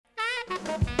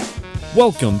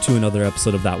Welcome to another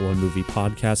episode of That One Movie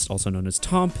Podcast, also known as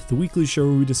Tomp, the weekly show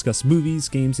where we discuss movies,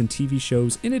 games, and TV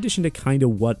shows, in addition to kinda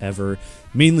whatever.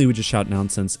 Mainly we just shout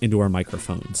nonsense into our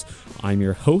microphones. I'm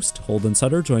your host, Holden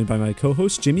Sutter, joined by my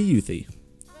co-host, Jimmy Youthy.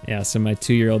 Yeah, so my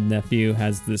 2-year-old nephew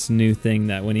has this new thing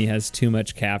that when he has too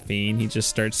much caffeine, he just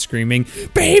starts screaming,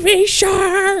 "Baby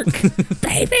Shark!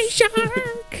 Baby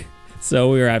Shark!"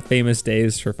 So we were at Famous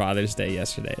Dave's for Father's Day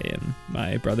yesterday, and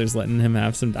my brother's letting him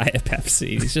have some Diet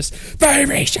Pepsi. He's just,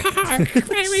 "Baby Shark!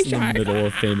 Baby Shark!" In the middle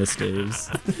of Famous Dave's.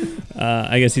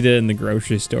 I guess he did it in the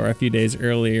grocery store a few days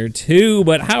earlier, too.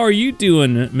 But how are you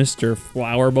doing, Mr.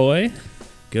 Flower Boy?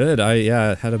 Good.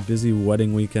 I had a busy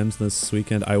wedding weekend this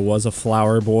weekend. I was a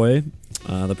flower boy.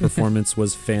 The performance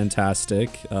was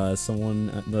fantastic. The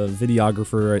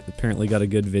videographer apparently got a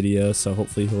good video, so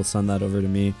hopefully he'll send that over to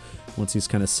me once he's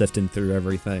kind of sifting through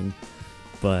everything.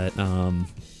 But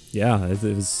it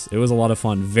was a lot of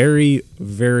fun. Very,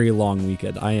 very long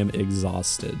weekend. I am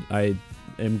exhausted. I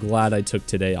am glad I took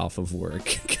today off of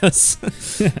work because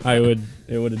it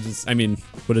would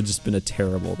have just been a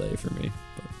terrible day for me.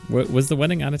 Was the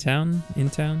wedding out of town? In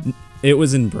town? It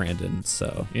was in Brandon,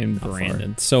 so in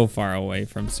Brandon, so far away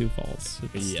from Sioux Falls.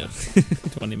 Yeah,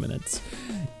 20 minutes.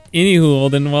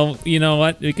 Anywho, then, well, you know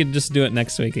what? We could just do it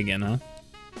next week again, huh?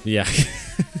 Yeah.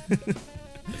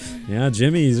 Yeah,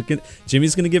 Jimmy's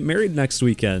gonna get married next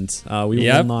weekend.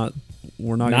 We're not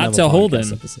gonna have to a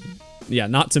Holden. Episode. Yeah,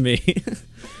 not to me.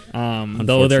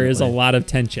 Though there is a lot of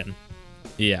tension.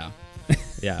 Yeah.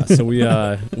 So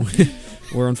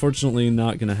we're unfortunately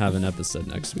not going to have an episode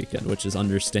next weekend, which is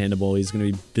understandable. He's going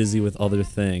to be busy with other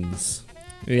things.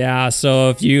 Yeah,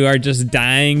 so if you are just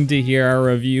dying to hear our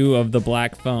review of The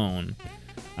Black Phone,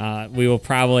 we will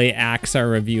probably axe our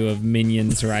review of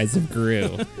Minions Rise of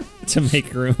Gru to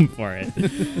make room for it,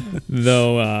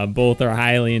 though both are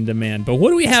highly in demand. But what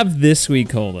do we have this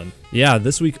week, Holden? Yeah,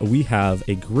 this week we have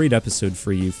a great episode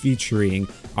for you featuring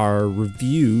our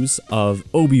reviews of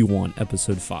Obi-Wan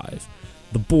Episode 5.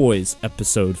 The Boys,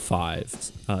 Episode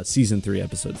 5, Season 3,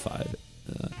 Episode 5,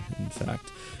 in fact.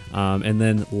 And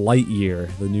then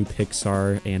Lightyear, the new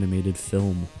Pixar animated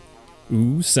film.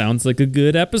 Ooh, sounds like a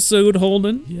good episode,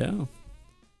 Holden. Yeah.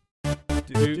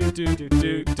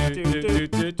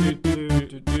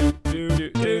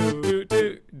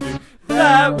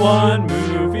 That One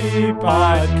Movie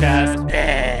Podcast.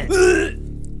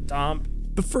 Tom.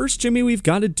 But first, Jimmy, we've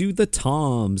got to do the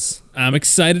Toms. I'm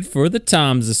excited for the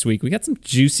Toms this week. We got some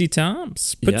juicy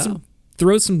Toms.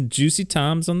 Throw some juicy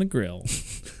Toms on the grill.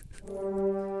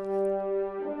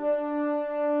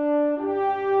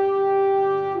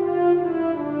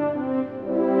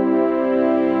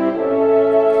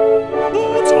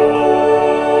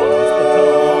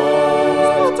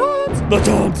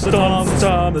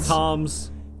 The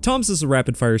Toms. Toms is a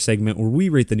rapid-fire segment where we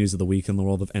rate the news of the week in the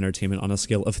world of entertainment on a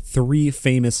scale of 3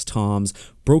 famous Toms: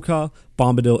 Brokaw,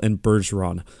 Bombadil, and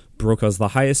Bergeron. Brokaw's the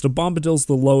highest, Bombadil's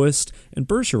the lowest, and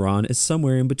Bergeron is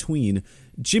somewhere in between.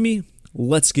 Jimmy,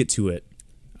 let's get to it.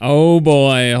 Oh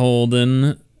boy,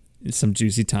 Holden. Some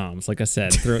juicy Toms. Like I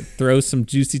said, throw some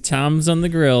juicy Toms on the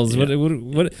grills. Yeah.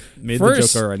 What? Made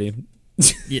first, the joke already.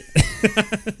 Yeah.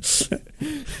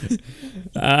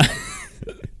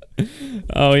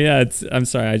 Oh yeah, I'm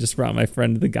sorry. I just brought my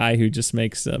friend, the guy who just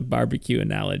makes barbecue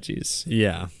analogies.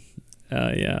 Yeah.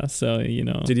 Yeah. So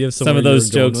did you have some of those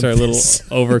jokes are a little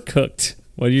overcooked.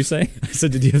 What did you say? I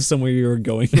said, did you have somewhere you were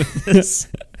going with this?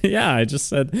 Yeah, I just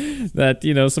said that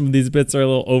some of these bits are a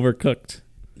little overcooked.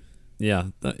 Yeah,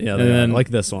 like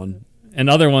this one. And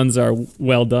other ones are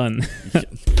well done.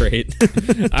 Great.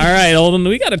 All right, Holden,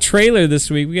 we got a trailer this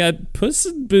week. We got Puss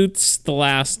in Boots: The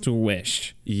Last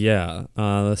Wish. Yeah,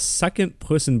 the second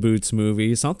Puss in Boots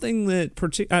movie, something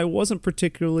that I wasn't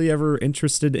particularly ever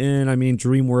interested in. I mean,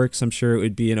 DreamWorks, I'm sure it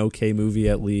would be an okay movie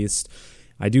at least.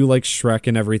 I do like Shrek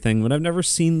and everything, but I've never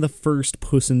seen the first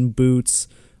Puss in Boots.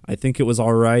 I think it was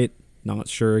all right. Not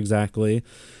sure exactly.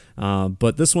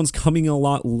 But this one's coming a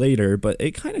lot later, but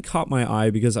it kind of caught my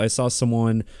eye because I saw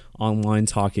someone online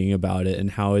talking about it and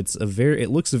how it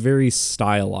looks very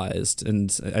stylized,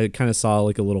 and I kind of saw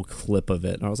like a little clip of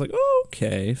it and I was like, oh,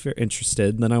 okay, if you're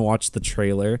interested. And then I watched the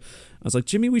trailer. I was like,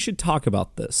 Jimmy, we should talk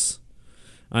about this.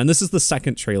 And this is the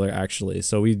second trailer actually,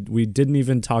 so we didn't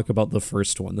even talk about the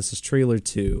first one. This is trailer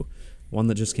 2, one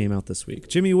that just came out this week.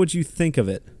 Jimmy, what'd you think of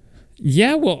it?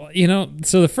 Yeah, well,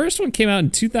 so the first one came out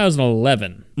in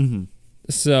 2011. Mm-hmm.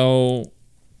 So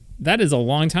that is a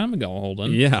long time ago,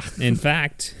 Holden. Yeah. In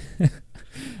fact,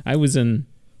 I was in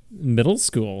middle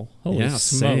school. Holy smokes.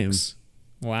 Same.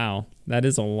 Wow. That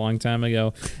is a long time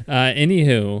ago.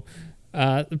 Anywho,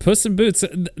 Puss in Boots,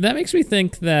 that makes me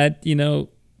think that,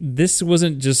 this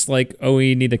wasn't just like, oh,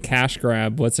 we need a cash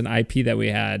grab. What's an IP that we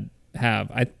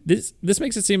this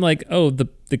makes it seem like, oh,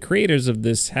 the creators of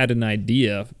this had an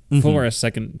idea for a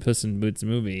second Puss in Boots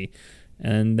movie,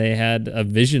 and they had a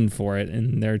vision for it,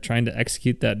 and they're trying to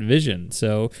execute that vision.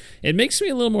 So it makes me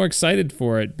a little more excited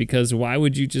for it, because why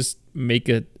would you just make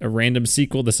a random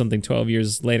sequel to something 12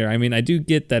 years later? I mean, I do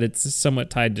get that it's somewhat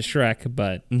tied to Shrek,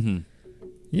 but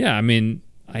yeah, I mean,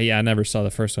 I never saw the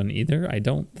first one either, I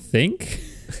don't think.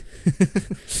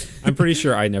 I'm pretty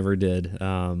sure I never did.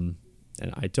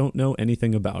 And I don't know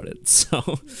anything about it,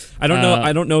 so I don't know.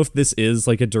 I don't know if this is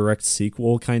like a direct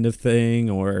sequel kind of thing,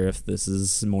 or if this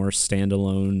is more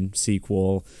standalone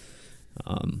sequel.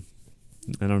 I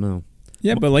don't know.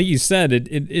 Yeah, but like you said,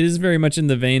 it is very much in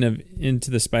the vein of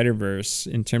Into the Spider-Verse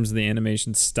in terms of the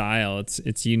animation style.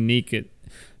 It's unique,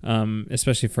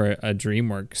 especially for a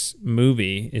DreamWorks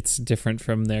movie. It's different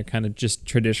from their kind of just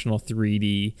traditional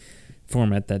 3D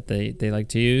format that they like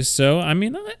to use. So I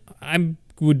mean, I'm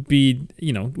would be,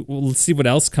 we'll see what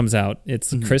else comes out.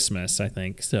 It's Christmas, I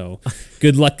think. So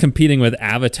good luck competing with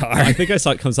Avatar. I think I saw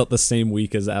it comes out the same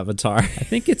week as Avatar. I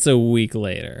think it's a week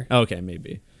later. Okay,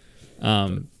 maybe.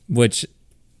 Which,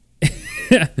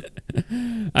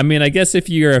 I mean, I guess if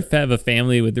you have a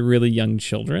family with really young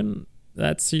children,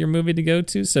 that's your movie to go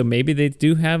to. So maybe they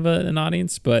do have an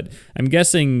audience, but I'm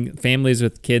guessing families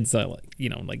with kids that,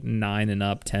 like 9 and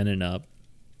up, 10 and up,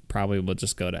 probably will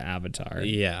just go to Avatar.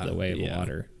 Yeah. The Way of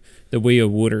Water. The Way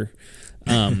of Water.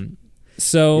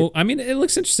 So, I mean, it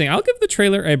looks interesting. I'll give the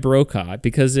trailer a Brokaw,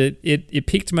 because it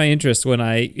piqued my interest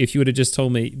if you would have just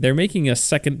told me they're making a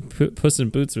second Puss in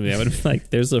Boots movie, I would have been like,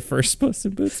 there's the first Puss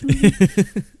in Boots movie.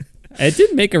 It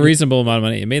did make a reasonable amount of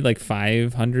money. It made like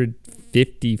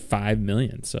 $555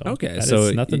 million. So okay, that so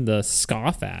is nothing to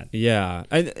scoff at. Yeah.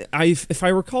 If I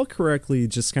recall correctly,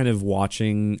 just kind of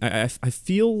watching, I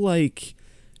feel like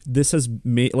this has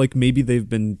maybe they've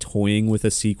been toying with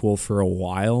a sequel for a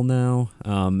while now,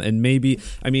 and maybe,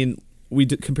 I mean,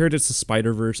 compared it to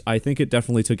Spider-Verse, I think it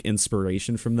definitely took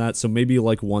inspiration from that. So maybe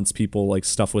like once people like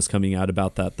stuff was coming out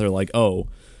about that, they're like, oh,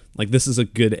 like this is a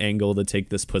good angle to take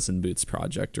this Puss in Boots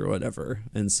project or whatever.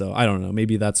 And so I don't know,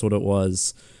 maybe that's what it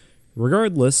was.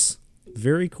 Regardless,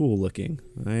 very cool looking.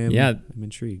 I'm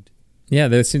intrigued. Yeah,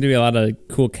 there seem to be a lot of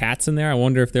cool cats in there. I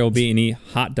wonder if there will be any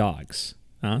hot dogs.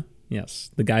 Huh? Yes,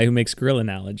 the guy who makes grill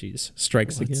analogies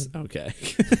strikes again. Okay,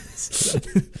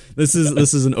 this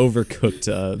is an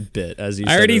overcooked bit, as you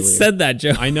said. I already earlier. said that,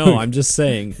 Joe. I know. I'm just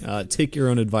saying. Take your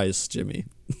own advice, Jimmy.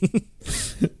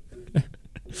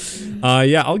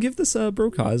 Yeah, I'll give this a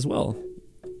Brokaw as well.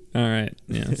 All right.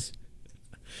 Yes.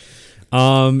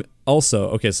 Also,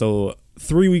 okay, so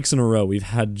 3 weeks in a row we've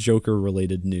had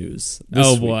Joker-related news.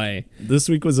 Boy. This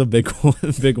week was a big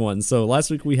one. So last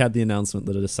week we had the announcement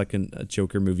that a second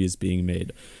Joker movie is being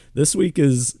made. This week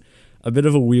is a bit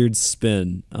of a weird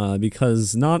spin,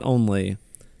 because not only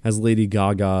has Lady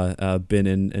Gaga been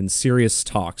in serious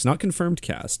talks, not confirmed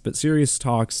cast, but serious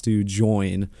talks to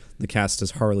join the cast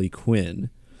as Harley Quinn.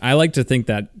 I like to think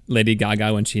that Lady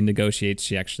Gaga, when she negotiates,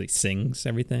 she actually sings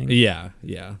everything. Yeah,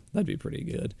 that'd be pretty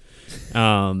good.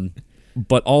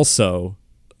 But also,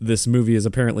 this movie is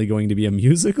apparently going to be a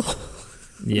musical.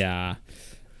 Yeah.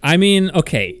 I mean,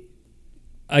 okay.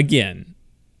 Again,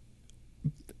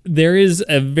 there is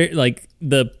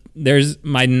there's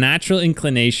my natural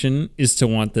inclination is to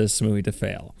want this movie to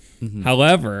fail. Mm-hmm.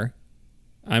 However,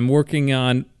 I'm working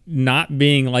on not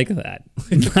being like that,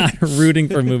 not rooting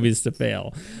for movies to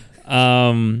fail.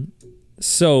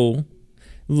 So,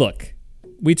 look,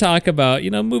 we talk about,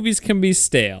 movies can be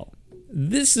stale.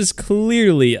 This is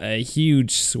clearly a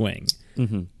huge swing.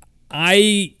 Mm-hmm.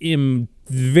 I am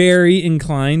very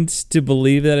inclined to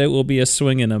believe that it will be a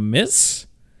swing and a miss.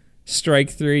 Strike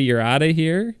 3, you're out of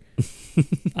here.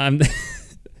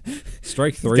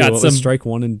 Strike 3, what was strike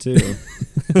 1 and 2?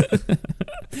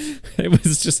 It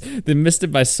was just, they missed it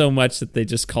by so much that they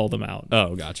just called them out.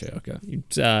 Oh, gotcha. Okay.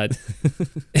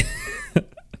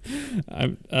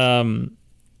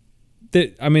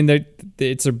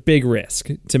 It's a big risk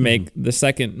to make the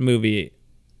second movie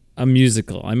a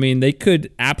musical. I mean, they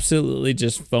could absolutely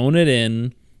just phone it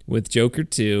in with Joker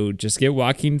 2, just get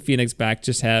Joaquin Phoenix back,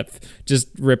 just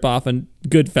rip off on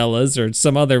Goodfellas or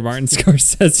some other Martin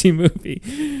Scorsese movie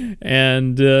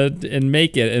and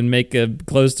make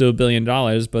close to $1 billion.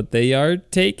 But they are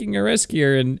taking a risk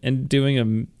here and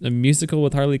doing a musical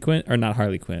with Harley Quinn, or not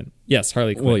Harley Quinn. Yes,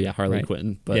 Harley Quinn. Well, yeah, Harley right?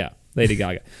 Quinn. But yeah, Lady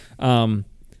Gaga. I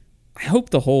hope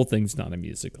the whole thing's not a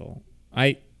musical.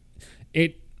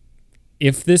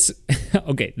 This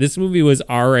movie was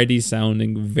already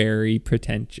sounding very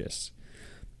pretentious.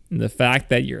 And the fact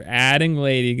that you're adding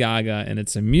Lady Gaga and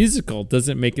it's a musical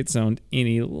doesn't make it sound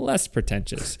any less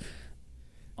pretentious.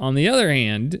 On the other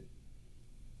hand,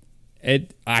 I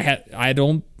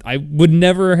would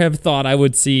never have thought I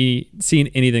would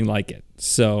seen anything like it.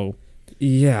 So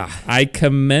yeah, I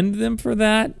commend them for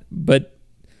that, but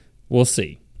we'll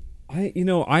see.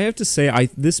 I have to say,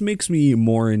 this makes me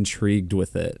more intrigued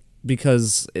with it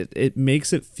because it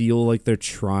makes it feel like they're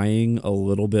trying a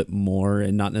little bit more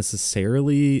and not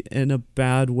necessarily in a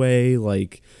bad way.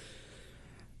 Like,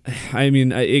 I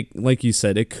mean, like you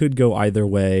said, it could go either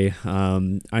way.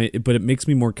 But it makes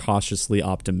me more cautiously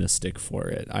optimistic for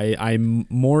it. I'm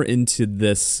more into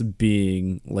this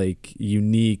being like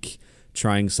unique,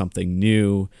 trying something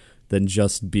new, than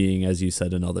just being, as you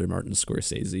said, another Martin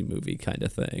Scorsese movie kind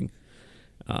of thing.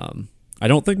 I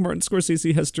don't think Martin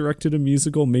Scorsese has directed a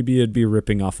musical. Maybe it'd be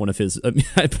ripping off one of his. I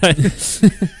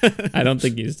don't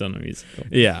think he's done a musical.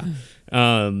 Yeah,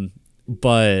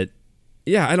 but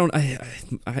yeah,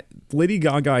 I Lady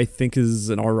Gaga, I think, is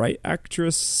an all right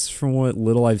actress from what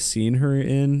little I've seen her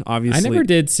in. Obviously, I never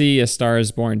did see A Star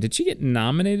Is Born. Did she get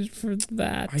nominated for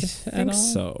that? I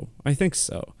think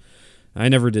so. I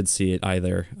never did see it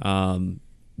either.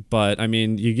 But I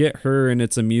mean, you get her and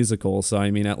it's a musical, so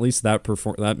I mean, at least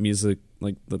that music,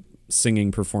 like the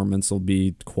singing performance, will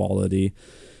be quality.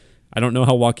 I don't know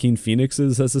how Joaquin Phoenix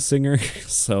is as a singer,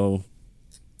 so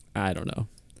I don't know.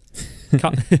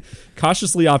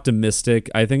 Cautiously optimistic.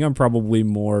 I think I'm probably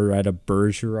more at a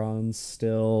Bergeron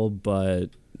still, but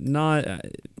not.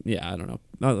 Yeah, I don't know.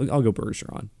 I'll go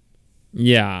Bergeron.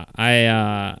 Yeah,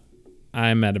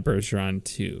 I'm at a Bergeron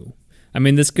too. I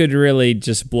mean, this could really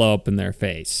just blow up in their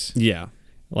face. Yeah.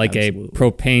 Like absolutely. A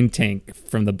propane tank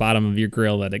from the bottom of your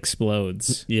grill that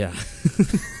explodes. Yeah.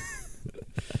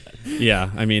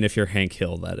 Yeah, I mean, if you're Hank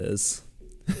Hill, that is.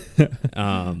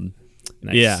 Nice.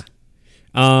 Yeah.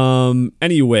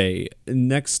 Anyway,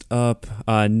 next up,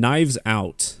 Knives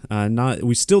Out.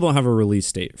 We still don't have a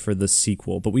release date for the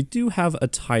sequel, but we do have a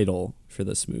title for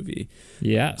this movie.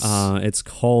 Yes. It's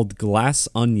called Glass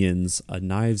Onions, a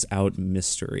Knives Out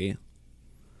mystery.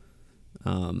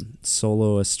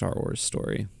 Solo, a Star Wars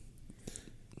story.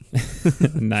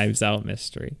 Knives Out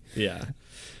mystery. Yeah.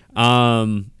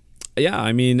 Yeah,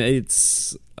 I mean,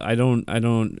 it's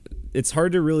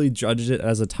hard to really judge it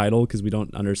as a title because we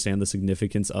don't understand the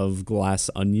significance of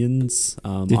glass onions.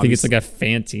 Do you think it's like a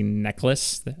fancy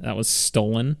necklace that was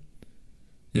stolen?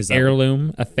 Is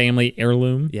heirloom, a family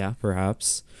heirloom? Yeah,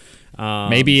 perhaps.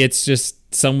 Maybe it's just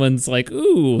someone's like,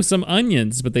 ooh, some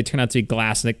onions, but they turn out to be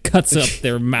glass and it cuts up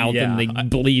their mouth and they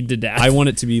bleed to death. I want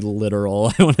it to be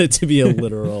literal. I want it to be a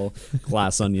literal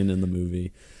glass onion in the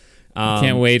movie.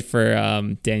 Can't wait for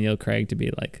Daniel Craig to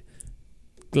be like,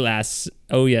 glass.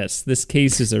 Oh yes, this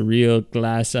case is a real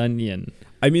glass onion.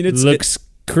 I mean, it looks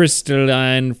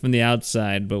crystalline from the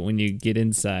outside, but when you get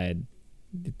inside,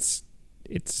 it's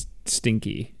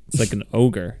stinky. It's like an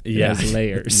ogre. It has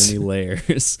layers. Many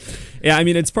layers. Yeah, I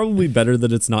mean, it's probably better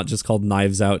that it's not just called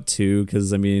Knives Out 2,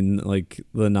 because I mean, like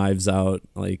the Knives Out,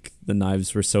 like the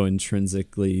knives were so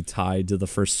intrinsically tied to the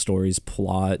first story's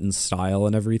plot and style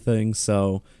and everything.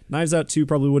 So Knives Out 2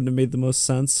 probably wouldn't have made the most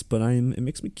sense, but it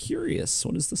makes me curious.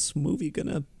 What is this movie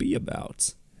gonna be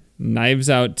about? Knives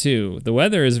Out 2. The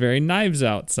weather is very knives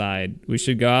outside. We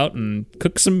should go out and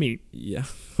cook some meat. Yeah.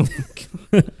 Oh my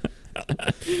God.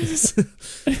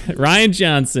 Rian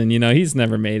Johnson, he's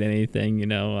never made anything,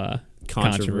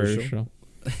 controversial.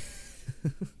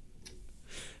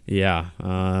 Yeah.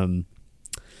 I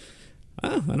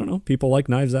don't know. People like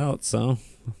Knives Out, so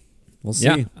we'll see.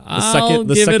 Yeah,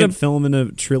 the second film in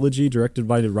a trilogy directed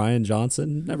by Rian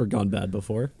Johnson. Never gone bad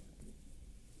before.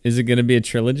 Is it going to be a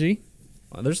trilogy?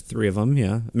 Well, there's 3 of them,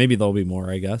 yeah. Maybe there'll be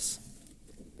more, I guess.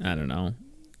 I don't know.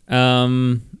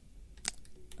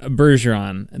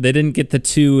 Bergeron. They didn't get the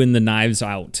 2 in the Knives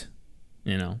Out.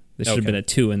 There should have been a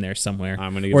 2 in there somewhere.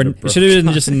 I'm gonna or it should have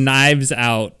been just Knives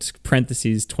Out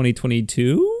parentheses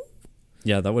 2022.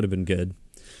 Yeah, that would have been good.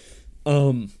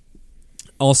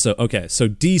 Also, okay, so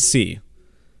DC.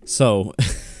 So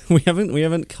we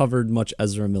haven't covered much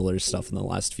Ezra Miller stuff in the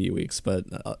last few weeks, but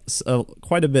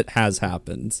quite a bit has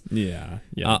happened. Yeah.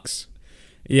 Yikes.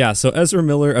 Yeah. So Ezra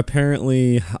Miller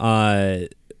apparently.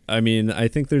 I mean, I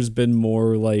think there's been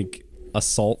more like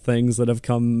assault things that have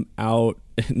come out,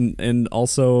 and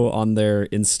also on their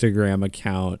Instagram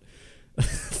account,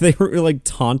 they were like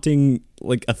taunting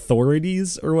like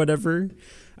authorities or whatever.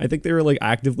 I think they were like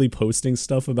actively posting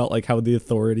stuff about like how the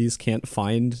authorities can't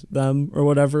find them or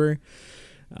whatever,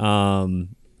 and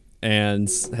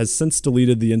has since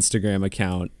deleted the Instagram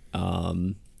account.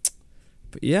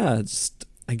 But yeah, just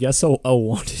I guess a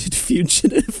wanted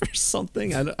fugitive or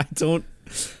something.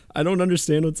 I don't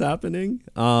understand what's happening.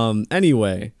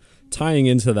 Anyway, tying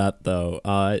into that though,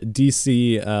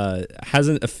 DC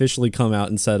hasn't officially come out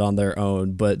and said on their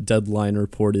own, but Deadline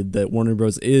reported that Warner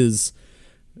Bros. Is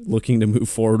looking to move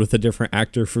forward with a different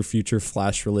actor for future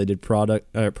Flash related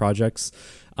projects.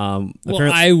 Well,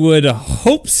 I would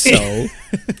hope so.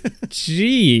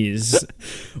 Jeez.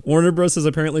 Warner Bros. Has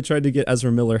apparently tried to get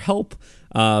Ezra Miller help,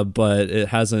 but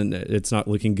it's not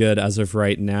looking good as of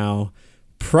right now.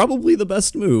 Probably the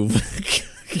best move.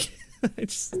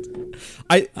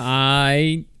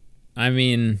 I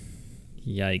mean,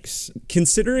 yikes.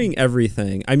 Considering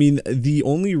everything, I mean, the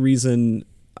only reason,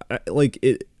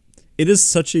 it is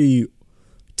such a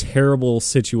terrible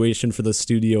situation for the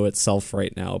studio itself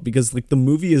right now, because like the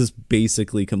movie is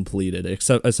basically completed,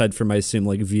 except aside from I assume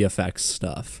like VFX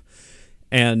stuff.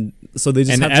 And so they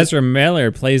just Ezra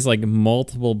Miller plays like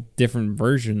multiple different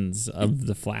versions of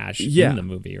the Flash in the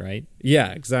movie, right?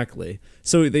 Yeah, exactly.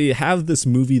 So they have this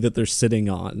movie that they're sitting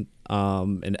on,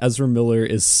 and Ezra Miller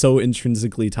is so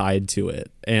intrinsically tied to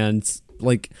it. And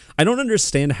like, I don't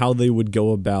understand how they would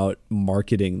go about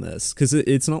marketing this, because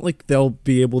it's not like they'll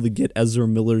be able to get Ezra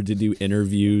Miller to do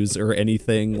interviews or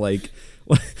anything. Like,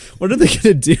 what are they going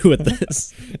to do with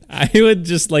this? I would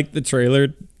just like the trailer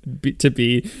to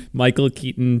be Michael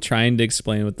Keaton trying to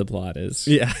explain what the plot is.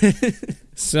 Yeah.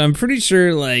 So I'm pretty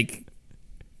sure like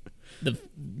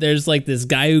there's like this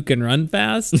guy who can run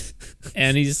fast,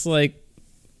 and he's like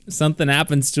something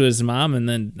happens to his mom, and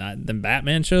then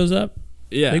Batman shows up.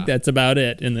 Yeah, I think that's about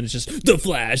it, and then it's just the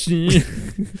Flash. Well,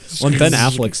 and Ben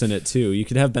Affleck's in it too. You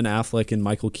could have Ben Affleck and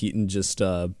Michael Keaton just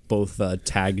both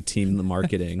tag team the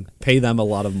marketing, pay them a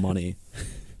lot of money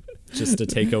just to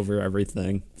take over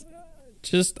everything.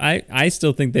 I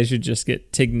still think they should just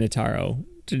get Tig Notaro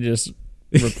to just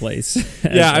replace.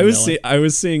 Yeah, I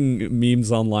was seeing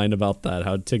memes online about that.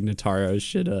 How Tig Notaro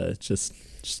should just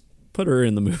put her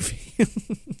in the movie.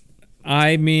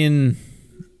 I mean,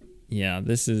 yeah,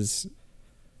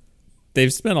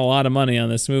 they've spent a lot of money on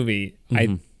this movie.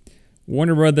 Mm-hmm.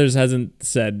 Warner Brothers hasn't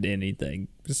said anything,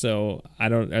 so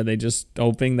are they just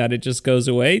hoping that it just goes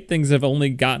away? Things have only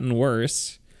gotten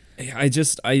worse. I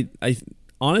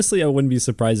honestly, I wouldn't be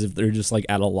surprised if they're just like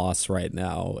at a loss right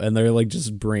now, and they're like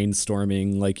just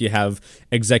brainstorming. Like, you have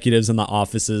executives in the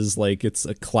offices, like it's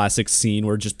a classic scene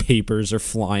where just papers are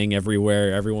flying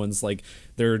everywhere. Everyone's like,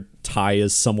 their tie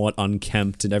is somewhat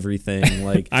unkempt and everything.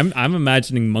 Like, I'm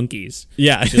imagining monkeys.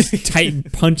 Yeah, just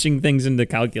tight punching things into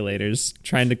calculators,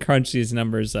 trying to crunch these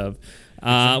numbers of.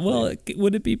 Well,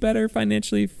 would it be better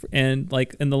financially and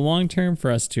like in the long term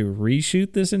for us to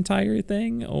reshoot this entire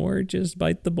thing, or just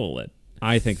bite the bullet?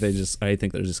 I think they're just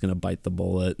gonna bite the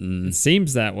bullet, and it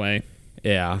seems that way.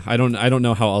 Yeah, I don't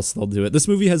know how else they'll do it. This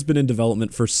movie has been in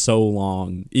development for so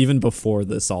long, even before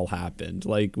this all happened.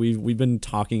 Like, we've been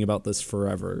talking about this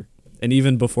forever, and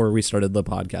even before we started the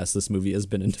podcast, this movie has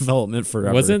been in development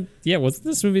forever. Wasn't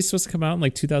this movie supposed to come out in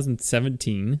like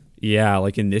 2017? Yeah,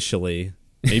 like initially.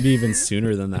 Maybe even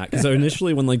sooner than that, because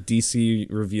initially when like DC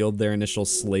revealed their initial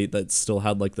slate that still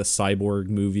had like the Cyborg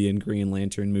movie and Green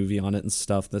Lantern movie on it and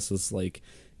stuff, this was like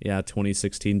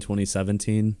 2016,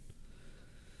 2017.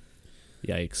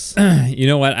 Yikes. You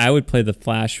know what, I would play the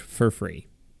Flash for free.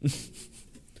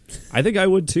 I think I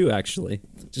would too, actually.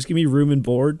 Just give me room and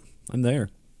board, I'm there.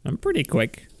 I'm pretty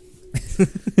quick.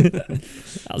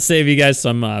 I'll save you guys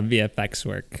some VFX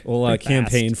work. We'll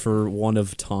campaign for one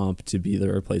of Tom to be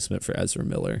the replacement for Ezra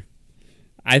Miller.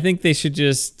 I think they should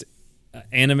just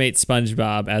animate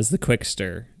SpongeBob as the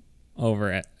Quickster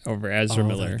over Ezra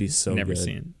Miller. That'd be so Never good.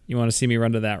 seen. You want to see me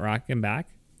run to that rock and back?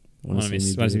 Want to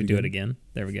see me do it again?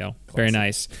 There we go. Classic. Very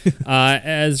nice.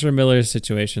 Ezra Miller's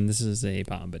situation. This is a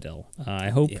bombadil. I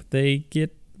hope they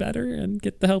get better and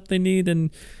get the help they need and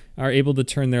are able to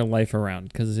turn their life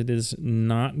around, because it is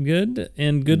not good.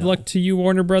 And good luck to you,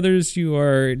 Warner Brothers. You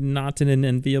are not in an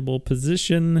enviable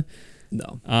position.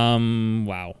 No.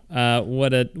 Wow.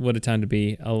 What a time to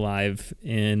be alive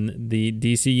in the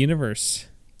DC universe.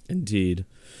 Indeed.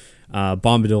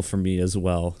 Bombadil for me as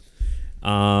well.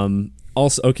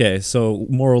 Also, okay, so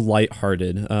more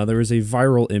lighthearted. There was a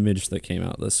viral image that came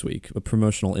out this week, a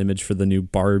promotional image for the new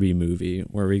Barbie movie,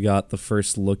 where we got the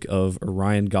first look of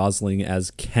Ryan Gosling as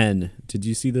Ken. Did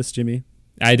you see this, Jimmy?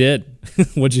 I did.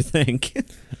 What'd you think?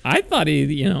 I thought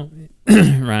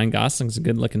Ryan Gosling's a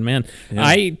good-looking man. Yeah.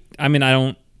 I mean, I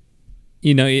don't,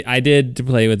 I did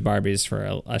play with Barbies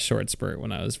for a short spurt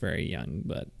when I was very young,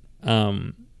 but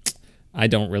I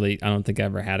don't think I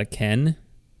ever had a Ken.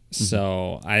 Mm-hmm.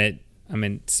 So I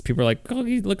mean, people are like, oh,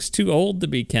 he looks too old to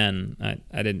be Ken.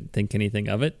 I didn't think anything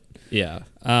of it. Yeah.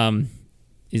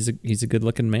 he's a good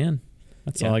looking man.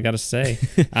 That's all I got to say.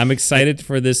 I'm excited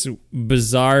for this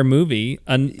bizarre movie.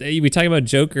 We talk about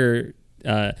Joker,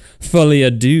 folie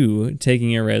à deux,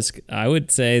 taking a risk. I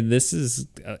would say this is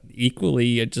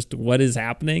equally just what is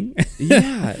happening.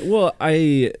 Yeah. Well,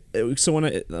 one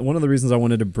of the reasons I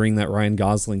wanted to bring that Ryan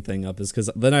Gosling thing up is because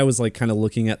then I was like kind of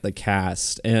looking at the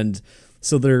cast, and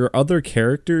so there are other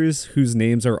characters whose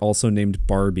names are also named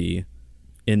Barbie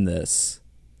in this.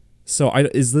 So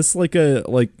is this like a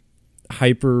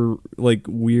hyper like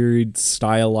weird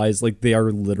stylized, like they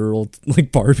are literal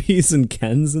like Barbies and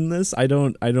Kens in this? I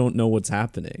don't know what's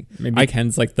happening. Maybe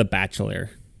Ken's like the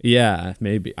Bachelor. Yeah,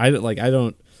 maybe.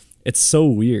 It's so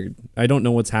weird. I don't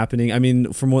know what's happening. I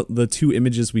mean, from what the two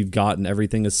images we've gotten,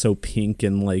 everything is so pink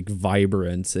and like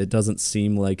vibrant. It doesn't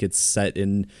seem like it's set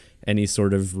in any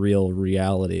sort of real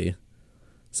reality.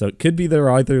 So it could be they're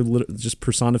either just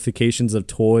personifications of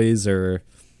toys or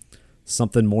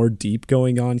something more deep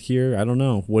going on here. I don't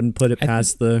know. Wouldn't put it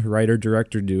past the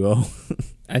writer-director duo.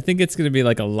 I think it's going to be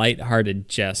like a lighthearted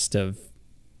jest of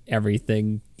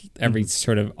everything, every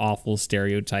sort of awful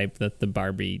stereotype that the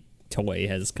Barbie toy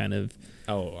has kind of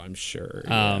I'm sure.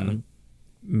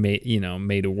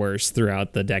 made worse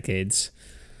throughout the decades.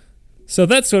 So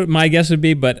that's what my guess would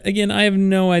be, but again, I have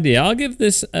no idea. I'll give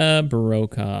this a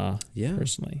Brokaw,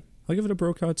 personally. I'll give it a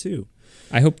Brokaw too.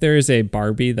 I hope there is a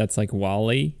Barbie that's like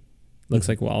Wall-E. Looks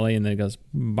like Wall-E, and then it goes,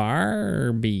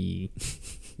 Barbie.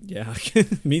 Yeah,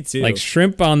 me too. Like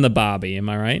shrimp on the bobby, am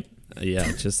I right?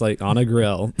 Yeah, just like on a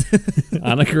grill.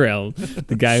 On a grill.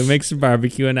 The guy who makes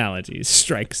barbecue analogies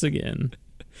strikes again.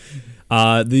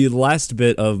 The last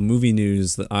bit of movie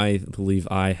news that I believe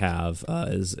I have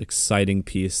is exciting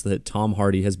piece that Tom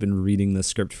Hardy has been reading the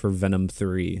script for Venom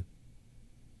 3.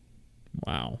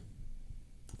 Wow.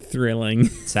 Thrilling.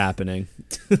 It's happening.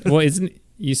 Well,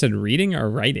 you said reading or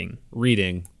writing?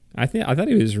 Reading. I thought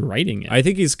he was writing it. I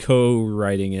think he's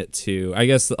co-writing it too. I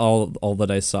guess all that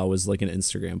I saw was like an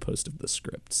Instagram post of the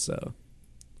script. So,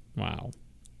 wow,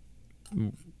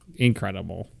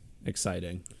 incredible,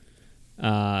 exciting.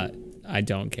 I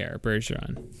don't care,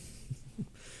 Bergeron.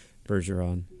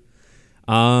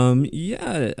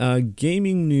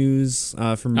 Gaming news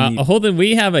from me. Hold on,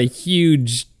 we have a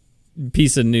huge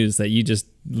piece of news that you just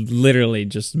literally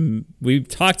we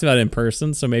talked about in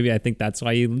person, so maybe I think that's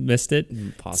why you missed it.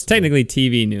 Possibly. It's technically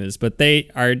TV news, but they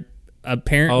are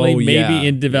apparently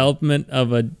in development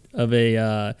of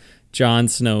a Jon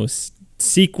Snow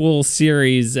sequel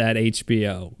series at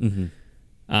HBO. Mm-hmm.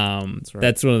 That's right.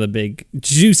 That's one of the big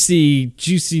juicy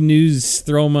news,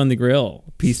 throw them on the grill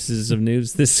pieces of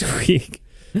news this week.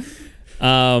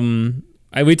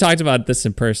 We talked about this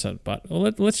in person, but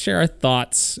let's share our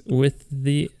thoughts with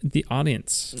the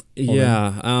audience.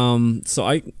 So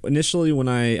I initially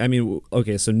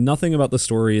so nothing about the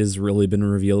story has really been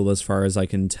revealed as far as I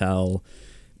can tell.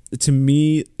 To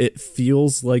me, it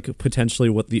feels like potentially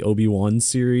what the Obi-Wan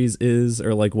series is,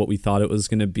 or like what we thought it was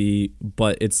going to be,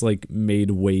 but it's like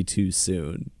made way too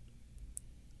soon.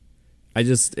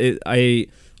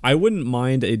 I wouldn't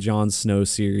mind a Jon Snow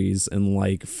series in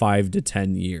like 5 to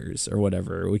 10 years or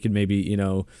whatever. We could maybe,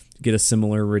 get a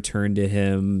similar return to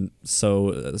him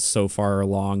so far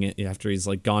along after he's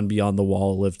like gone beyond the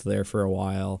wall, lived there for a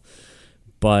while.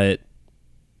 But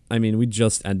I mean, we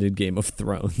just ended Game of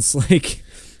Thrones. Like,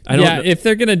 I don't know. If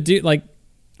they're going to do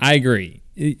I agree.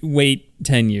 Wait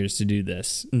 10 years to do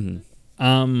this.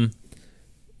 Mm-hmm.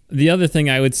 The other thing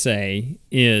I would say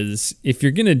is if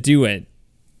you're going to do it,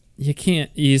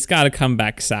 he's got to come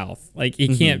back south. Like,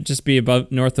 he can't just be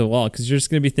above north of the wall, because you're just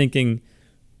going to be thinking,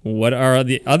 what are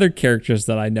the other characters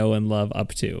that I know and love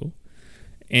up to?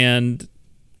 And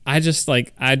I just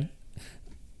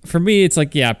for me, it's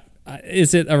like,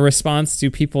 is it a response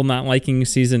to people not liking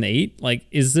season 8? Like,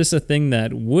 is this a thing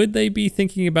that would they be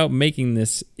thinking about making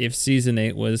this if season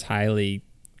 8 was highly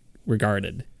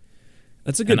regarded?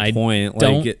 That's a good point.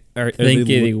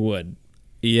 They would.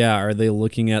 Yeah, are they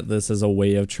looking at this as a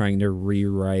way of trying to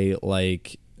rewrite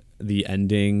like the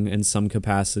ending in some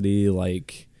capacity,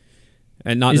 like,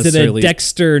 and not necessarily it a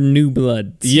Dexter New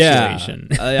Blood situation?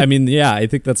 Yeah, I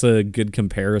think that's a good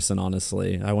comparison.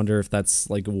 Honestly, I wonder if that's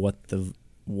like what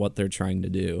they're trying to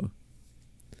do.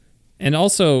 And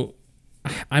also,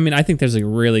 I think there's a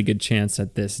really good chance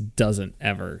that this doesn't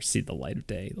ever see the light of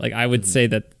day. Like, I would say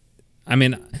that.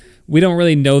 We don't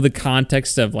really know the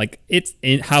context of like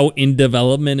how in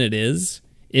development it is.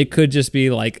 It could just be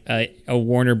like a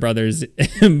Warner Brothers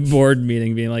board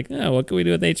meeting being like, oh, what can we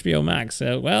do with HBO Max?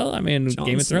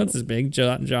 Game of Thrones is big.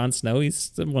 Jon Snow,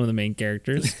 he's one of the main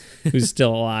characters who's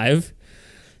still alive.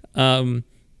 But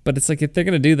it's like, if they're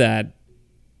going to do that,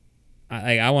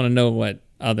 I want to know what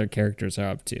other characters are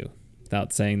up to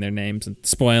without saying their names and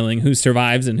spoiling who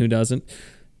survives and who doesn't.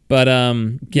 But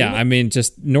yeah, I mean,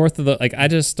 just north of the, like, I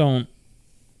just don't,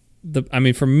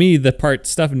 for me, the part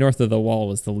stuff north of the wall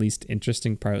was the least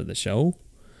interesting part of the show.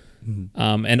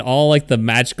 Mm-hmm. And all like the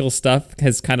magical stuff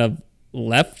has kind of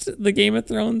left the Game of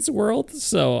Thrones world.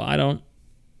 So I don't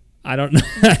I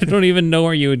don't even know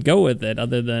where you would go with it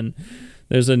other than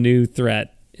there's a new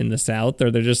threat in the south,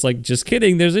 or they're just like, just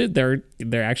kidding. There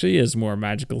actually is more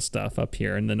magical stuff up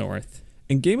here in the north.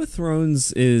 And Game of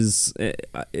Thrones is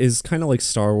kind of like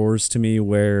Star Wars to me,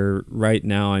 where right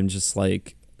now I'm just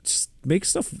like, just make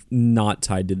stuff not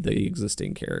tied to the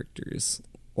existing characters.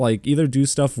 Like, either do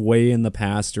stuff way in the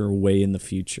past or way in the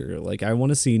future. Like, I want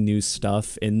to see new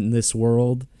stuff in this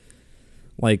world.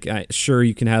 Like, sure,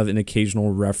 you can have an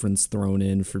occasional reference thrown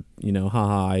in for,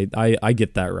 haha, I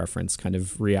get that reference kind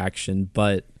of reaction,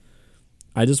 but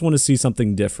I just want to see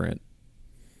something different.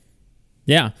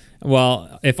 Yeah.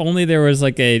 Well, if only there was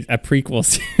like a prequel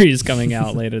series coming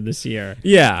out later this year.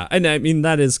 Yeah. And I mean,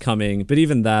 that is coming. But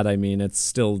even that, I mean, it's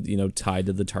still, tied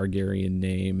to the Targaryen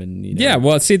name. And, Yeah.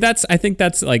 Well, see, I think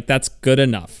that's good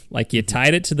enough. Like, you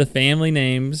tied it to the family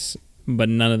names, but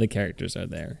none of the characters are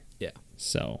there. Yeah.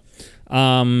 So,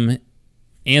 and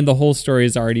the whole story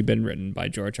has already been written by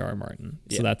George R. R. Martin.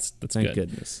 So yeah. That's Thank good.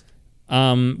 Goodness.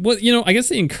 Well, I guess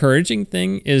the encouraging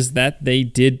thing is that they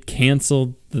did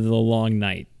cancel the Long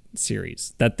Night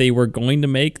series that they were going to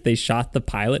make. They shot the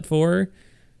pilot for,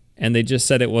 and they just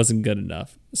said it wasn't good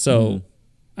enough. So,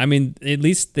 I mean, at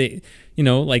least they,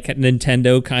 like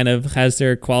Nintendo kind of has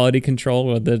their quality control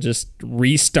where they'll just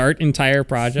restart entire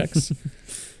projects.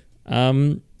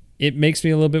 It makes me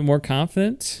a little bit more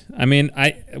confident. I mean,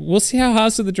 we'll see how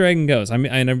House of the Dragon goes.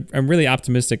 I'm really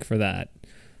optimistic for that.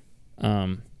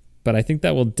 But I think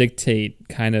that will dictate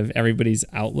kind of everybody's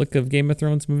outlook of Game of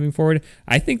Thrones moving forward.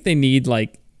 I think they need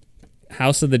like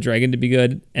House of the Dragon to be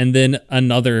good, and then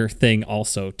another thing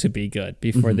also to be good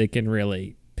before they can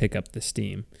really pick up the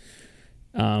steam.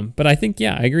 But I think,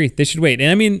 yeah, I agree. They should wait.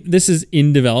 And I mean, this is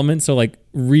in development, so like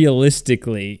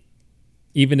realistically,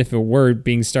 even if it were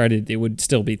being started, it would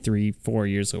still be 3-4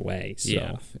 years away.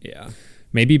 So yeah.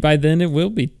 Maybe by then it will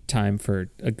be time for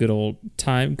a good old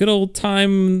time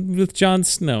with Jon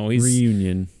Snow.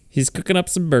 Reunion. He's cooking up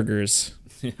some burgers.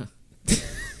 Yeah.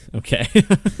 Okay.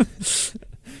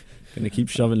 Gonna keep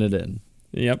shoving it in.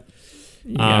 Yep.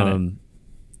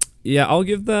 Yeah, I'll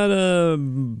give that a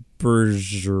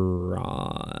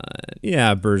Bergeron.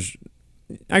 Yeah,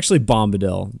 actually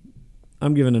Bombadil.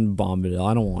 I'm giving it a Bombadil.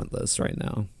 I don't want this right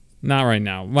now. Not right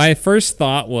now. My first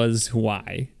thought was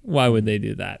why? Why would they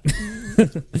do that?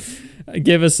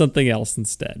 Give us something else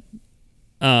instead.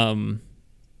 And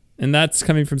that's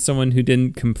coming from someone who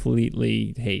didn't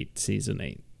completely hate season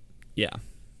 8. Yeah.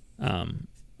 All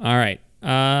right.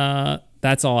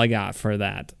 That's all I got for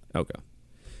that. Okay.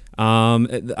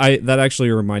 That actually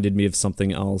reminded me of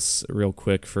something else real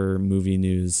quick for movie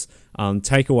news.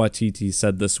 Taika Waititi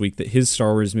said this week that his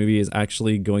Star Wars movie is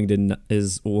actually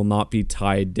will not be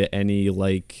tied to any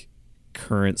like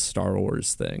current Star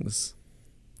Wars things.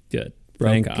 Good.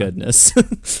 Thank goodness.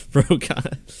 Brokaw.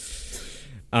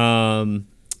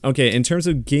 Okay, in terms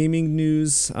of gaming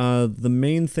news, the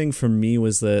main thing for me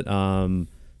was that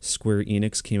Square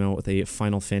Enix came out with a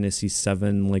Final Fantasy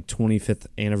VII like 25th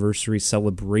anniversary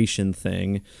celebration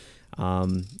thing.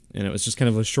 And it was just kind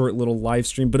of a short little live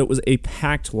stream, but it was a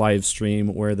packed live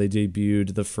stream where they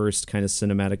debuted the first kind of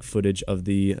cinematic footage of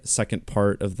the second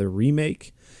part of the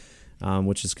remake,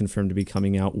 which is confirmed to be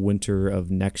coming out winter of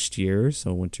next year,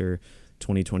 so winter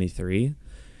 2023.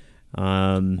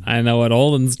 I know what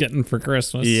Olden's getting for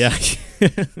Christmas. Yeah.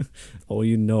 Oh,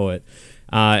 you know it.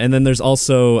 And then there's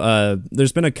also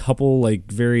there's been a couple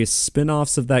like various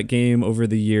spin-offs of that game over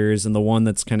the years, and the one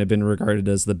that's kind of been regarded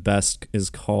as the best is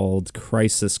called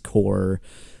Crisis Core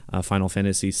Final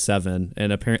Fantasy VII,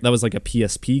 and apparently that was like a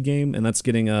PSP game, and that's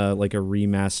getting a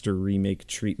remaster remake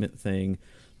treatment thing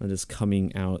that is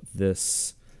coming out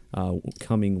this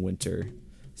coming winter.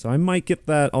 So I might get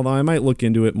that, although I might look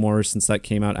into it more since that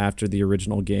came out after the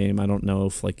original game. I don't know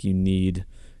if like you need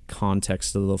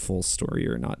context of the full story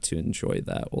or not to enjoy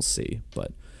that. We'll see.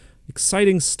 But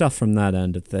exciting stuff from that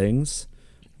end of things.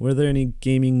 Were there any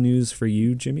gaming news for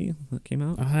you, Jimmy, that came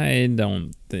out? I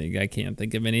can't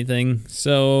think of anything.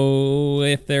 So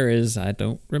if there is, I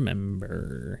don't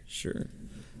remember. Sure.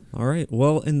 All right.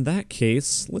 Well, in that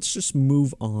case, let's just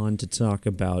move on to talk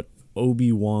about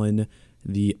Obi-Wan,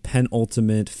 the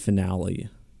penultimate finale.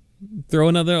 Throw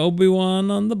another Obi-Wan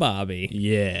on the Bobby.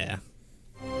 Yeah.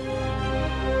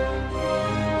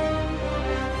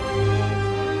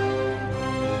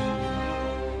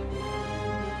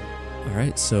 All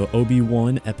right, so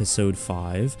Obi-Wan Episode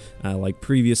 5. Like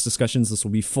previous discussions, this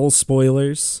will be full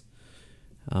spoilers.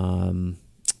 Oh,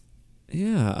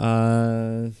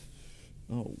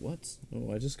 what?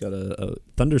 Oh, I just got a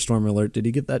thunderstorm alert. Did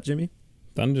you get that, Jimmy?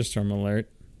 Thunderstorm alert.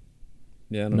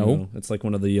 Yeah, I don't know. It's like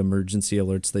one of the emergency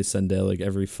alerts they send to like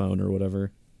every phone or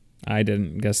whatever. I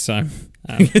didn't guess I'm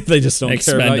they just don't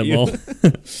expendable. care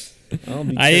about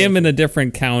you. I am in a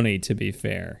different county, to be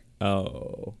fair.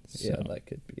 Oh, yeah, that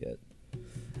could be it.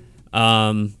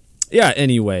 Yeah,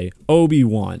 anyway,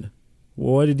 Obi-Wan.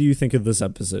 What did you think of this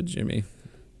episode, Jimmy?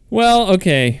 Well,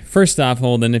 okay. First off,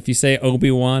 Holden, if you say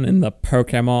Obi-Wan in the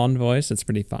Pokemon voice, it's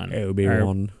pretty fun.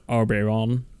 Obi-Wan.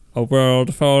 Obi-Wan. A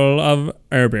world full of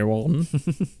Obi-Wan.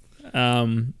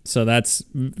 So that's,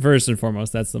 first and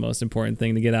foremost, that's the most important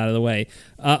thing to get out of the way.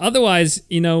 Otherwise,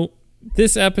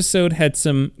 this episode had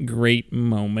some great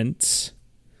moments.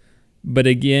 But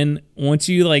again, once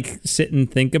you sit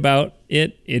and think about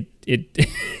it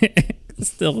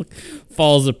still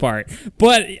falls apart.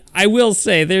 But I will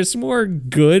say there's more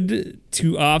good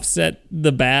to offset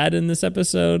the bad in this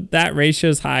episode. That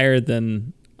ratio's higher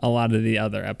than a lot of the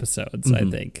other episodes, I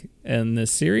think, in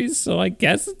this series. So I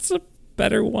guess it's a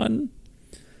better one.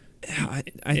 I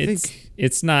think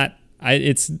it's not.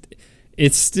 It's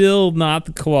still not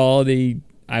the quality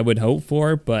I would hope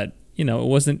for, but it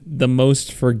wasn't the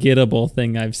most forgettable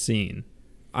thing I've seen.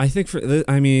 I think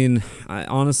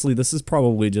honestly, this is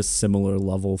probably just similar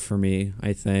level for me.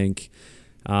 I think,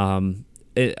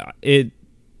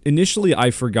 initially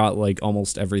I forgot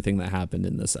almost everything that happened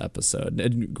in this episode.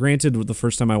 And granted, the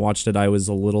first time I watched it, I was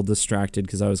a little distracted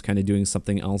because I was kind of doing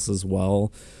something else as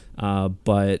well.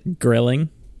 But grilling.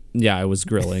 Yeah, I was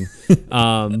grilling.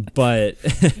 But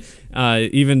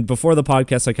even before the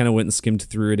podcast, I kind of went and skimmed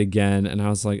through it again, and I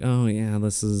was like, oh yeah,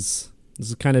 this is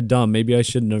kind of dumb. Maybe I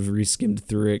shouldn't have re-skimmed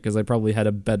through it because I probably had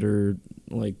a better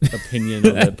opinion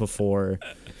of it before.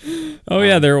 Oh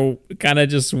yeah, they're kind of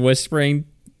just whispering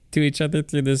to each other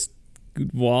through this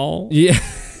wall. Yeah.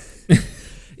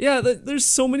 Yeah, there's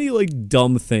so many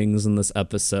dumb things in this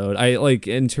episode. I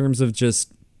in terms of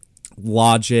just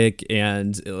logic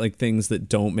and things that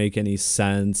don't make any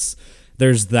sense.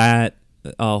 There's that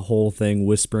whole thing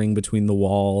whispering between the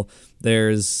wall.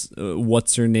 There's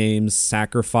what's her name's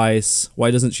sacrifice. Why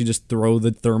doesn't she just throw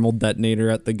the thermal detonator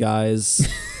at the guys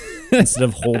instead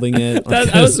of holding it?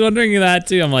 I was wondering that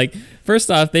too. I'm like,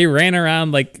 first off, they ran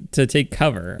around to take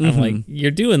cover. I'm like, you're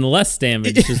doing less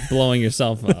damage just blowing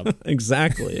yourself up.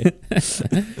 Exactly.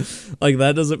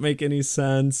 That doesn't make any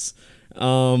sense.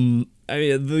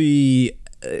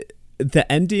 The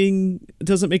ending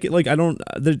doesn't make it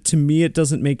to me it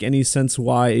doesn't make any sense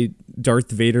why Darth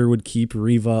Vader would keep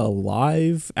Reva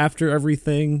alive after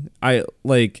everything.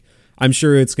 I'm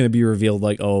sure it's going to be revealed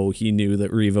he knew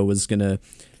that Reva was going to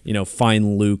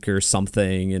find Luke or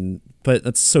something, but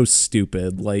that's so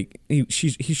stupid. He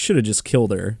should have just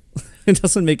killed her. It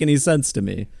doesn't make any sense to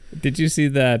me. Did you see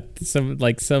that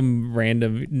some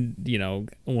random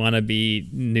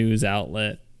wannabe news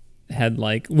outlet had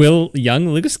will young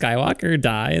Luke Skywalker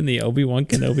die in the Obi-Wan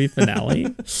Kenobi finale?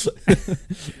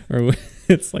 Or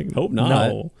it's hope not.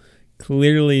 No,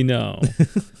 clearly no.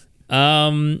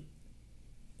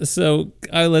 So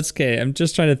I'm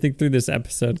just trying to think through this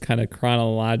episode kind of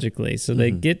chronologically. So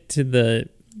they get to the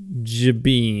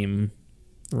Jabiim,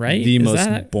 right? The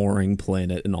most boring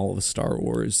planet in all of Star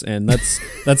Wars, and that's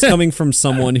coming from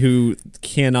someone who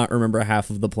cannot remember half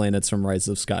of the planets from Rise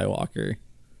of Skywalker.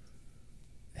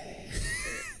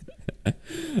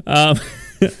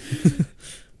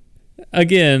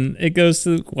 Again, it goes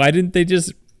to why didn't they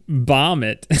just bomb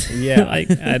it?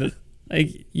 Yeah,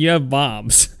 you have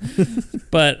bombs,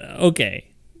 but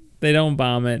okay, they don't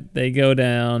bomb it. They go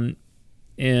down,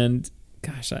 and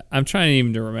gosh, I'm trying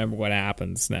even to remember what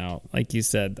happens now. Like you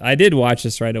said, I did watch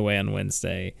this right away on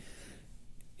Wednesday,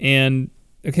 and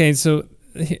okay, so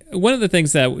one of the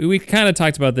things that we kind of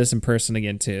talked about this in person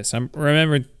again too. So I'm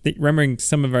remembering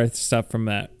some of our stuff from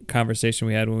that conversation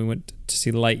we had when we went to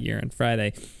see Lightyear on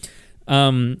Friday.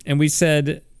 And we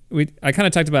said I kind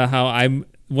of talked about how I'm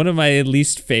one of my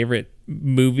least favorite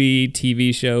movie,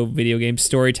 TV show, video game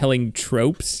storytelling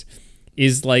tropes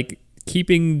is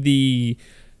keeping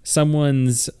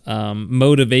someone's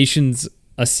motivations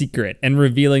a secret and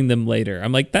revealing them later.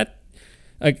 I'm like that.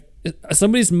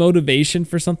 Somebody's motivation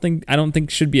for something I don't think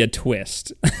should be a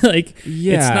twist.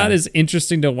 It's not as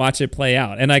interesting to watch it play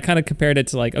out. And I kind of compared it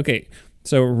to okay,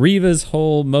 so Reva's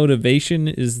whole motivation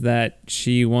is that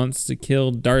she wants to kill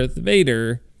Darth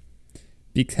Vader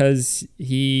because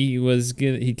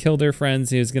he killed her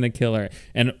friends, he was going to kill her.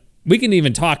 And we can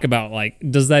even talk about, like,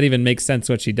 does that even make sense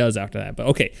what she does after that? But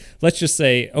okay, let's just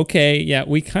say, okay, yeah,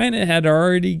 we kind of had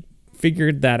already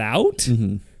figured that out,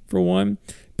 for one.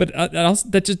 But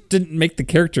that just didn't make the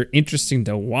character interesting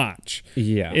to watch.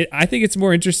 Yeah. I think it's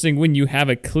more interesting when you have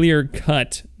a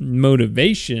clear-cut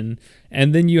motivation,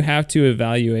 and then you have to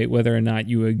evaluate whether or not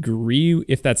you agree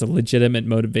if that's a legitimate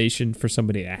motivation for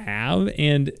somebody to have,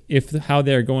 and if how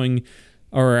they're going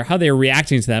or how they're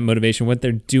reacting to that motivation, what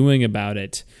they're doing about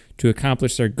it to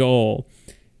accomplish their goal.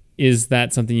 Is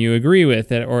that something you agree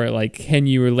with, or like, can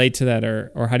you relate to that,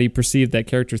 or how do you perceive that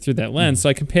character through that lens? So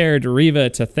I compared Riva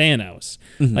to Thanos.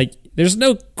 Like, there's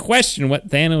no question what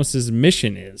Thanos'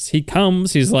 mission is. He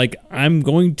comes, he's like, I'm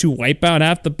going to wipe out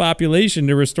half the population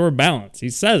to restore balance.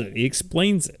 He says it, he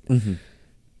explains it.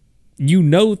 You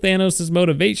know Thanos'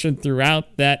 motivation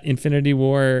throughout that Infinity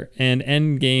War and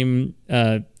Endgame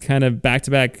kind of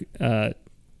back-to-back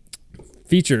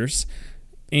features,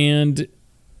 and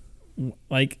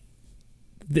like,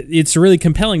 it's really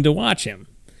compelling to watch him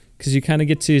because you kind of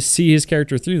get to see his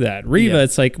character through that. Riva,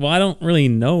 It's like, well, I don't really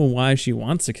know why she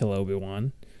wants to kill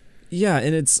Obi-Wan. Yeah,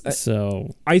 and it's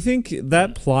so. I think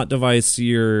that plot device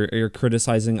you're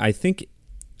criticizing, I think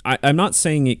I'm not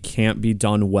saying it can't be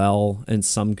done well in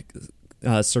some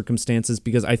circumstances,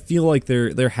 because I feel like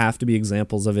there have to be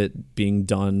examples of it being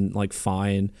done like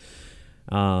fine.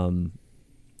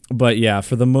 But yeah,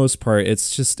 for the most part,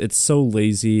 it's so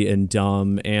lazy and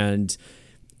dumb, and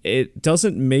it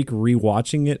doesn't make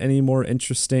rewatching it any more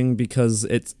interesting, because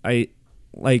I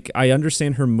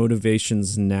understand her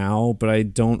motivations now, but I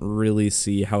don't really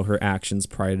see how her actions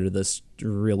prior to this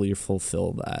really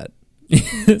fulfill that.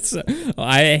 So,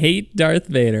 I hate Darth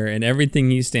Vader and everything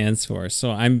he stands for,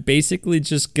 so I'm basically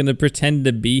just gonna pretend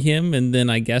to be him, and then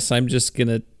I guess I'm just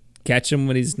gonna catch him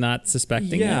when he's not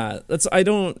suspecting it. I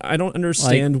don't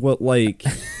understand what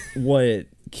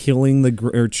killing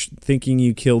thinking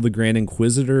you kill the Grand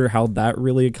Inquisitor, how that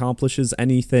really accomplishes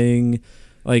anything.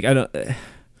 Like,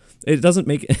 it doesn't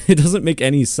make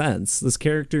any sense. This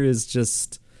character is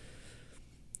just,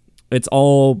 it's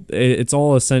all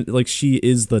like, she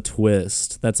is the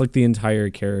twist. That's like the entire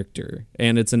character,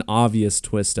 and it's an obvious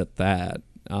twist at that.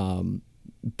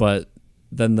 But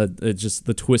then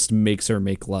the twist makes her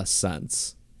make less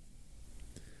sense.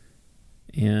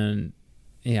 And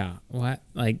yeah, what,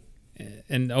 like,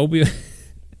 and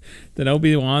then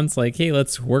Obi-Wan's like, hey,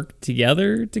 let's work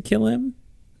together to kill him,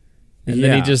 and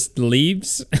then he just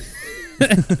leaves.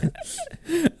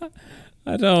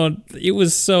 It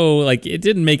was so, like, it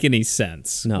didn't make any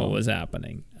sense. What was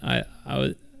happening.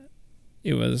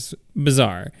 It was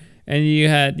bizarre, and you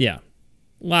had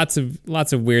lots of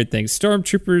weird things.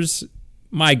 Stormtroopers,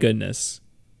 my goodness,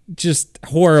 just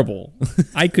horrible.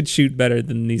 I could shoot better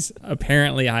than these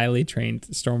apparently highly trained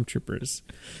stormtroopers.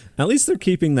 At least they're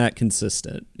keeping that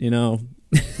consistent, you know?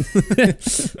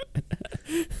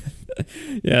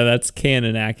 Yeah, that's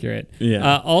canon accurate.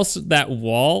 Yeah. Also, that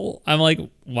wall, I'm like,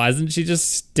 why doesn't she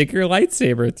just stick her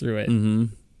lightsaber through it?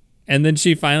 And then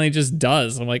she finally just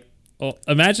does. I'm like, well,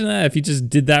 imagine that if you just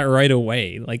did that right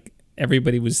away, like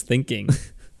everybody was thinking.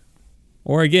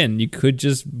 Or again, you could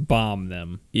just bomb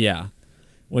them. Yeah.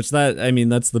 That's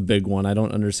the big one. I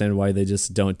don't understand why they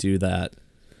just don't do that.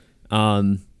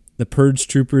 The Purge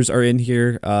Troopers are in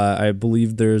here. I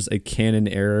believe there's a canon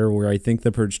error where I think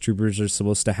the Purge Troopers are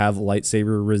supposed to have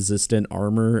lightsaber resistant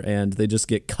armor, and they just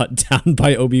get cut down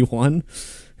by Obi-Wan.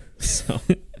 So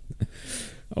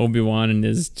Obi-Wan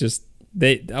is just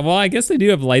I guess they do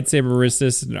have lightsaber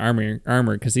resistant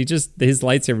armor because his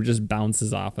lightsaber just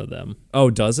bounces off of them. Oh,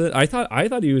 does it? I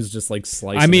thought he was just like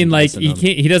slicing. I mean, like,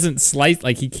 he doesn't slice,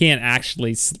 like, he can't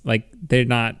actually, like, they're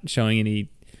not showing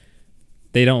any,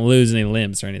 they don't lose any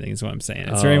limbs or anything is what I'm saying.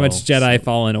 It's very much Jedi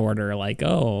Fallen Order, like,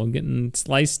 getting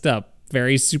sliced up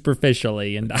very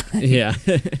superficially and dying. Yeah.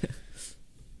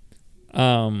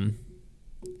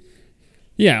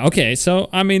 Yeah, okay, so,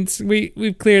 I mean,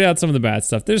 we've cleared out some of the bad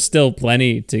stuff. There's still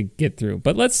plenty to get through,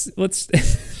 but let's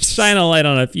shine a light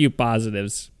on a few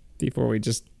positives before we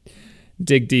just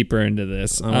dig deeper into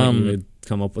this. I want you to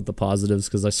come up with the positives,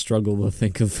 because I struggle to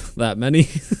think of that many.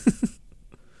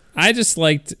 I just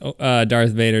liked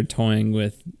Darth Vader toying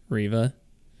with Riva,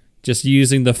 just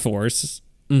using the Force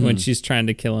when she's trying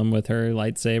to kill him with her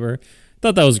lightsaber.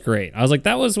 Thought that was great. I was like,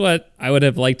 that was what I would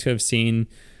have liked to have seen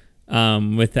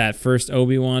with that first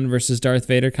Obi-Wan versus Darth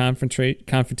Vader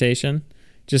confrontation.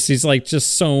 He's like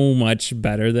just so much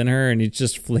better than her, and he's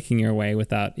just flicking her away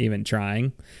without even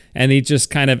trying. And he just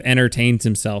kind of entertains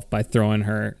himself by throwing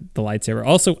her the lightsaber.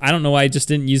 Also, I don't know why he just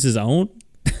didn't use his own.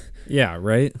 Yeah,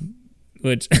 right?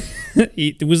 Which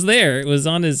it was there. It was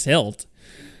on his hilt.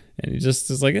 And he just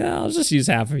is like, I'll just use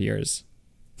half of yours.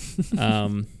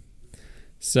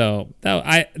 So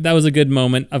that was a good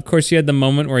moment. Of course, you had the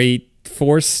moment where he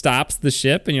force stops the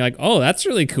ship, and you're like, oh, that's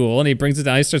really cool. And he brings it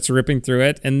down, he starts ripping through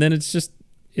it, and then it's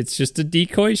just a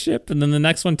decoy ship, and then the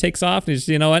next one takes off, and he's just,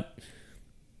 you know what?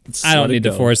 I don't need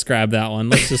to force grab that one.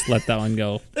 Let's just let that one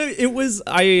go. It was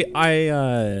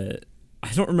I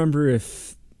don't remember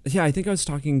if I think I was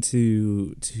talking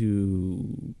to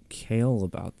Kale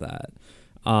about that,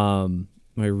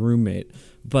 my roommate.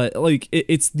 But like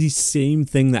it's the same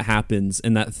thing that happens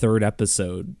in that third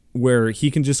episode where he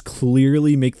can just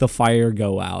clearly make the fire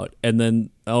go out, and then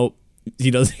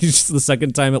he does. He's just the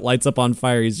second time it lights up on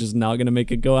fire, he's just not gonna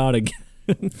make it go out again.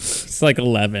 It's like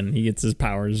 11. He gets his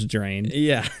powers drained.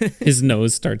 Yeah, his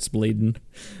nose starts bleeding.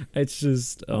 It's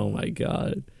just, oh my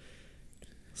god.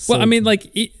 So, well, I mean,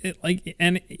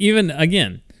 and even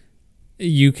again,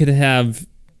 you could have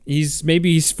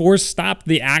he's force stopped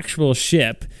the actual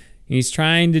ship. He's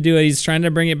trying to do it. He's trying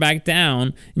to bring it back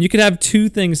down. And you could have two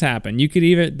things happen. You could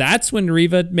either, that's when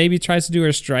Reva maybe tries to do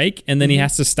her strike, and then he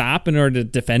has to stop in order to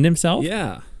defend himself.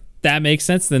 Yeah. That makes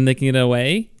sense. Then they can get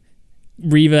away.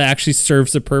 Reva actually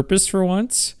serves a purpose for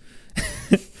once.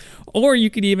 Or you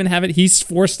could even have it, he's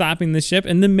force stopping the ship,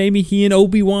 and then maybe he and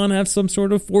Obi-Wan have some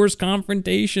sort of force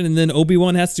confrontation, and then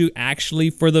Obi-Wan has to actually,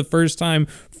 for the first time,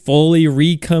 fully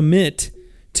recommit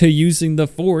to using the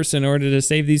Force in order to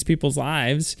save these people's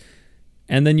lives.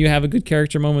 And then you have a good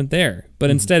character moment there. But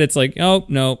instead it's like, oh,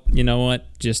 no, you know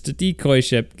what? Just a decoy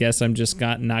ship. Guess I'm just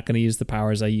not going to use the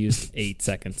powers I used 8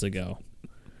 seconds ago.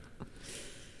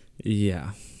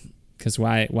 Yeah. Because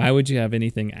why would you have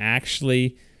anything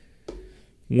actually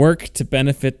work to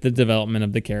benefit the development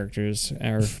of the characters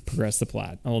or progress the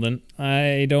plot? Holden,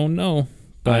 I don't know.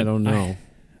 But I don't know.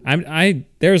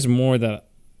 There's more that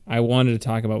I wanted to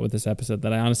talk about with this episode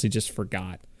that I honestly just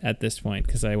forgot at this point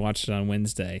because I watched it on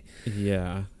Wednesday.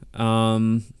 Yeah.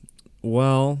 The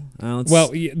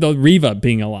Reva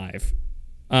being alive.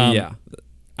 Yeah.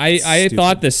 I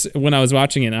thought this when I was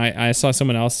watching it. I saw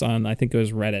someone else on, I think it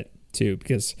was Reddit too,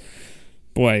 because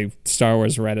boy, Star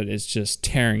Wars Reddit is just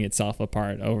tearing itself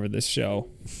apart over this show.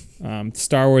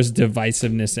 Star Wars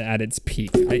divisiveness at its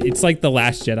peak. It's like The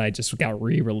Last Jedi just got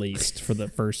re-released for the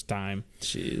first time.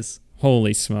 Jeez.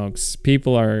 Holy smokes.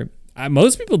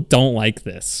 Most people don't like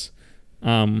this.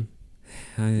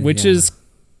 Which is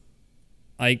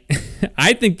like,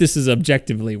 I think this is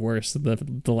objectively worse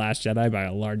than The Last Jedi by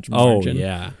a large margin. Oh,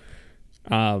 yeah.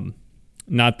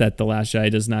 Not that The Last Jedi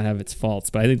does not have its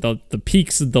faults, but I think the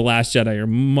peaks of The Last Jedi are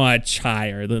much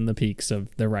higher than the peaks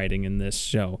of the writing in this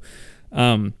show.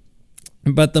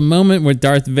 But the moment where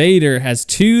Darth Vader has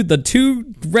the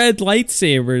two red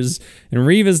lightsabers and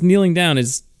Reva's kneeling down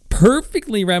is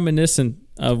perfectly reminiscent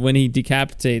of when he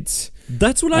decapitates.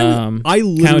 That's what I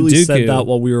literally said that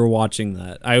while we were watching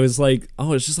that. I was like,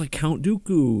 oh, it's just like Count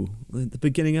Dooku at the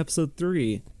beginning of episode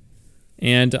 3.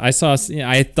 And I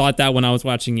thought that when I was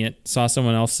watching it, saw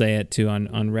someone else say it too on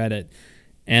Reddit.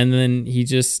 And then he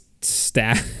just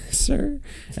stabs her.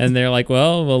 And they're like,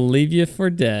 well, we'll leave you for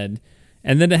dead.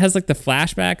 And then it has like the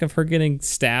flashback of her getting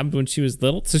stabbed when she was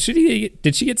little. So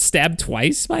did she get stabbed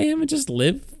twice by him and just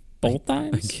live both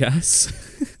times? I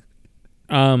guess.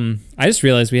 I just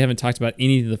realized we haven't talked about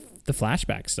any of the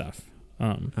flashback stuff.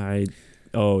 Which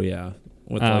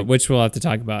we'll have to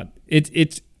talk about.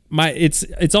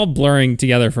 It's all blurring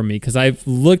together for me because I've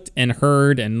looked and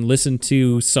heard and listened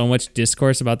to so much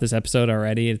discourse about this episode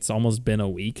already. It's almost been a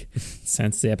week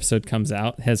since the episode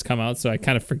has come out, so I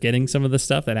kind of forgetting some of the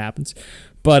stuff that happens.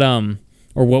 But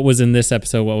or what was in this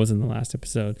episode, what was in the last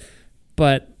episode.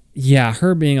 But yeah,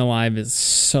 her being alive is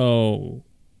so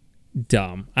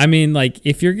dumb. I mean, like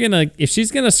if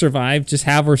she's gonna survive, just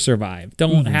have her survive.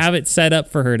 Don't have it set up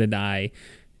for her to die,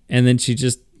 and then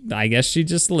I guess she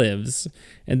just lives.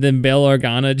 And then Bail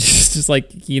Organa just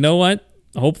like, you know what?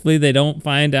 Hopefully they don't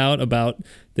find out about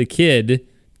the kid,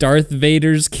 Darth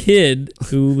Vader's kid,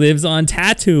 who lives on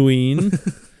Tatooine.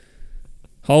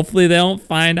 Hopefully they don't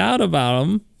find out about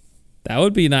him. That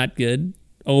would be not good.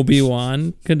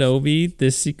 Obi-Wan Kenobi,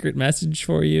 this secret message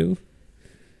for you.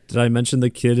 Did I mention the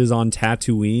kid is on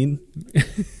Tatooine?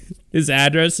 His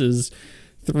address is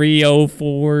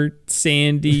 304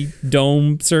 Sandy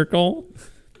Dome Circle.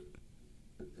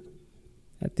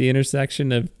 At the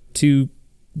intersection of two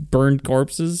burned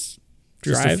corpses.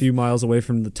 Just a few miles away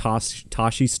from the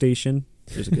Tashi station.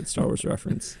 There's a good Star Wars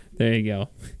reference. There you go.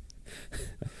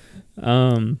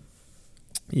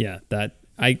 Yeah,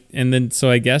 so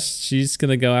I guess she's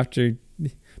gonna go after.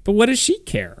 But what does she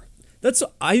care?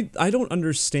 I don't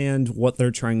understand what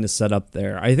they're trying to set up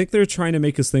there. I think they're trying to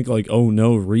make us think like, oh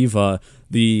no, Reva,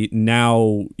 the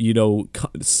now,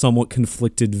 somewhat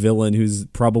conflicted villain who's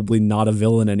probably not a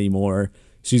villain anymore.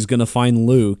 She's going to find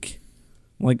Luke.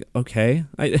 I'm like, okay.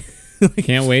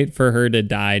 Can't wait for her to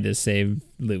die to save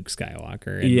Luke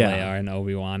Skywalker and Leia and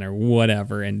Obi-Wan or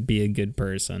whatever and be a good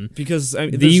person. Because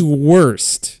the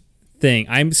worst thing,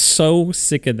 I'm so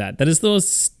sick of that. That is the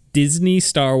most Disney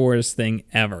Star Wars thing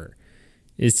ever,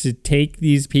 is to take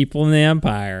these people in the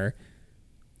Empire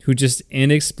who just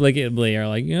inexplicably are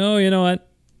like, you know what?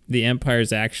 The Empire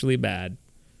is actually bad.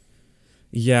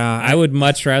 Yeah. I would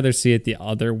much rather see it the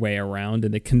other way around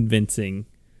in a convincing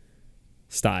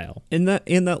style. And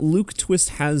that Luke twist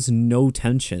has no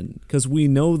tension, because we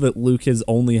know that Luke has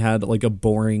only had like a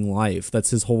boring life. That's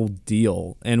his whole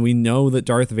deal. And we know that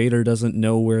Darth Vader doesn't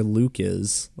know where Luke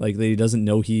is. Like, that he doesn't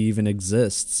know he even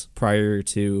exists prior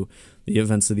to the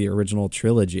events of the original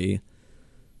trilogy.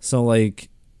 So like,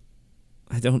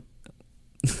 I don't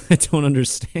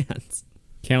understand.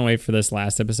 Can't wait for this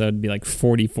last episode to be like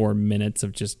 44 minutes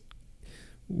of just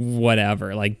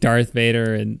whatever, like Darth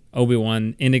Vader and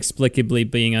Obi-Wan inexplicably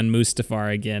being on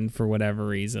Mustafar again for whatever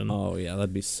reason. Oh yeah,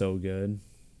 that'd be so good.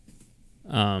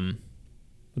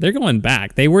 They're going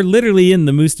back. They were literally in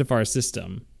the Mustafar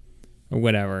system or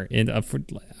whatever.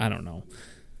 I don't know.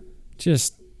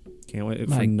 Just can't wait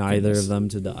for neither of them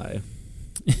to die.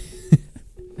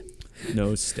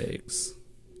 No stakes.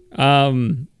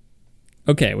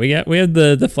 Okay, we have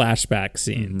the flashback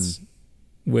scenes,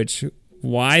 which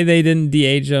why they didn't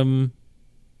de-age them,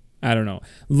 I don't know.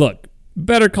 Look,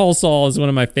 Better Call Saul is one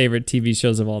of my favorite TV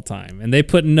shows of all time, and they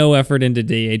put no effort into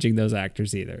de-aging those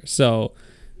actors either. So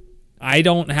I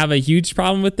don't have a huge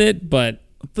problem with it, but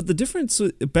the difference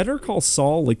with Better Call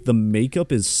Saul, like, the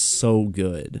makeup is so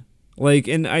good. Like,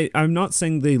 and I'm not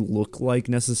saying they look like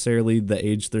necessarily the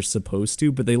age they're supposed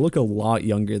to, but they look a lot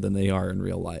younger than they are in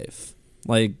real life.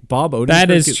 Like, Bob Odenkirk...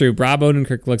 That is true. Bob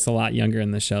Odenkirk looks a lot younger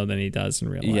in the show than he does in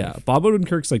real life. Yeah, Bob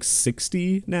Odenkirk's like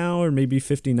 60 now, or maybe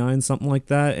 59, something like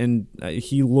that, and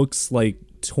he looks like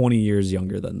 20 years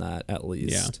younger than that, at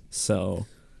least. Yeah. So...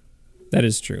 That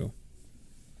is true.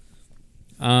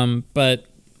 But,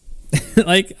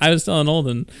 like, I was telling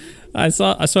Olden...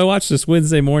 So I watched this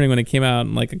Wednesday morning when it came out,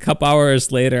 and like a couple hours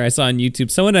later, I saw on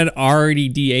YouTube someone had already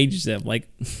de-aged him, like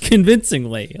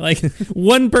convincingly, like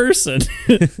one person.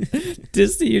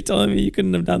 Disney, you're telling me you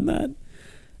couldn't have done that?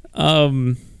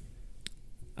 I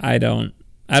don't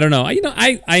know.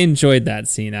 I enjoyed that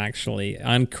scene actually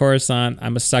on Coruscant.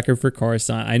 I'm a sucker for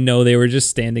Coruscant. I know they were just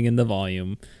standing in the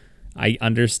volume. I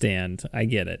understand. I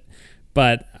get it,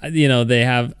 but they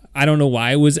have. I don't know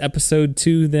why it was episode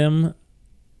 2 them.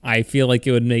 I feel like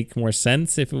it would make more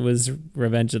sense if it was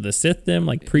Revenge of the Sith them,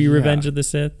 like pre-Revenge of the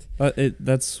Sith.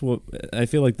 That's what I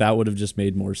feel like. That would have just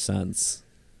made more sense.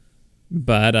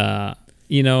 But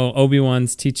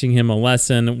Obi-Wan's teaching him a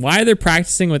lesson. Why they're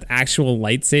practicing with actual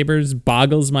lightsabers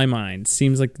boggles my mind.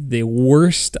 Seems like the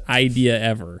worst idea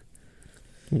ever.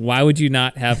 Why would you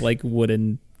not have like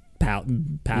wooden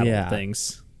paddle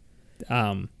things?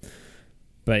 But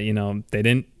they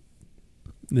didn't.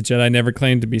 The Jedi never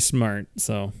claimed to be smart,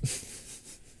 so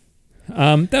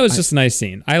that was just a nice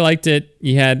scene. I liked it.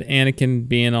 You had Anakin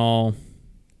being all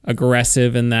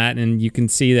aggressive in that, and you can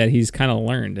see that he's kind of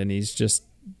learned, and he's just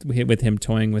with him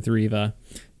toying with Reva.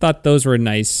 Thought those were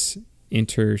nice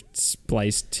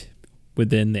interspliced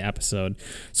within the episode.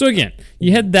 So again,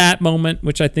 you had that moment,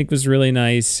 which I think was really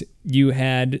nice. You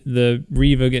had the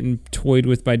Reva getting toyed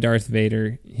with by Darth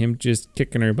Vader, him just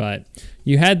kicking her butt.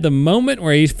 You had the moment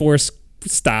where he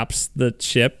stops the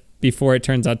ship before it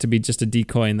turns out to be just a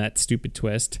decoy in that stupid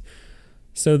twist.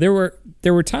 So there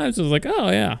were times I was like,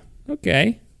 oh yeah,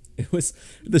 okay. It was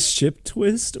the ship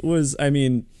twist was, I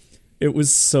mean, it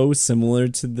was so similar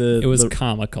to it was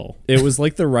comical. It was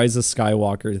like the Rise of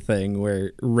Skywalker thing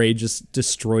where Rey just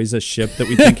destroys a ship that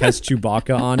we think has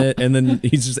Chewbacca on it, and then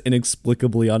he's just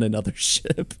inexplicably on another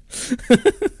ship.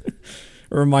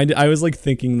 I was like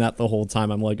thinking that the whole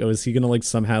time. I'm like, oh, is he gonna like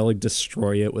somehow like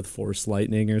destroy it with Force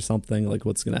lightning or something? Like,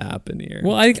 what's gonna happen here?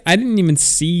 Well, I didn't even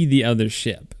see the other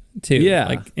ship too. Yeah,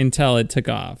 like until it took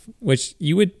off. Which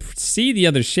you would see the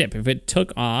other ship if it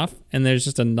took off and there's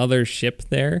just another ship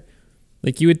there.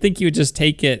 Like you would think you would just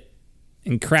take it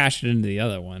and crash it into the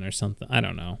other one or something. I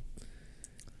don't know.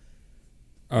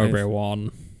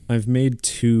 Walden. I've made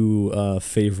 2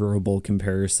 favorable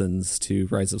comparisons to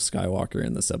Rise of Skywalker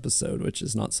in this episode, which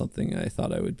is not something I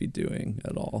thought I would be doing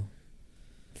at all.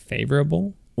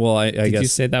 Favorable? Well, I guess... Did you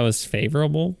say that was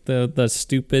favorable? The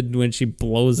stupid when she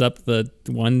blows up the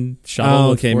one shuttle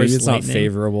with okay, Force maybe it's lightning? not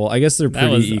favorable. I guess they're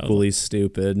pretty equally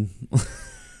stupid.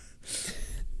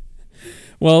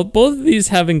 Well, both of these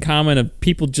have in common of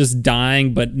people just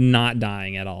dying, but not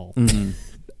dying at all. Mm-hmm.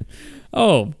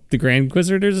 Oh, the Grand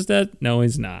Inquisitor's dead? No,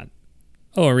 he's not.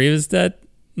 Oh, Ariva's dead?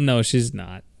 No, she's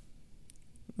not.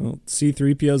 Well,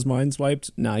 C-3PO's mind's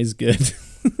wiped? Nah, he's good.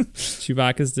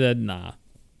 Chewbacca's dead? Nah.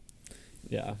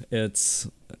 Yeah, it's...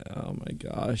 Oh my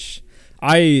gosh.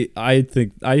 I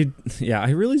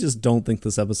really just don't think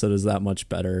this episode is that much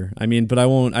better. I mean, but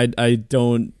I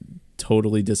don't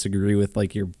totally disagree with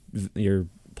like your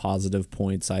positive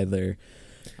points either.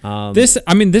 This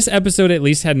episode at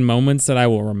least had moments that I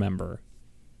will remember,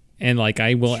 and like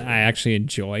I actually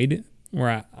enjoyed.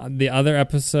 Where the other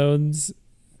episodes,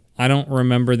 I don't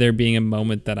remember there being a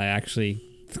moment that I actually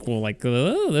like.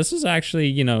 Oh, this is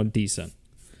actually decent,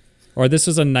 or this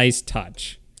was a nice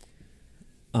touch.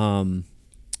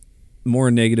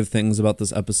 More negative things about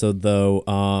this episode though.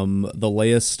 The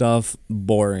Leia stuff,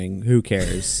 boring. Who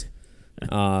cares?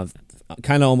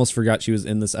 Kind of almost forgot she was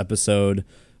in this episode.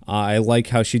 I like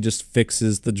how she just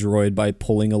fixes the droid by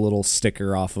pulling a little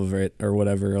sticker off of it or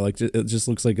whatever. Like it just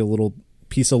looks like a little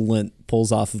piece of lint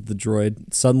pulls off of the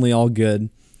droid. Suddenly all good.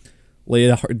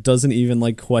 Leia doesn't even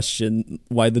like question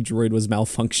why the droid was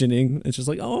malfunctioning. It's just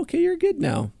like, oh, okay, you're good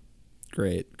now.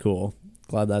 Great, cool.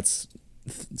 Glad that's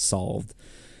solved.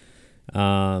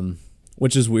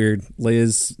 Which is weird.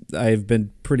 I've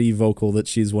been pretty vocal that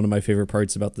she's one of my favorite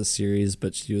parts about this series,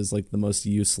 but she was like the most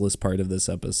useless part of this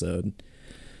episode.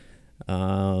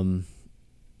 The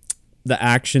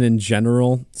action in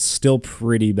general still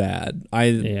pretty bad.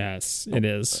 Yes, it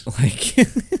is. Like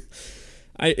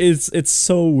it's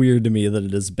so weird to me that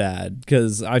it is bad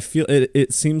because I feel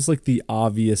it seems like the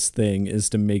obvious thing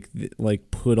is to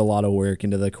put a lot of work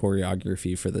into the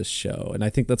choreography for this show, and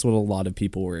I think that's what a lot of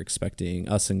people were expecting,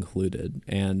 us included,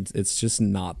 and it's just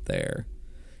not there.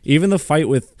 Even the fight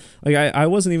with I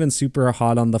wasn't even super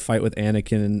hot on the fight with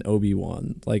Anakin and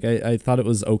Obi-Wan. Like I thought it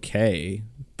was okay,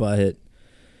 but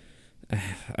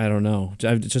I don't know.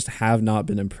 I just have not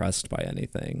been impressed by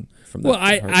anything from that. Well,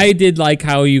 I did like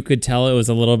how you could tell it was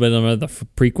a little bit of the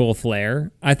prequel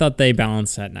flair. I thought they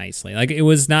balanced that nicely. Like it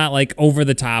was not like over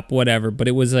the top, whatever, but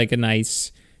it was like a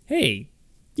nice, hey,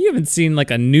 you haven't seen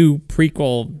like a new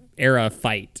prequel era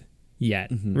fight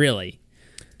yet, really.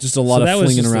 Just a lot of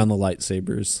flinging around the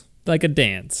lightsabers. Like a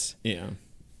dance. Yeah.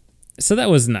 So that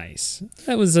was nice.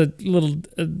 That was a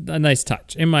nice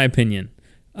touch, in my opinion.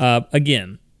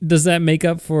 Again, does that make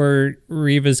up for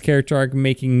Reva's character arc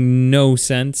making no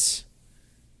sense?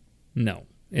 No,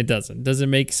 it doesn't. Does it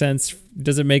make sense?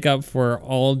 Does it make up for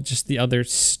all just the other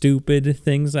stupid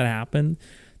things that happen?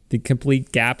 The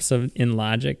complete gaps in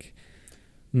logic?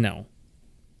 No,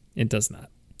 it does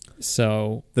not.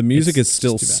 So the music is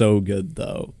still so good,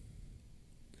 though.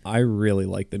 I really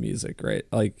like the music, right?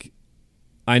 Like,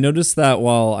 I noticed that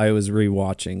while I was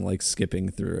rewatching, like skipping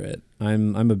through it.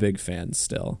 I'm a big fan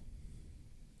still.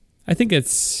 I think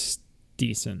it's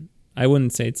decent. I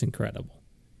wouldn't say it's incredible.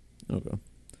 Okay.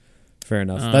 Fair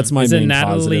enough. That's my main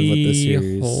positive with the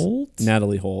series. Holt?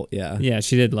 Natalie Holt, yeah. Yeah,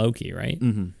 she did Loki, right?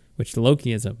 Mm-hmm. Which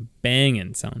Loki is a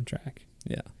banging soundtrack.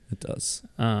 Yeah, it does.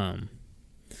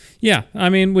 Yeah, I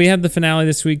mean, we have the finale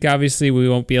this week. Obviously, we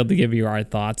won't be able to give you our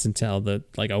thoughts until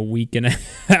a week and a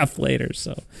half later.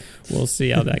 So we'll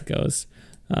see how that goes.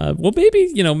 Well,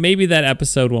 maybe that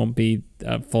episode won't be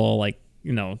full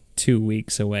 2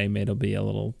 weeks away. Maybe it'll be a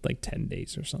little 10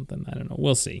 days or something. I don't know.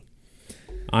 We'll see.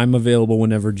 I'm available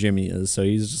whenever Jimmy is, so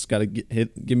he's just got to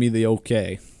give me the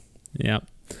okay. Yeah.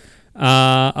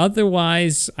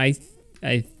 Otherwise, I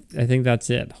think that's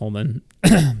it, Holman.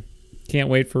 Can't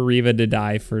wait for Reva to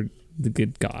die for the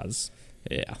good cause.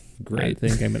 Yeah, great. I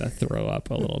think I'm going to throw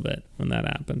up a little bit when that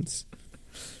happens.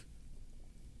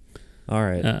 All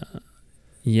right.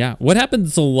 Yeah. What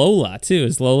happens to Lola, too?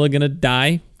 Is Lola going to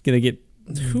die? Going to get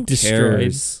destroyed?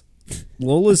 Cares?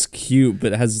 Lola's cute,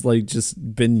 but has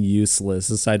just been useless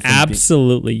aside from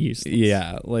absolutely useless.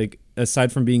 Yeah,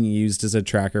 aside from being used as a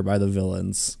tracker by the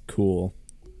villains. Cool.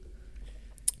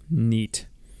 Neat.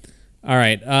 All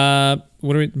right.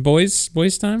 What are we, boys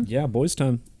time? Yeah, boys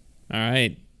time. All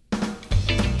right.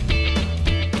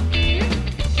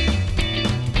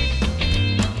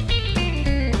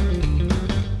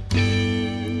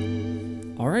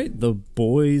 All right, The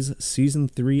Boys Season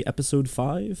 3, Episode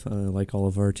 5. Like all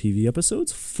of our TV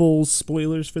episodes, full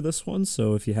spoilers for this one,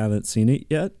 so if you haven't seen it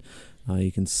yet,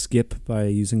 you can skip by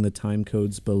using the time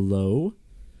codes below.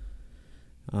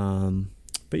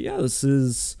 But yeah, this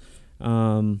is...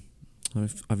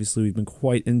 obviously, we've been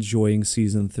quite enjoying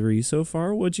Season 3 so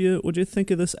far. What'd you think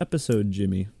of this episode,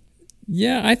 Jimmy?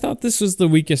 Yeah, I thought this was the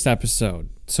weakest episode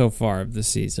so far of the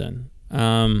season.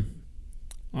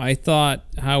 I thought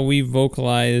how we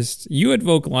vocalized, you had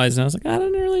vocalized, and I was like, I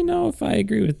don't really know if I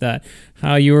agree with that.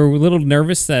 How you were a little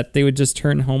nervous that they would just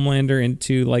turn Homelander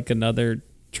into like another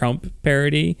Trump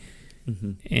parody.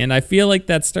 Mm-hmm. And I feel like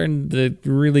that's starting to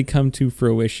really come to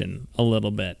fruition a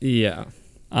little bit. Yeah.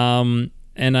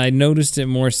 And I noticed it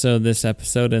more so this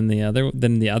episode than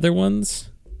the other ones,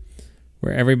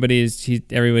 where everybody's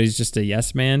just a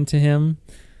yes man to him.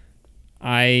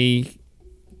 I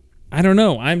don't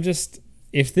know. I'm just,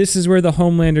 if this is where the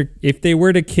Homelander, if they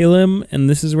were to kill him and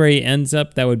this is where he ends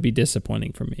up, that would be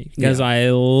disappointing for me, because I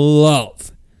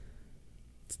love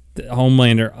the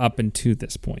Homelander up until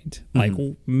this point. Like,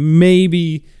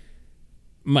 maybe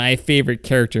my favorite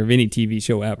character of any TV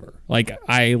show ever. Like,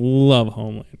 I love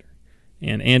Homelander.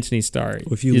 And Anthony Starr is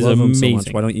amazing. If you love him so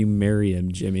much, why don't you marry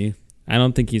him, Jimmy? I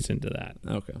don't think he's into that.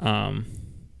 Okay.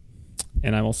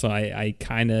 And I'm also, I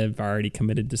kind of already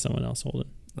committed to someone else, Holden.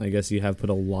 I guess you have put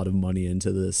a lot of money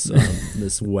into this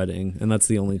this wedding, and that's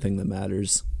the only thing that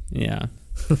matters. Yeah.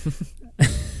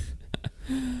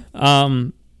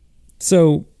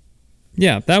 So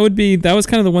yeah, that was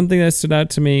kind of the one thing that stood out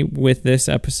to me with this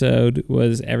episode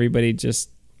was everybody just,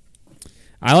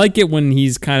 I like it when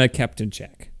he's kind of kept in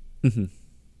check. Mm-hmm.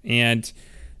 And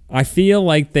I feel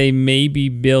like they may be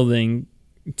building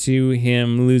to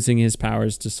him losing his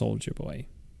powers to Soldier Boy.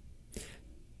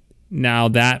 Now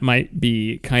that might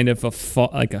be kind of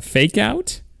like a fake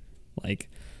out. Like,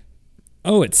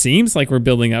 oh, it seems like we're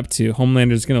building up to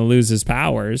Homelander's going to lose his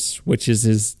powers, which is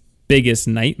his biggest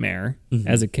nightmare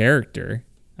as a character.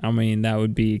 I mean, that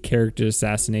would be character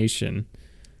assassination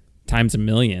times a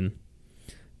million.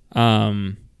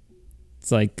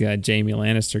 It's like Jaime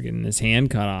Lannister getting his hand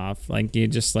cut off. Like, it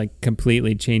just like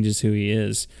completely changes who he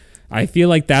is. I feel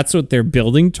like that's what they're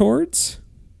building towards.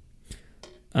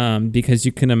 Because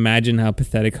you can imagine how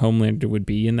pathetic Homelander would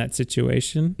be in that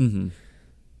situation. Mm-hmm.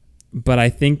 But I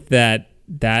think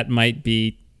that might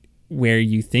be where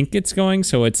you think it's going,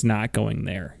 so it's not going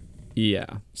there. Yeah.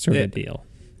 Sort of deal.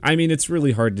 I mean, it's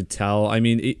really hard to tell. I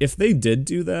mean, if they did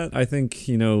do that, I think,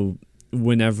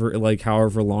 whenever, like,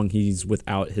 however long he's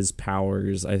without his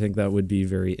powers, I think that would be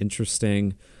very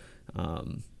interesting.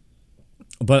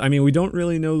 But, I mean, we don't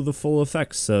really know the full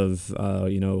effects of,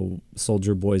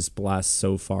 Soldier Boy's blast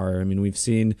so far. I mean, we've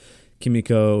seen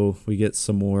Kimiko. We get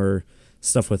some more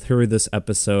stuff with her this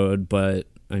episode, but,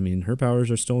 I mean, her powers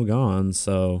are still gone,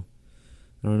 so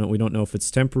I don't know. We don't know if it's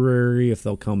temporary, if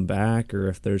they'll come back, or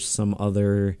if there's some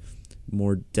other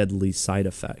more deadly side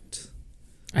effect.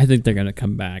 I think they're going to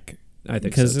come back. I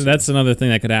think because so, that's another thing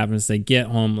that could happen is they get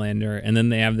Homelander, and then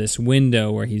they have this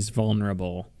window where he's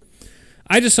vulnerable.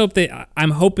 I just hope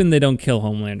I'm hoping they don't kill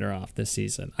Homelander off this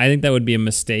season. I think that would be a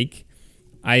mistake.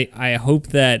 I hope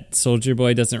that Soldier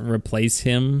Boy doesn't replace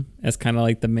him as kind of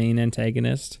like the main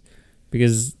antagonist,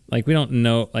 because like we don't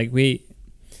know, like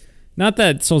not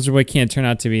that Soldier Boy can't turn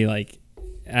out to be like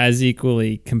as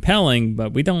equally compelling,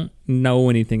 but we don't know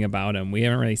anything about him. We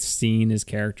haven't really seen his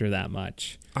character that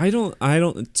much. I don't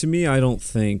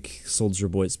think Soldier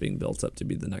Boy's being built up to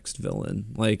be the next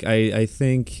villain. Like I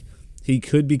think he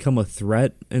could become a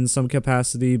threat in some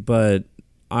capacity, but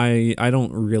I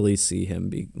don't really see him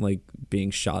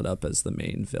being shot up as the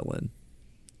main villain.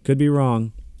 Could be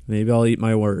wrong. Maybe I'll eat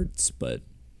my words, but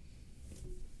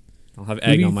I'll have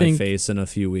egg on my face in a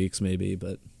few weeks maybe,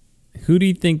 but who do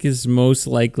you think is most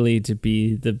likely to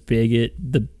be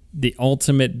the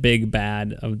ultimate big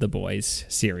bad of the Boys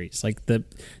series? Like the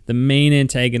main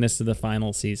antagonist of the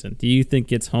final season. Do you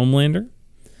think it's Homelander?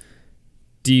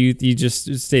 Do you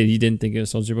just stated you didn't think it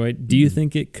was Soldier Boy? Do you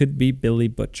think it could be Billy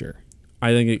Butcher?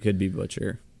 I think it could be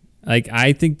Butcher. Like,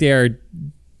 I think they are,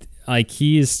 like,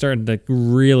 he is starting to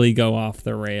really go off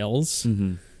the rails.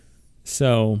 Mm-hmm.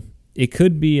 So it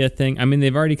could be a thing. I mean,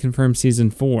 they've already confirmed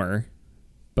season 4,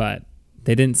 but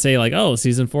they didn't say like, oh,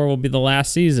 season 4 will be the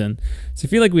last season. So I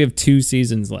feel like we have 2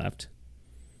 seasons left.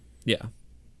 Yeah.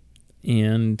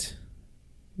 And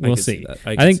we'll see.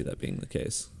 I can see that being the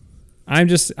case. I'm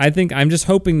just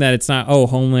hoping that it's not, oh,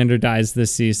 Homelander dies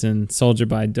this season, Soldier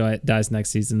Boy dies next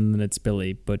season, and then it's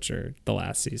Billy Butcher the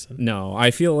last season. No,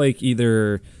 I feel like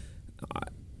either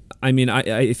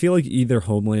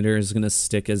Homelander is going to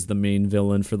stick as the main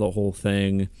villain for the whole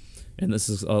thing, and this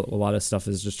is a lot of stuff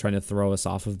is just trying to throw us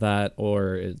off of that,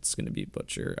 or it's going to be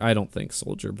Butcher. I don't think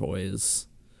Soldier Boy is...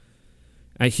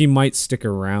 he might stick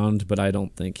around, but I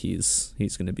don't think he's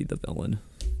going to be the villain.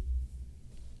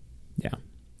 Yeah.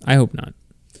 I hope not.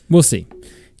 We'll see.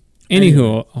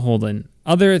 Anywho, Holden,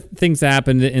 other things that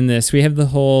happened in this, we have the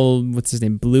whole, what's his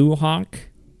name, Blue Hawk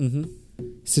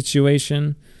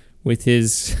situation with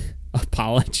his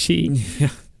apology. Yeah.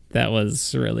 That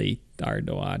was really hard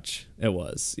to watch. It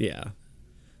was, yeah.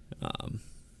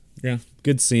 Yeah,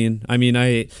 good scene. I mean,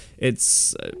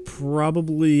 it's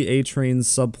probably A-Train's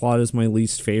subplot is my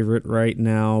least favorite right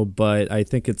now, but I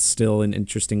think it's still an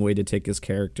interesting way to take his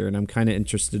character, and I'm kind of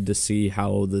interested to see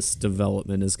how this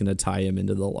development is going to tie him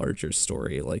into the larger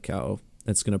story, like how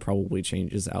it's going to probably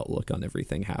change his outlook on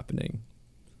everything happening.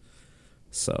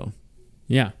 So,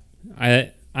 yeah,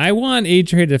 I want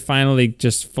A-Train to finally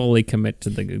just fully commit to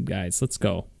the good guys. Let's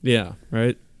go. Yeah,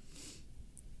 right.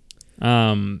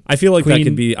 I feel like that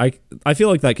could be. I feel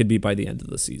like that could be by the end of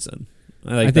the season.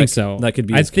 I think so. That could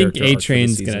be. I think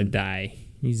A-Train's gonna die.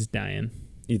 He's dying.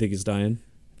 You think he's dying?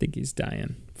 I think he's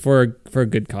dying for a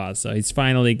good cause. So he's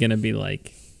finally gonna be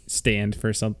like stand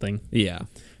for something. Yeah.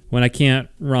 When I can't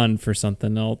run for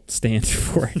something, I'll stand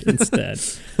for it instead.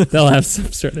 They'll have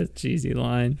some sort of cheesy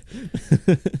line.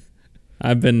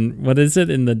 What is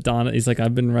it in the dawn? He's like,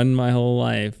 I've been running my whole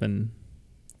life and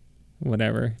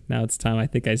whatever. Now it's time. I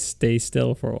think I stay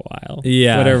still for a while.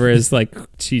 Yeah. Whatever his like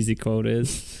cheesy quote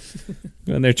is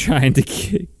when they're trying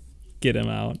to get him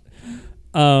out.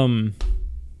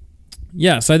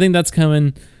 Yeah. So I think that's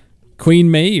coming. Queen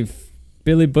Maeve,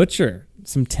 Billy Butcher,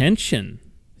 some tension,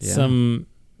 some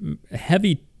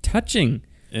heavy touching.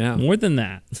 Yeah. More than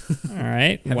that. All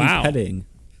right.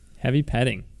 Heavy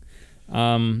petting.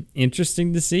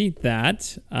 Interesting to see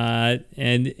that,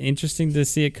 and interesting to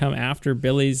see it come after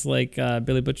Billy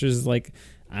Butcher's like,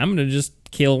 I'm gonna just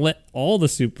kill all the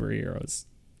superheroes,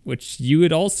 which you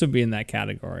would also be in that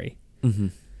category. Mm-hmm.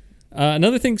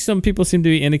 Another thing some people seem to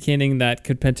be indicating that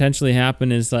could potentially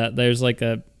happen is that there's like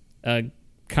a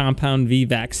compound V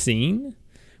vaccine,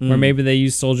 where maybe they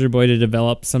use Soldier Boy to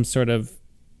develop some sort of,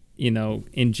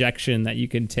 injection that you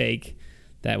can take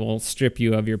that will strip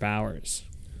you of your powers.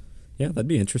 Yeah, that'd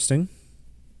be interesting.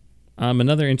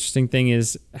 Another interesting thing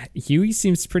is Hughie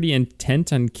seems pretty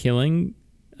intent on killing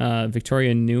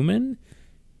Victoria Newman,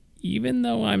 even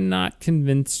though I'm not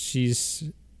convinced she's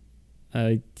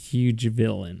a huge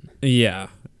villain. Yeah.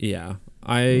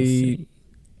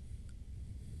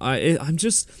 I'm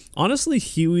just honestly,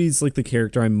 Huey's like the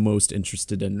character I'm most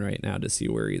interested in right now to see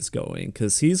where he's going,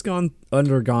 because he's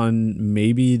undergone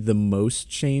maybe the most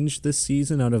change this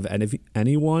season out of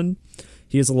anyone.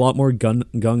 He has a lot more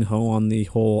gung-ho on the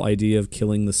whole idea of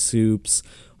killing the Supes.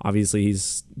 Obviously,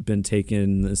 he's been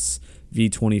taking this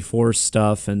V24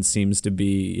 stuff and seems to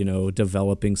be,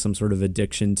 developing some sort of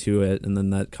addiction to it, and then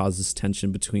that causes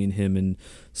tension between him and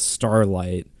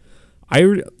Starlight.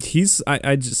 I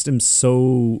just am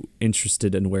so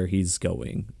interested in where he's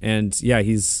going. And yeah,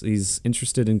 he's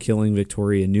interested in killing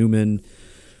Victoria Newman.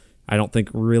 I don't think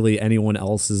really anyone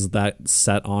else is that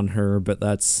set on her, but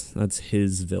that's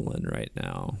his villain right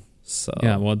now. So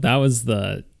yeah, well, that was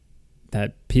that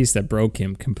piece that broke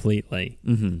him completely.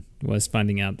 Mm-hmm. Was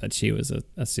finding out that she was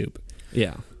a Supe.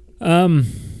 Yeah.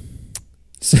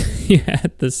 So you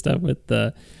had this stuff with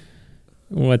the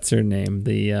what's her name?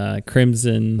 The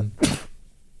Crimson.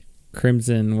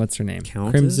 What's her name?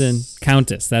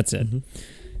 Countess. That's it. Mm-hmm.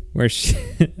 Where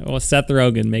Seth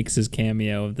Rogen makes his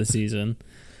cameo of the season.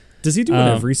 Does he do it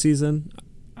every season?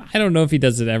 I don't know if he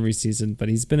does it every season, but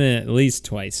he's been in it at least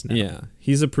twice now. Yeah,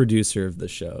 he's a producer of the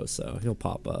show, so he'll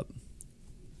pop up.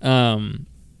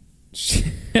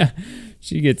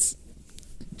 She gets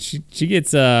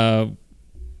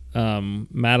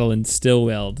Madeline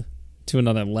Stillwell to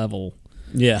another level.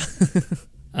 Yeah.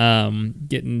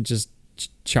 Getting just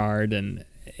charred and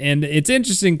it's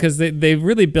interesting because they've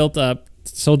really built up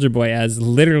Soldier Boy as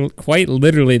quite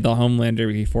literally the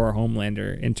Homelander before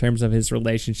Homelander in terms of his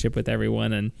relationship with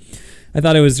everyone, and I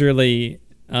thought it was really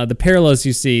the parallels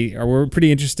you see were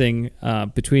pretty interesting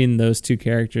between those two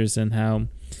characters, and how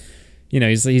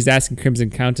he's asking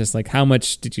Crimson Countess like, how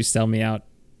much did you sell me out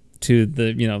to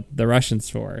the Russians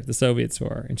for, the Soviets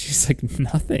for, and she's like,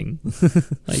 nothing.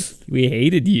 Like, we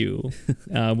hated you,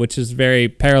 which is very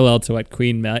parallel to what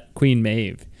Queen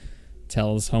Maeve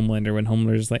tells Homelander when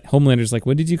Homelander's like,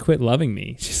 when did you quit loving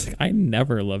me? She's like, I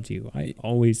never loved you. I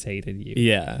always hated you.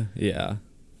 Yeah.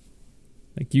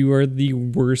 Like, you are the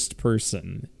worst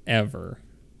person ever.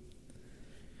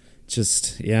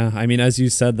 Just, yeah. I mean, as you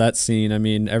said, that scene, I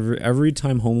mean, every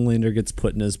time Homelander gets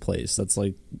put in his place, that's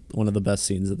like one of the best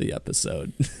scenes of the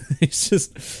episode. He's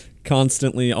just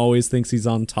constantly always thinks he's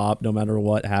on top no matter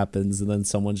what happens, and then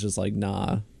someone's just like,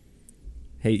 nah,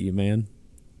 hate you, man.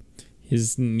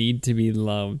 His need to be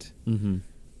loved. Mm-hmm.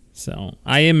 So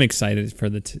I am excited for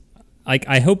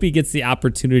I hope he gets the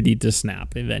opportunity to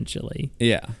snap eventually.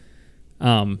 Yeah.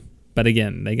 But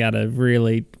again, they gotta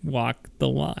really walk the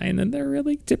line, and they're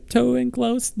really tiptoeing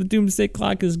close. The doomsday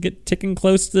clock is ticking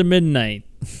close to midnight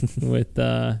with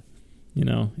You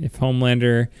know, if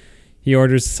Homelander, he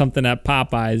orders something at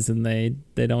Popeyes and they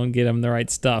don't get him the right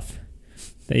stuff,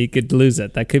 he could lose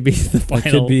it. That could be the final.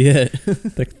 That could be it.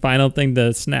 The final thing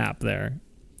to snap there.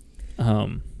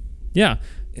 Yeah.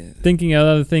 Thinking of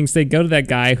other things, they go to that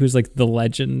guy who's like the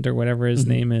legend or whatever his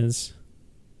name is.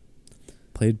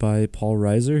 Played by Paul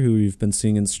Reiser, who we've been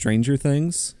seeing in Stranger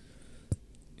Things.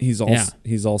 He's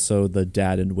also the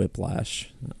dad in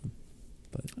Whiplash.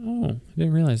 I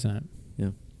didn't realize that.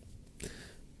 Yeah.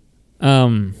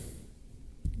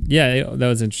 Yeah, that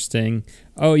was interesting.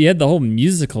 Oh, you had the whole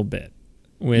musical bit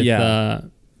with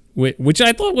which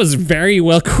I thought was very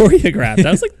well choreographed.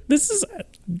 I was like, this is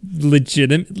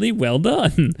legitimately well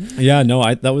done. Yeah, no,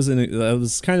 that was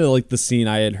kind of like the scene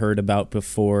I had heard about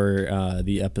before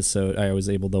the episode. I was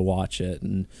able to watch it,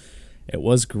 and it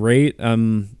was great.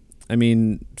 I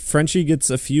mean, Frenchie gets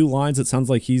a few lines. It sounds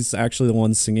like he's actually the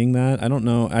one singing that. I don't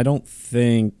know. I don't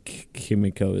think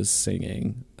Kimiko is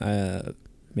singing.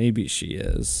 Maybe she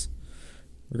is.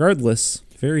 Regardless,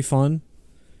 very fun.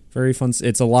 Very fun.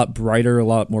 It's a lot brighter, a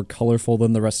lot more colorful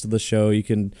than the rest of the show. You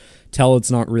can tell it's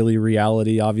not really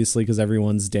reality, obviously, because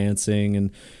everyone's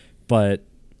dancing. But,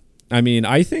 I mean,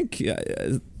 I think,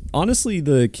 honestly,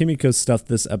 the Kimiko stuff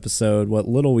this episode, what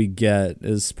little we get,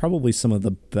 is probably some of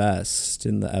the best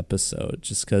in the episode.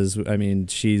 Just because, I mean,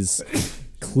 she's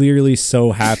clearly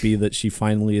so happy that she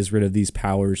finally is rid of these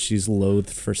powers she's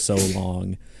loathed for so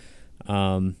long.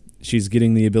 She's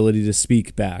getting the ability to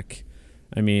speak back.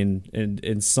 I mean,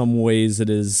 in some ways it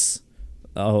is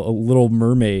a Little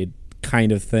Mermaid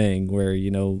kind of thing where,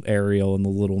 you know, Ariel and the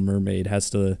Little Mermaid has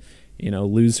to, you know,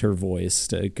 lose her voice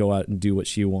to go out and do what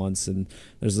she wants. And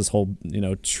there's this whole, you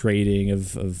know, trading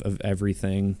of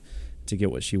everything to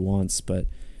get what she wants. But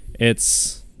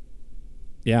it's,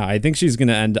 yeah, I think she's going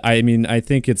to end. I mean, I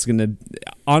think it's going to,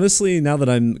 honestly, now that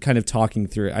I'm kind of talking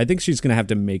through it, I think she's going to have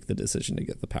to make the decision to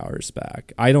get the powers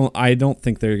back. I don't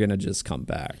think they're going to just come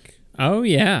back. Oh,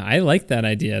 yeah. I like that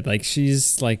idea. Like,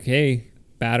 she's like, hey,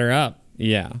 batter up.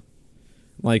 Yeah.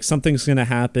 Like, something's going to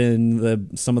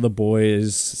happen. Some of the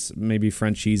boys, maybe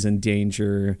Frenchie's in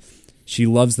danger. She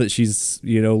loves that she's,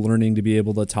 you know, learning to be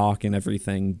able to talk and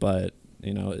everything, but,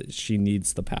 you know, she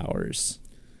needs the powers.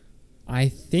 I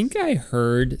think I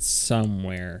heard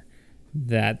somewhere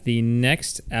that the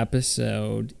next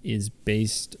episode is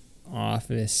based off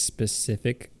a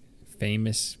specific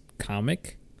famous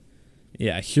comic.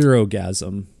 Yeah,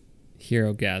 Herogasm.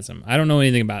 I don't know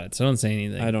anything about it, so don't say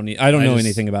anything. I don't know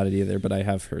anything about it either, but I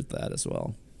have heard that as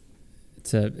well.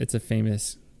 It's a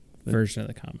famous version of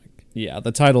the comic. Yeah,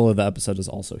 the title of the episode is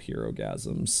also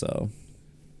Herogasm, So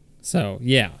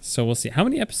yeah, so we'll see. How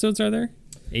many episodes are there?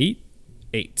 8?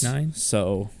 9?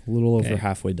 So a little over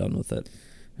halfway done with it.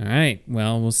 All right.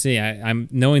 Well, we'll see. I'm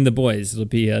knowing the boys. It'll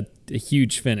be a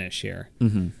huge finish here.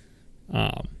 Mm-hmm.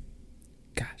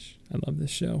 Gosh, I love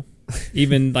this show.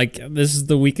 Even like this is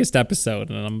the weakest episode,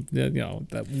 and I'm, you know,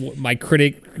 my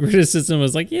criticism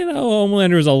was like, you know,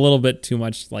 Homelander was a little bit too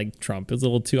much like Trump. It was a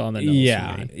little too on the nose.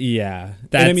 Yeah.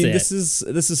 That's I mean, it. this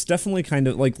is definitely kind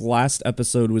of like last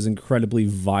episode was incredibly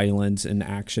violent and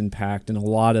action packed, and a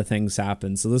lot of things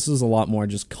happened. So this was a lot more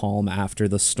just calm after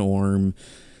the storm.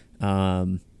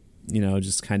 You know,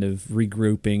 just kind of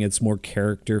regrouping. It's more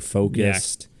character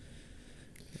focused.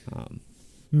 Yeah.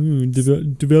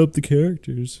 Develop the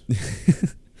characters.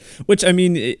 Which, I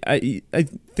mean, I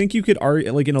think you could argue,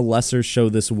 like in a lesser show,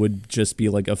 this would just be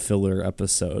like a filler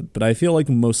episode. But I feel like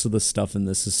most of the stuff in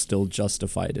this is still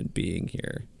justified in being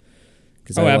here.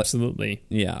 Absolutely.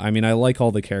 Yeah, I mean, I like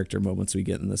all the character moments we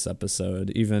get in this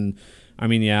episode. Even, I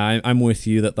mean, yeah, I'm with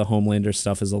you that the Homelander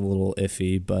stuff is a little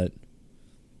iffy, but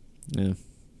yeah.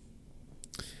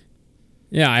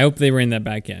 Yeah, I hope they rein that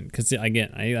back in because,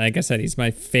 again, like I said, he's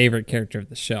my favorite character of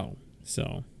the show.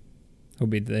 So, hope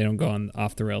they don't go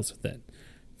off the rails with it.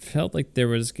 Felt like there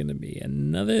was going to be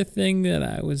another thing that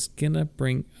I was going to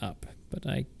bring up, but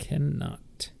I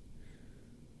cannot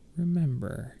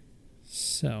remember.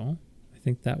 So, I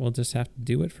think that will just have to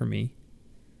do it for me.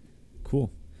 Cool.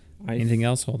 Anything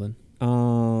else, Holden?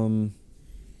 No,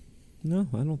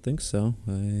 I don't think so.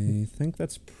 I think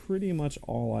that's pretty much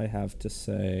all I have to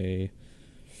say.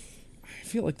 I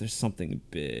feel like there's something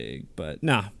big, but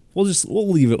nah, we'll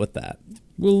leave it with that.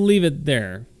 We'll leave it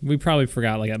there. We probably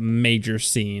forgot like a major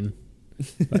scene,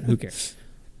 but who cares?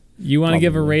 You want to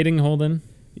give a rating, Holden?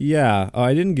 Yeah,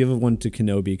 I didn't give one to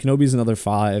Kenobi. Kenobi's another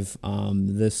 5. I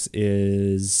think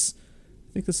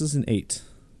this is an 8.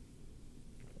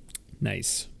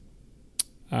 Nice.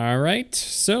 All right,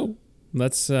 so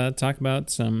let's talk about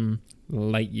some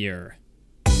Lightyear.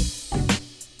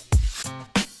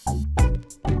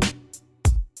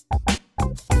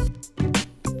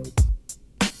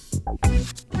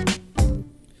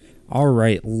 All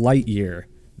right, Lightyear,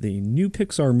 the new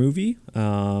Pixar movie,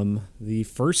 the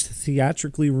first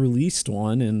theatrically released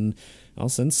one in, well,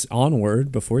 since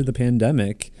Onward, before the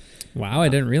pandemic. Wow, I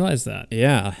didn't realize that.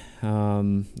 Yeah,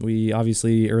 we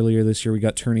obviously earlier this year we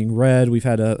got Turning Red. We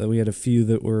had a few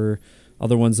that were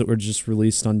other ones that were just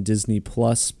released on Disney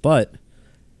Plus, but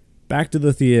back to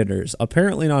the theaters.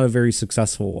 Apparently not a very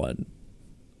successful one.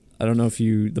 I don't know if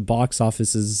the box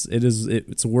office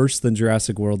it's worse than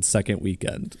Jurassic World's second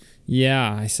weekend.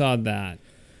 Yeah, I saw that.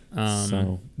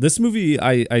 So this movie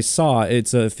I saw,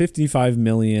 it's a $55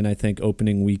 million, I think,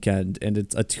 opening weekend, and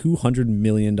it's a $200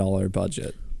 million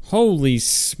budget. Holy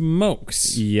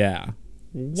smokes. Yeah.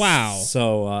 Wow.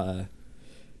 So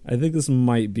I think this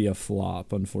might be a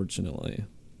flop, unfortunately.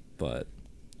 But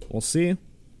we'll see.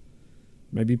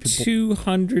 Maybe people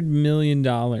 $200 million.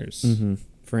 Mm-hmm.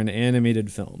 For an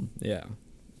animated film. Yeah.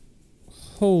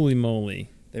 Holy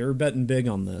moly. They were betting big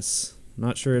on this. I'm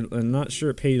not sure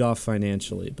it paid off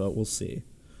financially, but we'll see.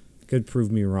 Could prove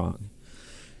me wrong.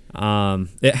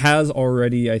 It has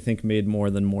already, I think, made more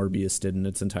than Morbius did in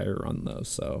its entire run, though,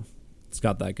 so it's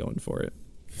got that going for it.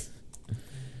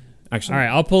 Actually, all right,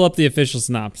 I'll pull up the official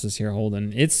synopsis here,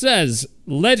 Holden. It says,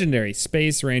 legendary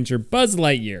space ranger Buzz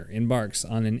Lightyear embarks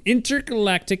on an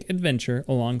intergalactic adventure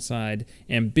alongside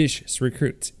ambitious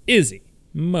recruits Izzy,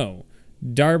 Mo,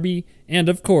 Darby, and,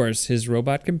 of course, his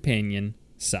robot companion,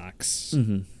 Sox.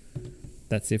 Mm-hmm.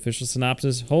 That's the official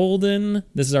synopsis. Holden,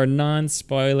 this is our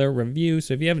non-spoiler review,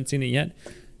 so if you haven't seen it yet,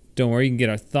 don't worry, you can get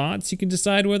our thoughts. You can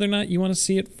decide whether or not you want to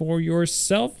see it for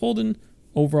yourself. Holden,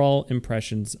 overall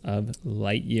impressions of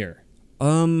Lightyear.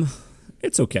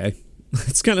 It's okay.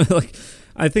 It's kind of like,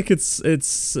 I think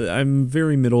I'm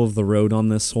very middle of the road on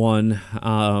this one.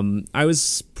 I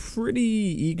was pretty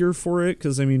eager for it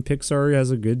because, I mean, Pixar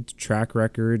has a good track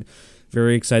record.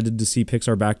 Very excited to see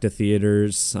Pixar back to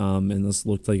theaters, and this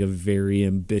looked like a very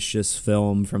ambitious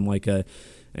film from like a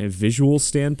visual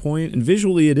standpoint, and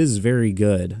visually it is very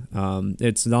good.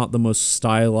 It's not the most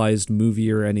stylized movie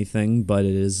or anything, but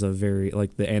it is a very,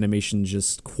 like, the animation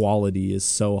just quality is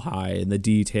so high, and the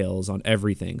details on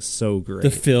everything so great.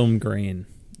 The film grain,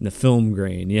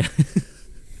 yeah.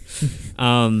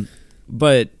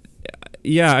 But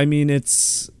yeah, I mean,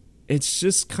 it's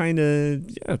just kind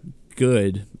of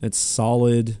good. It's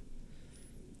solid.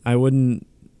 I wouldn't.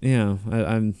 Yeah,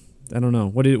 I don't know.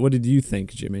 What did you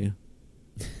think, Jimmy?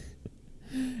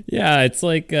 Yeah, it's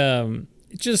like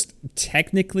just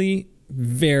technically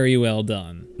very well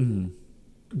done. Mm-hmm.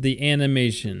 The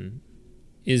animation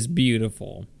is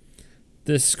beautiful.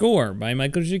 The score by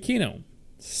Michael Giacchino,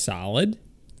 solid.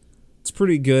 It's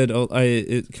pretty good.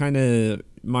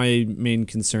 My main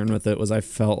concern with it was I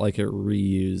felt like it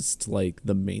reused like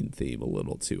the main theme a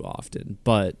little too often.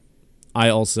 But I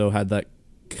also had that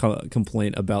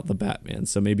complaint about the Batman,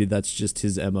 so maybe that's just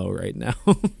his MO right now.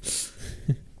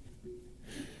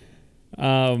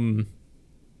 I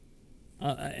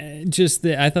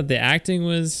thought the acting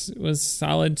was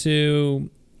solid too.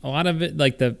 A lot of it,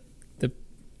 like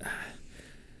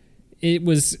it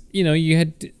was, you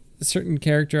had certain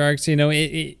character arcs.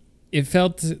 It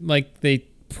felt like they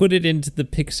put it into the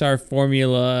Pixar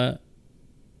formula,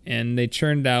 and they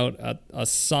churned out a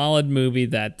solid movie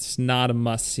that's not a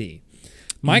must see.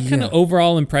 My kind of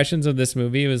overall impressions of this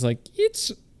movie was like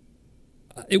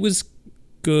it was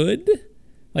good.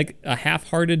 Like a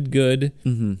half-hearted good,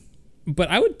 mm-hmm. But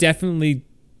I would definitely,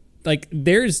 like,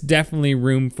 there's definitely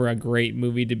room for a great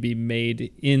movie to be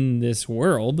made in this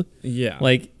world. Yeah.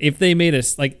 Like, if they made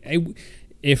us, like,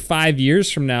 if 5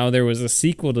 years from now there was a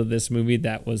sequel to this movie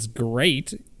that was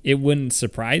great, it wouldn't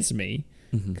surprise me.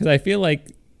 Because I feel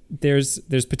like there's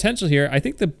potential here. I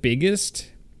think the biggest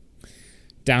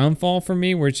downfall for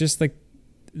me were just, like,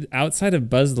 outside of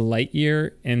Buzz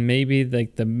Lightyear and maybe,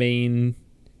 like, the main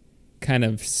kind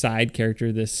of side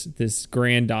character, this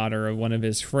granddaughter of one of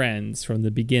his friends from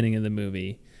the beginning of the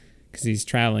movie, because he's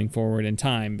traveling forward in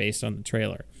time based on the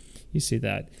trailer. You see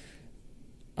that.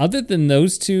 Other than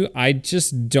those two, I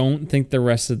just don't think the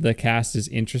rest of the cast is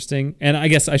interesting. And I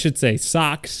guess I should say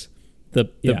Sox, the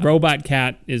robot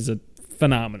cat, is a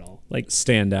phenomenal, like,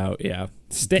 standout. Yeah,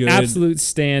 absolute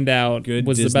standout. Good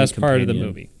was Disney the best part of the companion.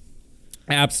 movie.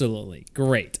 Absolutely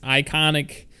great,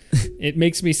 iconic. It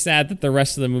makes me sad that the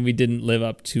rest of the movie didn't live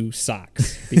up to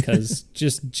Sox, because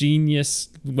just genius,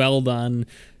 well done.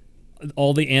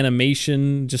 All the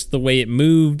animation, just the way it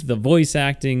moved, the voice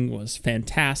acting was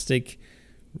fantastic.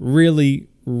 Really,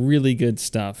 really good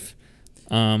stuff.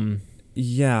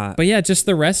 Yeah. But yeah, just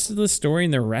the rest of the story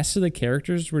and the rest of the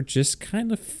characters were just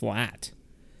kind of flat.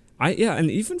 And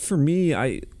even for me,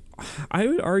 I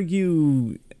would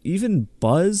argue even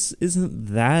Buzz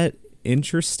isn't that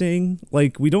interesting.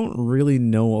 Like, we don't really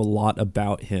know a lot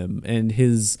about him and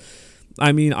his.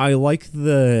 I mean, I like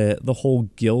the whole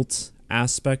guilt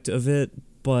aspect of it,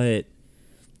 but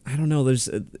I don't know.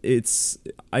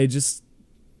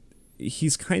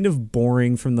 He's kind of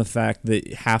boring from the fact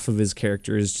that half of his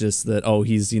character is just that, oh,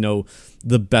 he's,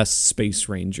 the best space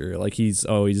ranger. Like, he's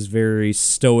very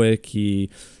stoic. He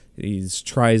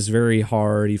tries very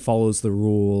hard. He follows the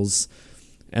rules.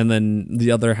 And then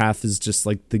the other half is just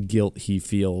like the guilt he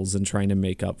feels and trying to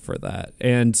make up for that.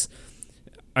 And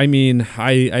I mean,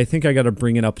 I think I got to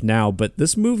bring it up now, but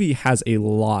this movie has a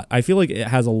lot. I feel like it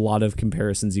has a lot of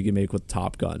comparisons you can make with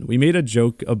Top Gun. We made a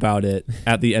joke about it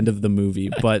at the end of the movie,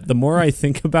 but the more I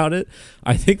think about it,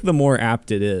 I think the more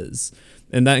apt it is.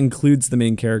 And that includes the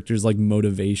main characters' like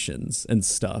motivations and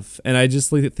stuff. And I just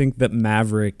think that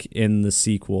Maverick in the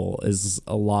sequel is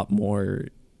a lot more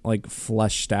like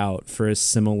fleshed out for a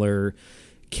similar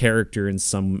character in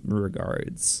some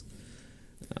regards.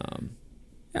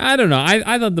 I don't know.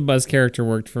 I thought the Buzz character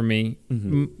worked for me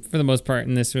for the most part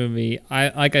in this movie.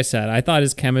 Like I said, I thought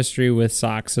his chemistry with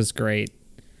Socks was great.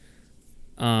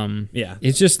 Yeah,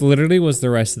 it just literally was the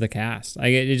rest of the cast.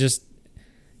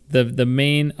 The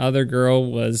main other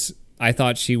girl was, I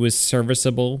thought she was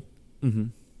serviceable,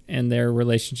 and their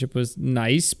relationship was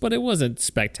nice, but it wasn't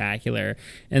spectacular.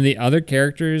 And the other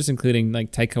characters, including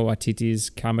like Taika Waititi's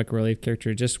comic relief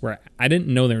character, just where I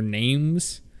didn't know their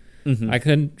names. I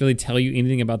couldn't really tell you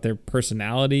anything about their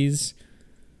personalities.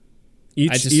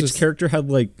 Each character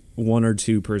had like one or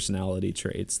two personality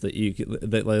traits that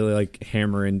like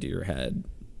hammer into your head.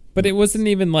 But it wasn't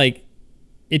even like,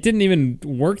 it didn't even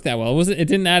work that well. It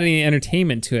didn't add any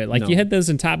entertainment to it. Like, you had those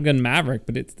in Top Gun Maverick,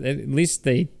 but at least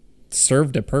they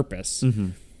served a purpose.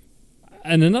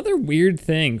 And another weird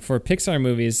thing for Pixar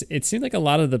movies, it seemed like a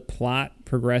lot of the plot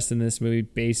progressed in this movie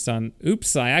based on,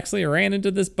 oops, I actually ran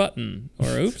into this button, or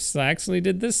oops, I actually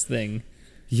did this thing.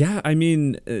 Yeah, I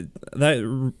mean,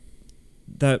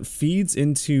 that feeds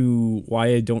into why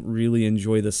I don't really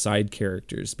enjoy the side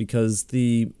characters, because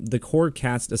the core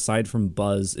cast, aside from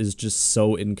Buzz, is just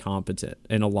so incompetent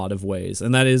in a lot of ways.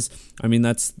 And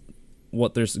that's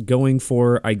what they're going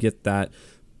for. I get that.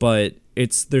 But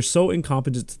they're so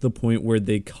incompetent to the point where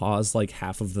they cause like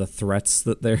half of the threats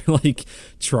that they're like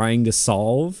trying to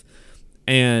solve.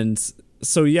 And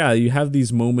so, yeah, you have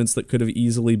these moments that could have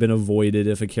easily been avoided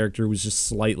if a character was just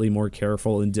slightly more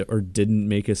careful or didn't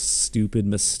make a stupid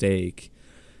mistake.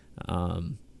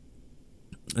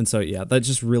 And so, yeah, that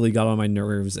just really got on my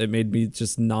nerves. It made me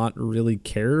just not really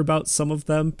care about some of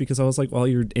them, because I was like, well,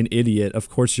 you're an idiot. Of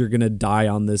course you're going to die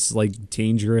on this like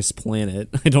dangerous planet.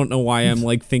 I don't know why I'm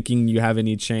like thinking you have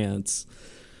any chance.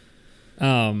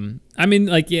 I mean,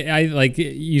 like, yeah, I like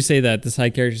you say that the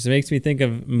side characters, it makes me think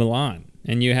of Milan.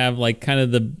 And you have like kind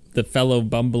of the fellow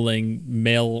bumbling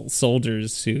male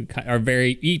soldiers who are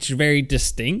each very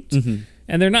distinct.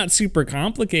 And they're not super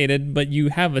complicated, but you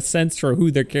have a sense for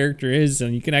who their character is,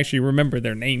 and you can actually remember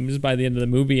their names by the end of the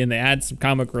movie, and they add some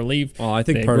comic relief. Oh, I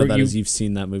think part of that is you've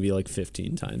seen that movie like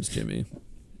 15 times, Jimmy.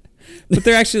 But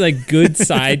they're actually like good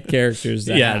side characters.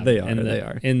 They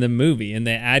are in the movie, and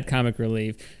they add comic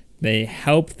relief. They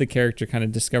help the character kind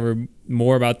of discover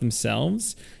more about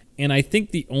themselves. And I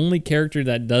think the only character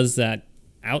that does that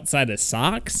outside of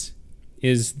Socks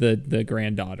is the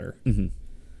granddaughter.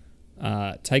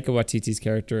 Taika Waititi's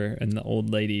character and the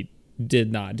old lady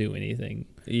did not do anything.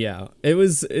 Yeah,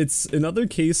 it's another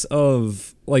case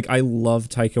of like, I love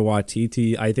Taika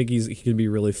Waititi. I think he can be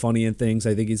really funny in things.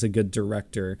 I think he's a good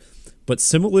director. But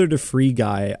similar to Free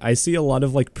Guy, I see a lot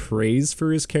of like praise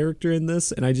for his character in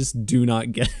this, and I just do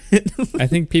not get it. I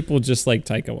think people just like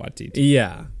Taika Waititi.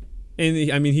 Yeah.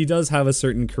 And I mean, he does have a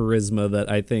certain charisma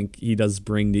that I think he does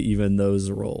bring to even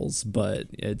those roles, but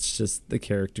it's just the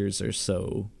characters are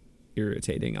so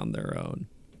irritating on their own.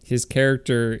 His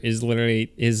character is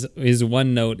literally his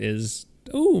one note is,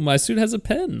 "Oh, my suit has a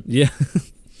pen." Yeah.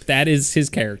 That is his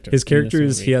character. His character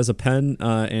is he has a pen,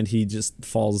 and he just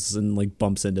falls and like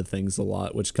bumps into things a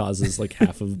lot, which causes like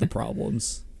half of the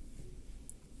problems.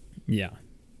 Yeah.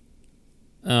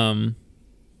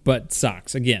 But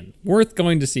Socks, again, worth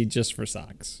going to see just for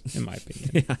Socks, in my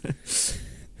opinion.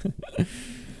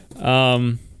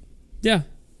 Yeah.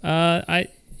 I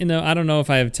don't know if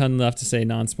I have a ton left to say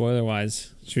non-spoiler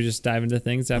wise. Should we just dive into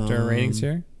things after our ratings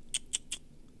here?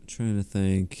 Trying to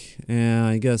think. Yeah,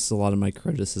 I guess a lot of my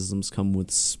criticisms come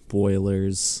with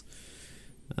spoilers.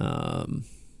 Yeah,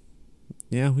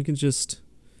 we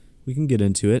can get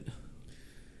into it.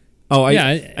 Oh,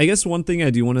 I guess one thing I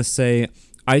do want to say,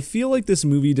 I feel like this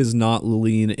movie does not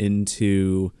lean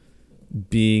into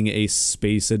being a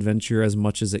space adventure as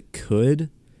much as it could.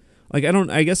 like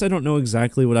I guess I don't know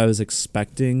exactly what I was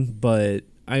expecting, but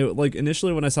I like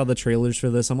initially when I saw the trailers for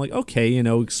this, I'm like, okay, you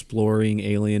know, exploring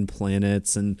alien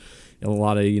planets and a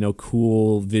lot of, you know,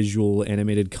 cool visual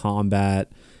animated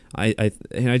combat.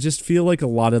 And I just feel like a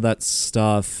lot of that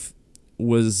stuff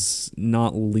was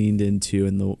not leaned into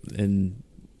in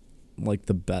like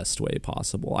the best way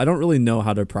possible. I don't really know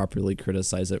how to properly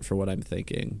criticize it for what I'm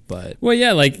thinking, but well,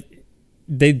 yeah, like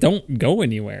they don't go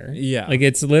anywhere. Yeah. Like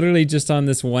it's literally just on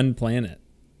this one planet.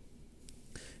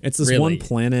 It's this one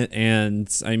planet, and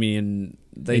I mean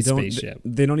they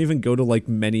don't even go to like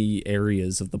many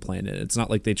areas of the planet. It's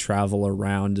not like they travel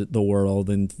around the world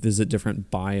and visit different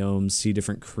biomes, see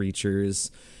different creatures.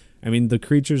 I mean, the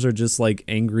creatures are just like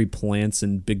angry plants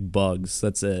and big bugs.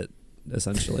 That's it,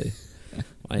 essentially.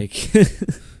 Like it's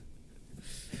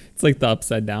like the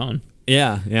Upside Down.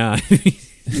 Yeah.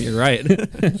 You're right.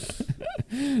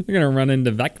 We're gonna run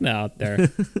into Vecna out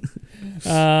there.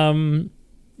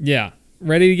 Yeah.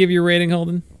 Ready to give your rating,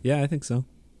 Holden? Yeah, I think so.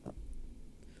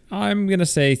 I'm gonna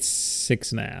say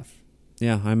 6.5.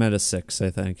 Yeah, I'm at a 6,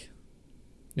 I think.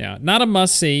 Yeah, not a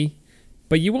must see,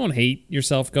 but you won't hate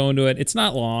yourself going to it. It's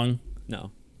not long.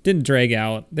 No. Didn't drag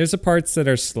out. There's the parts that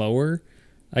are slower.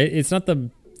 It's not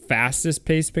the fastest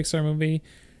paced Pixar movie.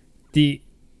 The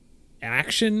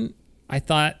action, I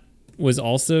thought, was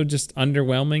also just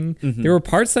underwhelming. Mm-hmm. There were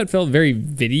parts that felt very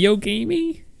video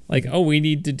gamey. Like, oh, we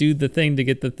need to do the thing to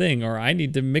get the thing, or I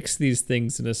need to mix these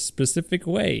things in a specific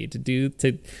way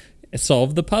to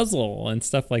solve the puzzle and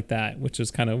stuff like that, which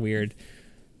was kind of weird.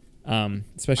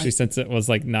 Especially since it was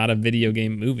like not a video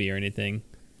game movie or anything.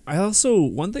 I also,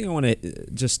 one thing I want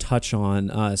to just touch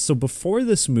on. So before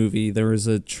this movie, there was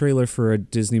a trailer for a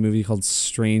Disney movie called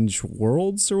Strange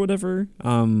Worlds or whatever,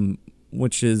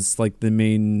 which is like the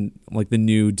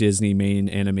new Disney main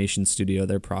animation studio,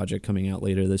 their project coming out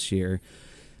later this year.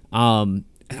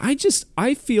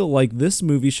 I feel like this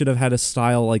movie should have had a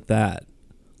style like that.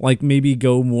 Like maybe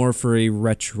go more for a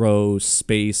retro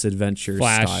space adventure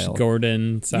Flash style.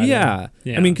 Gordon style. Yeah.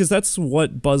 I mean, because that's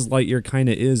what Buzz Lightyear kind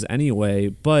of is anyway.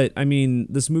 But, I mean,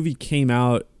 this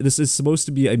is supposed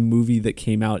to be a movie that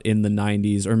came out in the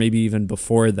 90s or maybe even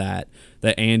before that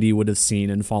Andy would have seen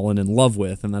and fallen in love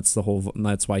with. And that's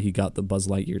why he got the Buzz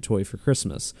Lightyear toy for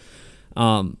Christmas.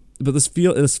 But this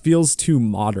feels too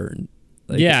modern.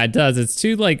 Like, yeah, it does. It's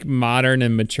too like modern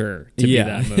and mature to be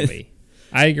that movie.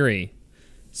 I agree.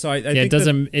 So I think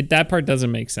that part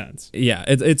doesn't make sense. Yeah,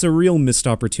 it's a real missed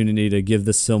opportunity to give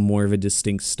this film more of a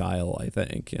distinct style, I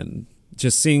think. And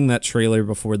just seeing that trailer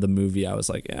before the movie, I was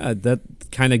like, yeah, that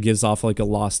kind of gives off like a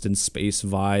Lost in Space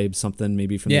vibe, something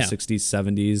maybe from the 60s,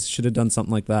 70s. Should have done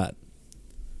something like that.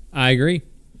 I agree.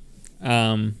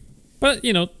 But,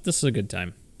 you know, this is a good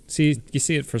time. You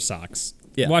see it for socks.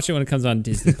 Yeah. Watch it when it comes on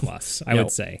Disney Plus, I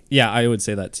would say. Yeah, I would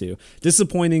say that too.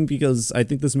 Disappointing because I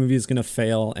think this movie is going to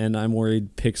fail, and I'm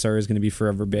worried Pixar is going to be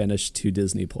forever banished to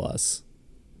Disney Plus.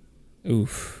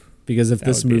 Oof. Because if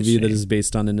this movie that is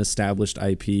based on an established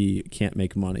IP can't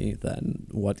make money, then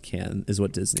what is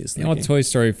what Disney is thinking. You know, Toy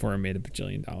Story 4 made $1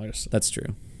 billion. That's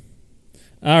true.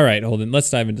 All right, Holden, let's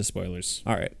dive into spoilers.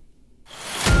 All right.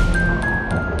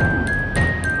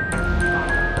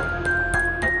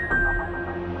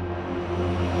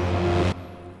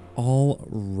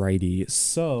 Alrighty,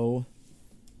 so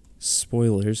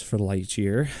spoilers for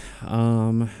Lightyear.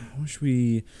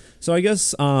 So I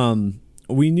guess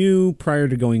we knew prior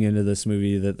to going into this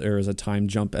movie that there was a time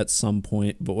jump at some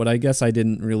point, but what I guess I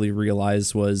didn't really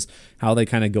realize was how they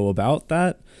kind of go about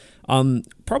that.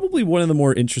 Probably one of the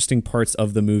more interesting parts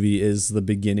of the movie is the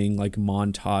beginning, like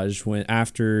montage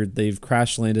after they've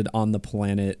crash landed on the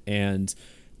planet, and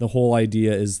the whole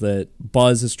idea is that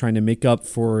Buzz is trying to make up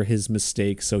for his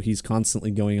mistake, so he's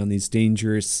constantly going on these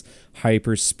dangerous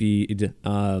hyperspeed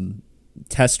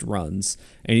test runs.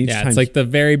 And each time it's like the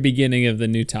very beginning of the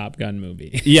new Top Gun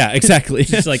movie. Yeah, exactly.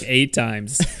 Just like 8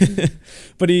 times.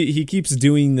 But he keeps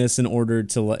doing this in order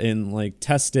to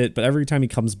test it, but every time he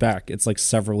comes back, it's like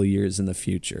several years in the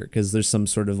future because there's some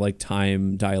sort of like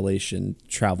time dilation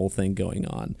travel thing going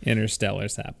on.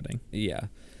 Interstellar's happening. Yeah.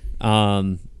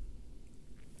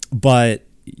 But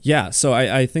yeah, so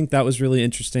I think that was really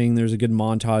interesting. There's a good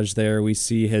montage there. We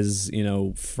see his,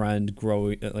 friend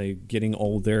growing, like getting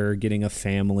older, getting a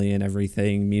family and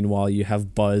everything. Meanwhile, you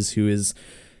have Buzz, who is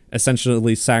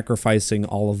essentially sacrificing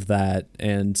all of that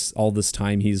and all this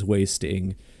time he's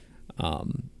wasting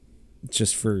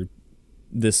just for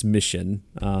this mission.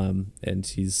 And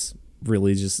he's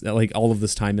really just like all of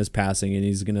this time is passing and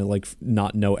he's going to like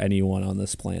not know anyone on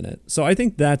this planet. So I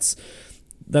think that's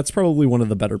probably one of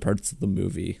the better parts of the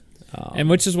movie. And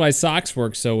which is why Socks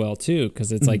works so well too,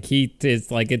 because it's like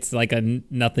it's like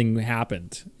nothing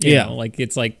happened. You know, like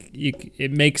it's like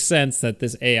it makes sense that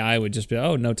this AI would just be,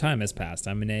 oh, no time has passed.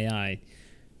 I'm an AI,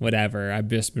 whatever. I've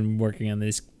just been working on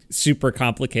these super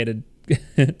complicated,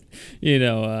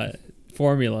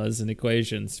 formulas and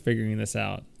equations, figuring this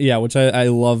out. Yeah, which I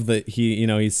love that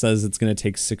he says it's going to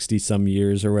take 60 some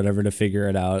years or whatever to figure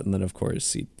it out, and then of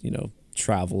course he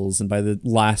travels, and by the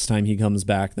last time he comes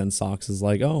back, then Socks is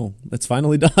like, oh, it's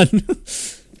finally done.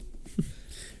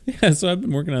 Yeah, so I've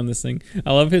been working on this thing.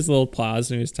 I love his little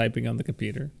pause when he was typing on the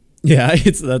computer. Yeah,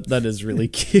 that is really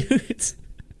cute.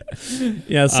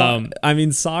 Yeah,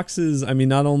 Socks is,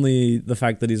 not only the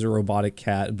fact that he's a robotic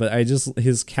cat, but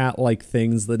his cat-like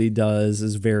things that he does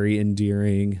is very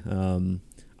endearing.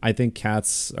 I think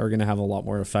cats are going to have a lot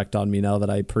more effect on me now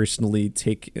that I personally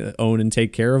own and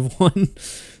take care of one.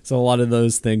 So a lot of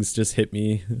those things just hit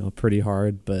me pretty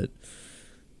hard, but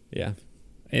yeah.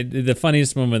 The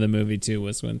funniest moment of the movie too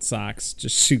was when Socks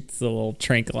just shoots the little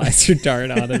tranquilizer dart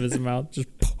out of his mouth. Just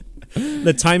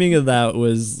the timing of that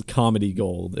was comedy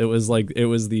gold. It was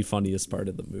the funniest part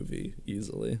of the movie,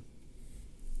 easily.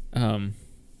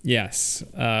 Yes.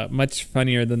 Much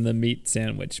funnier than the meat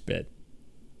sandwich bit.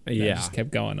 That yeah, just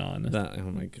kept going on.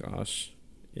 Oh my gosh,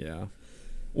 yeah.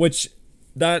 Which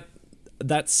that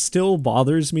still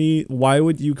bothers me. Why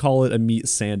would you call it a meat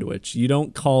sandwich? You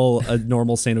don't call a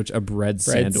normal sandwich a bread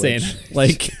sandwich.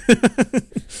 Like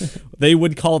they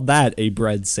would call that a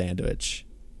bread sandwich.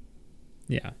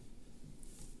 Yeah.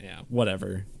 Yeah.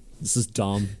 Whatever. This is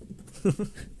dumb.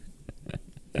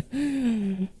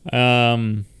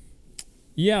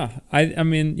 Yeah, I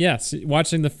mean, yes,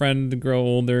 watching the friend grow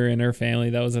older in her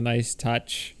family, that was a nice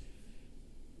touch.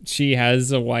 She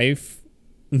has a wife.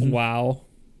 Mm-hmm. Wow.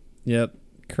 Yep.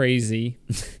 Crazy.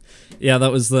 Yeah,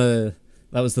 that was the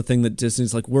thing that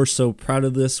Disney's like, we're so proud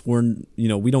of this.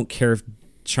 We don't care if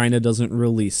China doesn't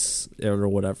release it or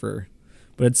whatever.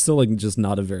 But it's still like just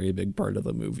not a very big part of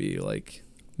the movie. Like,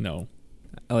 no.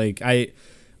 Like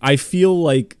I feel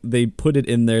like they put it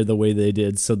in there the way they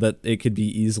did so that it could be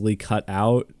easily cut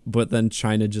out, but then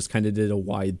China just kind of did a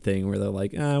wide thing where they're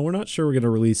like, we're not sure we're going to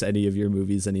release any of your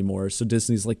movies anymore. So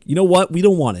Disney's like, you know what? We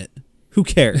don't want it. Who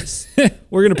cares?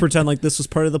 We're going to pretend like this was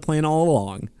part of the plan all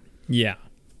along. Yeah.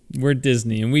 We're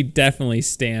Disney, and we definitely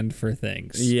stand for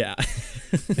things. Yeah.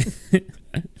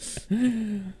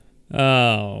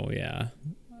 Oh, yeah.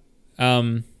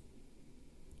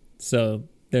 So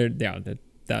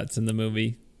that's in the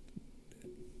movie.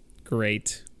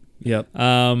 Great. Yep.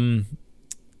 What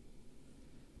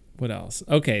else?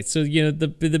 Okay, so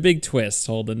the big twist,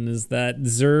 Holden, is that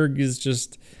Zurg is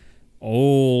just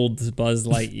old Buzz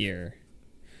Lightyear,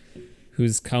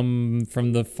 who's come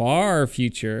from the far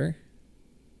future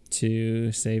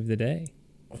to save the day.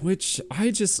 Which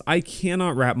I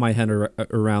cannot wrap my head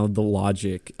around the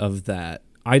logic of that.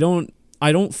 I don't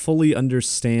fully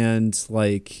understand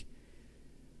like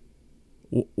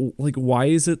why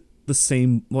is it the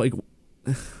same? Like,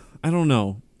 I don't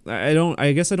know.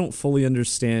 I guess I don't fully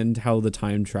understand how the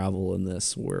time travel in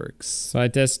this works. So I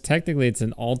guess technically it's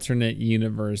an alternate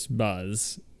universe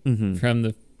Buzz from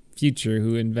the future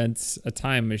who invents a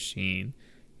time machine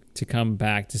to come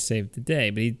back to save the day.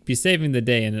 But he'd be saving the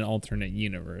day in an alternate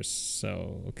universe.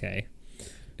 So, okay.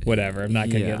 Whatever. I'm not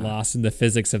going to get lost in the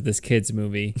physics of this kid's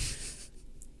movie.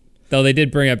 Though they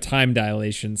did bring up time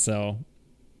dilation, so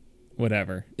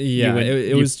whatever. Yeah,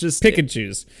 it was just pick and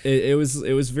choose. It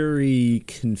was very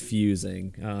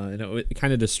confusing. It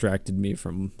kind of distracted me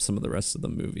from some of the rest of the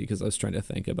movie because I was trying to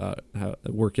think about how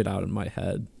to work it out in my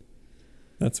head.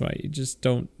 That's why you just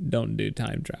don't do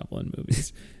time travel in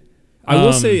movies. I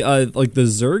will say, like the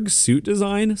Zurg suit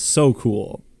design, so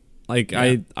cool. Like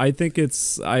yeah. I think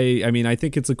it's I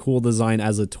think it's a cool design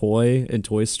as a toy in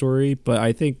Toy Story, but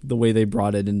I think the way they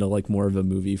brought it into like more of a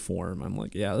movie form, I'm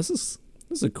like, yeah, this is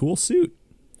a cool suit.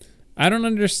 I don't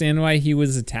understand why he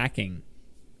was attacking.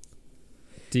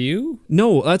 Do you?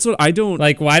 No, that's what I don't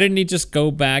like. Why didn't he just go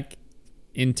back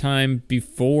in time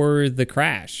before the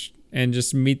crash and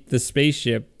just meet the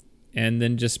spaceship? And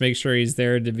then just make sure he's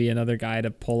there to be another guy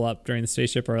to pull up during the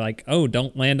spaceship, or like, oh,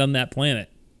 don't land on that planet.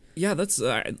 Yeah, that's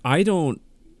I don't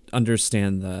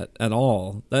understand that at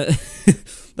all. That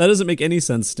that doesn't make any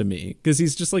sense to me because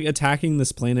he's just like attacking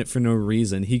this planet for no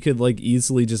reason. He could like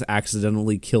easily just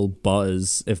accidentally kill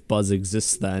Buzz if Buzz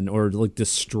exists then, or like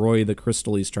destroy the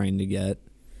crystal he's trying to get.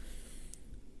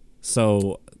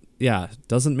 So yeah,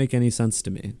 doesn't make any sense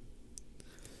to me.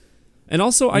 And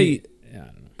also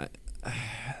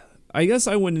I guess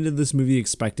I went into this movie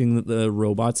expecting that the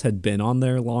robots had been on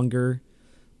there longer,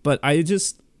 but I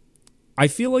I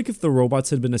feel like if the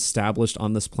robots had been established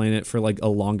on this planet for like a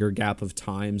longer gap of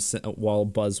time while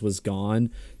Buzz was gone,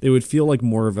 they would feel like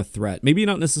more of a threat. Maybe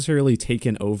not necessarily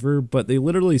taken over, but they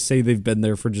literally say they've been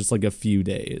there for just like a few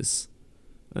days.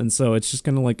 And so it's just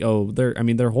kind of like, oh,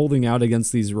 they're holding out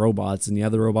against these robots, and yeah,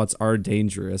 the robots are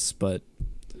dangerous, but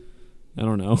I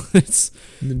don't know.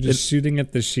 They're just shooting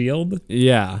at the shield?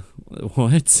 Yeah.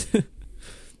 What?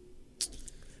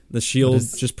 The shield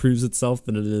just proves itself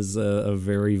that it is a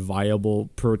very viable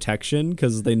protection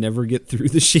because they never get through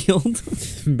the shield.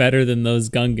 Better than those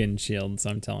Gungan shields,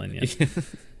 I'm telling you.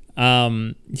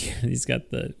 Yeah, he's got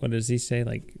what does he say?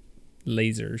 Like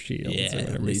laser shields or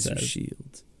whatever laser he says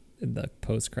shield. In the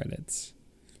post credits.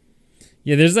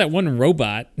 Yeah, there's that one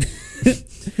robot.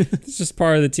 It's just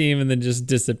part of the team and then just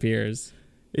disappears.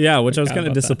 Yeah, which I was kind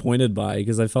of disappointed by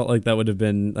because I felt like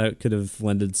that could have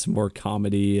lended some more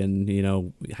comedy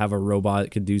and, have a robot that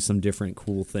could do some different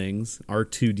cool things.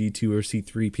 R2-D2 or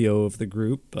C3PO of the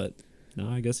group, but no,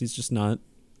 I guess he's just not.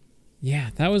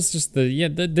 Yeah, that was just the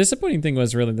disappointing thing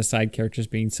was really the side characters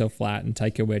being so flat and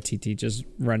Taika Waititi just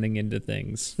running into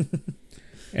things.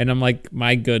 And I'm like,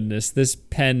 my goodness, this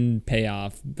pen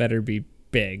payoff better be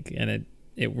big, and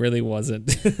it really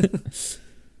wasn't.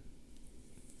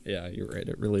 Yeah, you're right.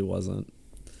 It really wasn't.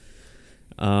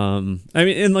 I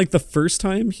mean, and like the first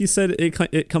time he said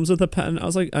it comes with a pen, I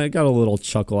was like, I got a little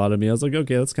chuckle out of me. I was like,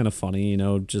 okay, that's kind of funny,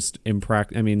 just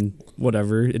I mean,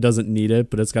 whatever. It doesn't need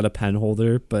it, but it's got a pen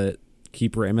holder, but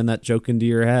keep ramming that joke into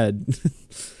your head.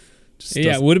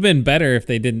 It would have been better if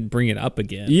they didn't bring it up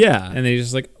again. Yeah. And they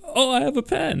just like, oh, I have a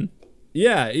pen.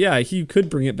 Yeah, he could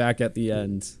bring it back at the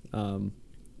end.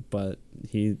 But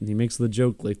he makes the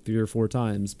joke like 3 or 4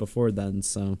 times before then,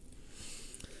 so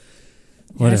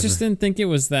I just didn't think it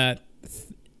was that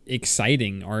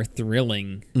exciting or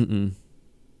thrilling. Mm-mm.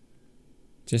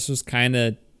 Just was kind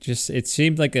of it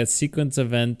seemed like a sequence of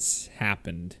events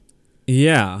happened.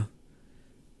 Yeah.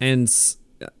 And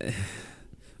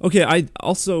okay, I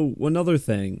also another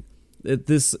thing.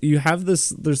 There's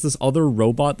this other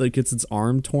robot that gets its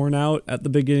arm torn out at the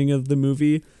beginning of the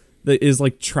movie that is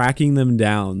like tracking them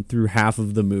down through half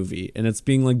of the movie, and it's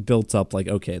being like built up like,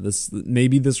 okay,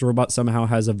 maybe this robot somehow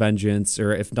has a vengeance,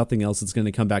 or if nothing else it's going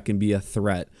to come back and be a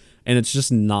threat, and it's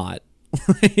just not.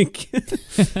 Like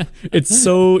it's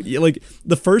so like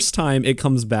the first time it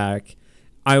comes back,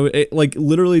 it like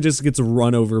literally just gets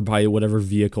run over by whatever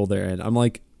vehicle they're in. I'm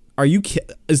like,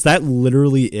 is that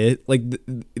literally it? Like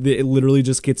it literally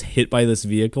just gets hit by this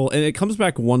vehicle, and it comes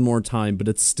back one more time, but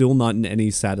it's still not in any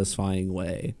satisfying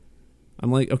way.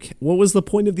 I'm like, okay, what was the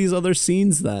point of these other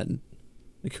scenes then?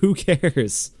 Like, who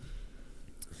cares?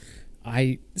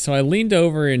 So I leaned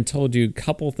over and told you a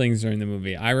couple things during the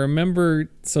movie. I remember,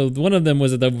 so one of them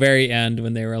was at the very end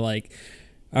when they were like,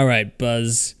 all right,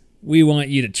 Buzz, we want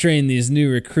you to train these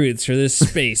new recruits for this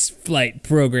space flight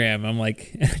program. I'm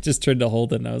like, I just turned to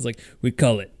Holden and I was like, we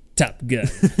call it Top Gun.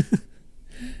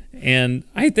 And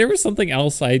there was something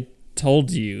else I told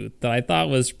you that I thought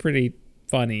was pretty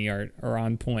funny or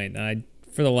on point. And I,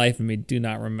 for the life of me, do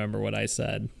not remember what I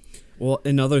said. Well,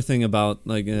 another thing about,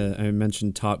 like, I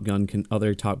mentioned Top Gun,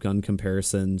 other Top Gun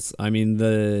comparisons. I mean,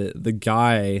 the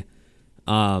guy,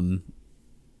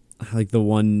 like the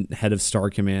one head of Star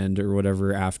Command or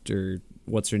whatever after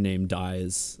what's her name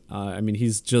dies. I mean,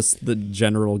 he's just the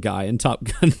general guy in Top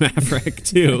Gun Maverick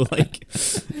too. Like,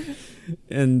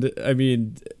 and I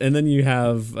mean, and then you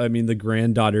have, I mean, the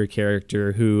granddaughter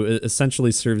character who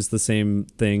essentially serves the same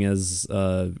thing as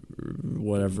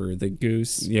whatever the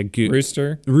Goose. Yeah,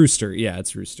 Rooster. Yeah,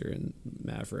 it's Rooster in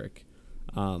Maverick.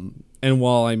 And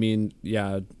while I mean,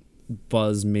 yeah,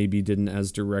 Buzz maybe didn't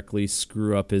as directly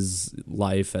screw up his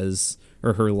life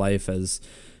or her life as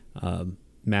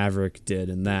Maverick did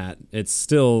in that, it's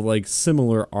still like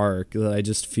similar arc that I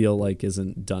just feel like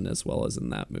isn't done as well as in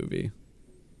that movie.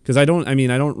 Because I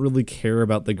don't really care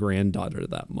about the granddaughter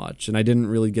that much, and I didn't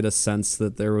really get a sense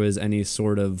that there was any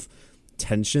sort of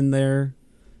tension there.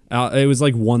 It was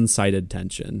like one-sided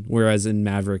tension, whereas in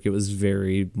Maverick it was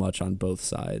very much on both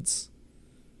sides.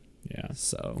 Yeah.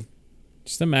 So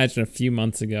just imagine a few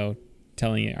months ago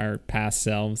telling our past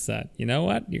selves that, you know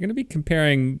what, you're going to be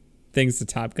comparing things to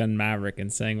Top Gun Maverick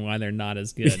and saying why they're not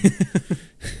as good.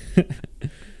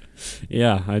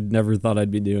 Yeah, I never thought I'd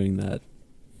be doing that.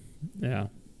 Yeah.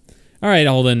 All right,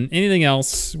 Holden. Anything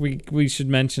else we should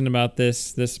mention about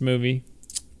this movie?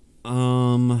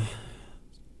 Oh,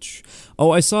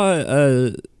 I saw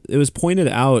it was pointed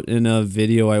out in a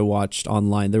video I watched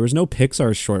online. There was no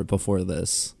Pixar short before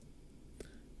this.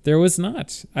 There was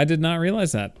not. I did not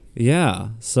realize that. Yeah,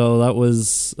 so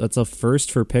that's a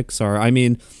first for Pixar. I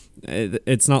mean,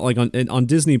 it's not like on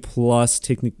Disney Plus.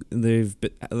 They've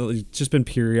just been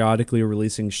periodically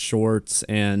releasing shorts,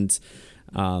 and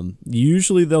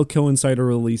usually they'll coincide a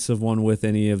release of one with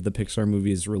any of the Pixar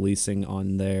movies releasing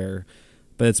on there.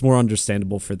 But it's more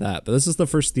understandable for that. But this is the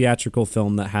first theatrical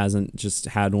film that hasn't just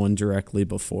had one directly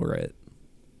before it.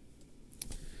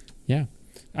 Yeah.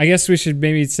 I guess we should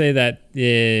maybe say that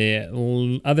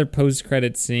the other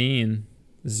post-credit scene,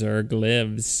 Zurg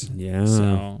lives. Yeah.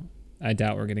 So I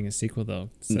doubt we're getting a sequel, though,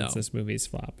 since No. this movie's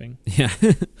flopping. Yeah.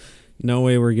 No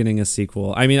way we're getting a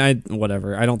sequel. I mean,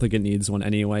 whatever. I don't think it needs one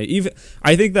anyway.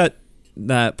 I think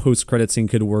that post-credit scene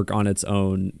could work on its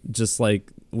own, just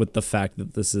like with the fact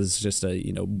that this is just a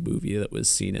movie that was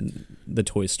seen in the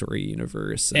Toy Story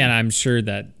universe. And I'm sure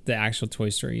that the actual Toy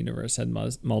Story universe had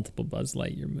multiple Buzz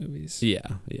Lightyear movies. Yeah.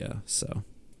 So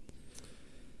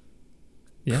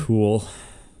Yeah. cool.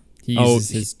 He uses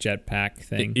his jetpack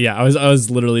thing. Yeah, I was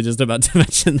literally just about to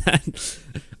mention that.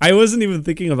 I wasn't even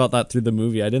thinking about that through the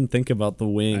movie. I didn't think about the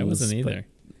wings. I wasn't either.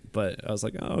 But I was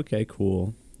like, oh, okay,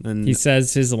 cool. And He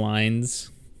says his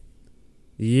lines.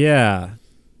 yeah.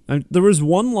 There was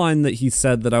one line that he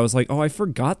said that I was like, oh, I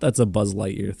forgot that's a Buzz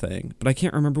Lightyear thing, but I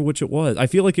can't remember which it was. I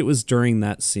feel like it was during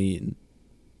that scene.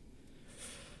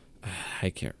 I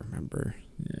can't remember.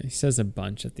 Yeah, he says a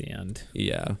bunch at the end.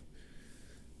 Yeah.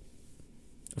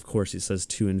 Of course, he says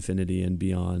to infinity and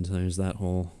beyond. There's that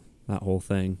whole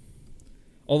thing.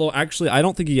 Although, actually, I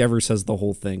don't think he ever says the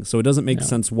whole thing, so it doesn't make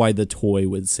sense why the toy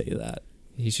would say that.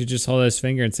 He should just hold his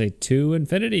finger and say, to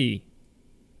infinity.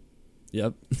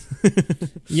 Yep.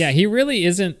 Yeah, he really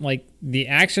isn't like the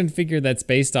action figure that's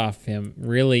based off him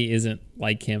really isn't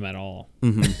like him at all.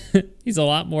 Mm-hmm. He's a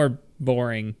lot more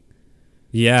boring.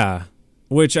 Yeah.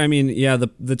 Which, I mean, yeah,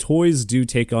 the toys do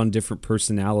take on different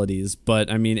personalities,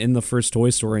 but I mean, in the first Toy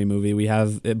Story movie,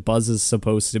 Buzz is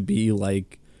supposed to be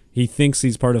like, he thinks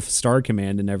he's part of Star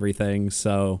Command and everything,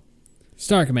 so.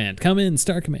 Star Command, come in,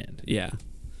 Star Command. Yeah.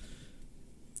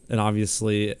 And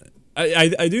obviously,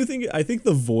 I think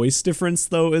the voice difference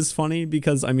though is funny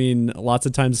because I mean lots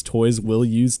of times toys will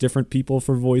use different people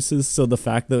for voices, so the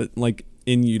fact that like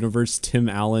in universe Tim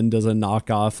Allen does a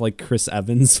knockoff like Chris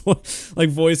Evans like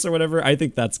voice or whatever, I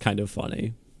think that's kind of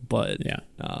funny. But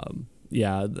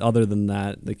yeah, other than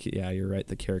that, you're right,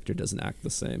 the character doesn't act the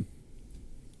same.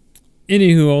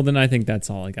 Anywho, Holden, I think that's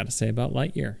all I got to say about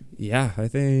Lightyear. Yeah, I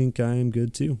think I'm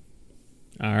good too.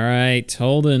 All right,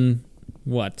 Holden,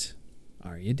 what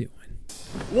are you doing?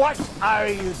 What are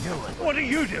you doing? What are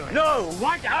you doing? No,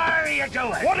 what are you doing?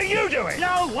 What are you doing?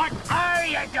 No, what are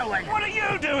you doing? What are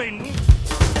you doing?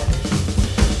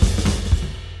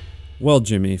 Well,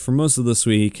 Jimmy, for most of this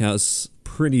week, I was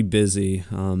pretty busy.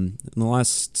 In the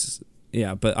last,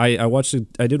 but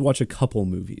I did watch a couple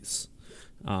movies.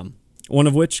 One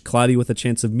of which, Cloudy with a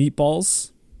Chance of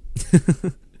Meatballs.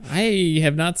 I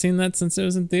have not seen that since it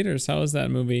was in theaters. How was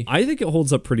that movie? I think it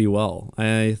holds up pretty well.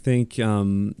 I think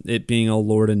it being a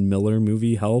Lord and Miller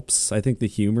movie helps. I think the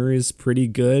humor is pretty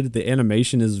good. The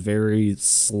animation is very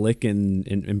slick and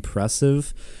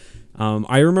impressive.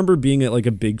 I remember being like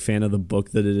a big fan of the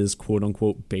book that it is quote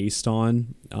unquote based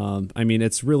on. I mean,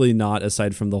 it's really not,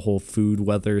 aside from the whole food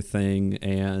weather thing,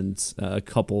 and a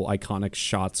couple iconic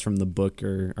shots from the book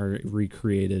are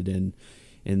recreated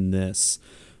in this.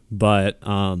 But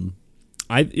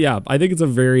I think it's a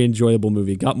very enjoyable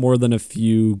movie. Got more than a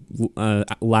few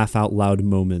laugh out loud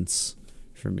moments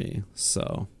for me,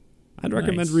 so I'd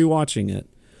recommend rewatching it.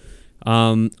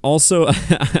 Also,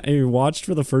 I watched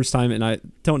for the first time, and I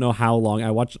don't know how long,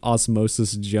 I watched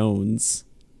Osmosis Jones.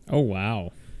 Oh,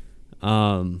 wow.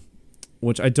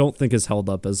 Which I don't think is held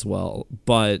up as well,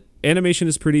 but animation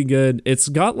is pretty good. It's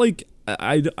got like,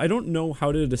 I don't know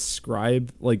how to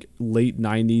describe like late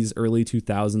 90s, early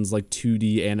 2000s, like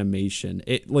 2D animation.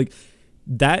 It like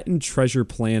that and Treasure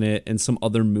Planet and some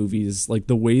other movies, like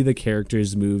the way the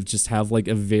characters move just have like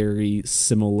a very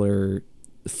similar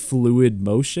fluid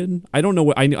motion. I don't know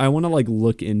what I want to like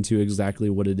look into exactly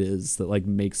what it is that like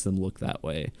makes them look that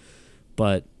way,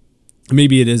 but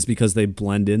maybe it is because they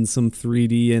blend in some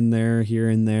 3D in there here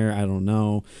and there. I don't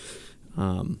know,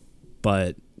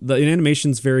 but the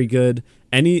animation's very good.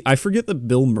 I forget that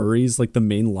Bill Murray's like the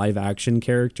main live action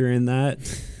character in that,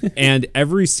 and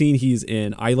every scene he's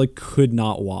in, I like could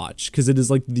not watch because it is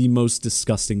like the most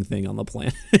disgusting thing on the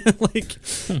planet. Like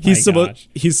he's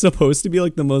supposed to be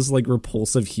like the most like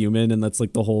repulsive human, and that's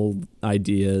like the whole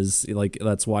idea is like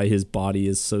that's why his body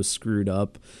is so screwed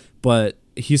up. But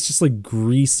he's just like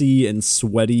greasy and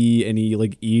sweaty, and he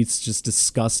like eats just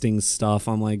disgusting stuff.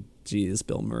 I'm like, geez,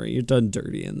 Bill Murray, you're done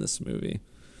dirty in this movie.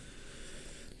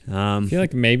 I feel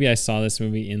like maybe I saw this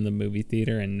movie in the movie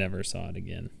theater and never saw it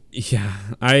again. Yeah,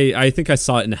 I think I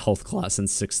saw it in a health class in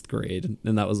 6th grade,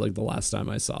 and that was like the last time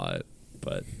I saw it.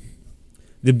 But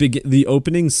the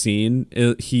opening scene,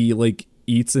 he like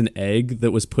eats an egg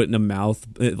that was put in a mouth,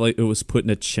 like it was put in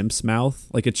a chimp's mouth.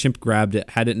 Like a chimp grabbed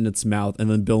it, had it in its mouth, and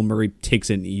then Bill Murray takes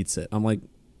it and eats it. I'm like,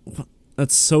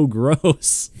 that's so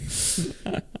gross.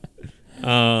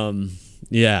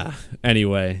 Yeah.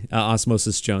 Anyway,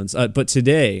 Osmosis Jones. But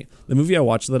today, the movie I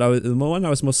watched the one I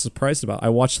was most surprised about, I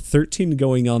watched 13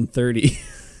 Going on 30.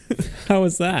 How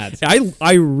was that?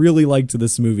 I really liked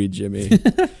this movie, Jimmy.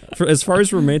 As far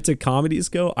as romantic comedies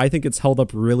go, I think it's held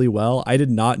up really well. I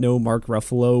did not know Mark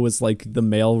Ruffalo was like the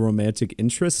male romantic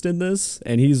interest in this,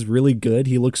 and he's really good.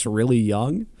 He looks really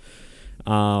young.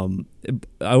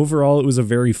 Overall, it was a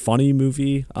very funny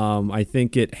movie. I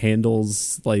think it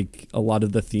handles like a lot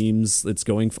of the themes it's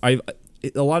going for.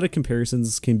 A lot of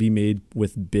comparisons can be made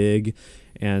with Big,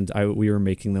 and we were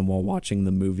making them while watching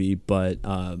the movie, but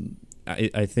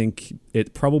I think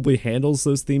it probably handles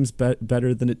those themes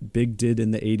better than Big did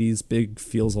in the 80s. Big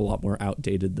feels a lot more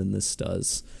outdated than this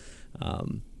does.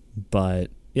 But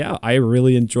yeah, I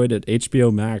really enjoyed it.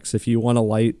 HBO Max, if you want a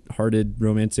light-hearted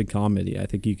romantic comedy, I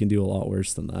think you can do a lot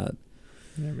worse than that.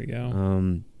 There we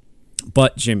go.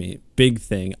 But Jimmy, big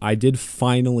thing. I did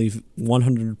finally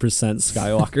 100%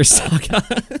 Skywalker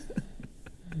Saga.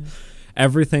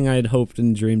 Everything I had hoped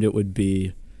and dreamed it would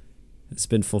be has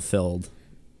been fulfilled.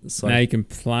 So now you can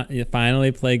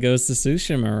finally play Ghost of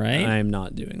Tsushima, right? I'm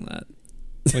not doing that.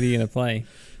 What are you going to play?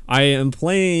 I am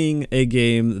playing a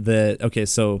game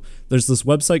so there's this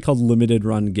website called Limited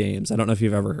Run Games. I don't know if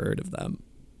you've ever heard of them,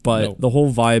 but the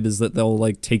whole vibe is that they'll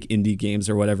like take indie games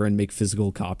or whatever and make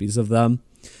physical copies of them.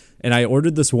 And I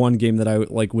ordered this one game that I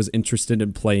like was interested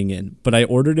in playing in, but I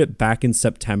ordered it back in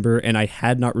September and I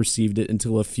had not received it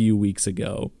until a few weeks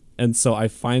ago. And so I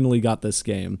finally got this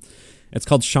game. It's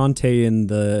called Shantae and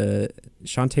the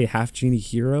Shantae Half Genie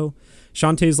Hero.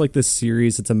 Shantae is like this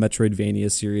series. It's a Metroidvania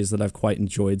series that I've quite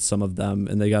enjoyed some of them.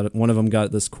 And one of them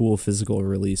got this cool physical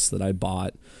release that I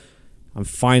bought. I'm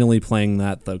finally playing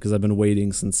that though, because I've been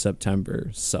waiting since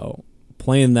September. So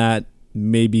playing that,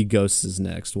 maybe Ghosts is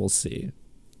next. We'll see.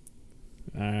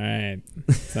 All right.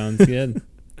 Sounds good. Do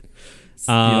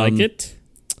you like it?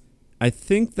 I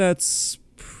think that's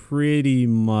pretty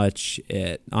much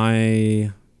it.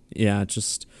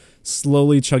 Just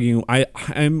slowly chugging.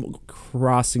 I'm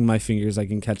crossing my fingers I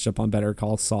can catch up on Better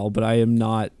Call Saul, but I am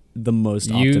not the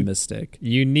most optimistic.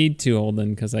 You need to,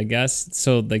 Holden, because I guess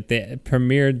so. Like they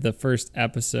premiered the first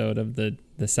episode of the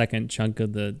second chunk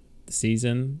of the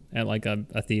season at like a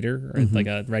theater or like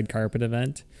a red carpet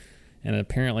event, and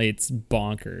apparently it's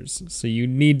bonkers. So you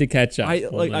need to catch up.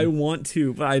 I want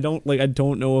to, but I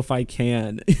don't know if I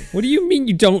can. What do you mean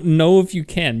you don't know if you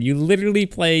can? You literally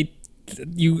played.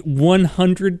 You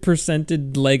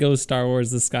 100%ed Lego Star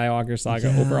Wars: The Skywalker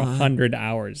Saga over 100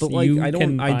 hours. But like, I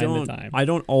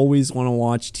don't always want to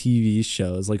watch TV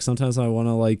shows. Like sometimes I want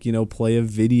to play a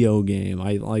video game.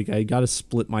 I got to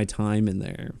split my time in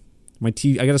there.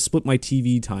 I got to split my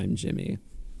TV time, Jimmy.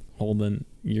 Holden,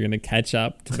 you're gonna catch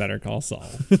up to Better Call Saul,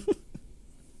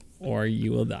 or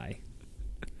you will die.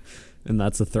 And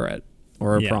that's a threat,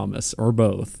 or a promise, or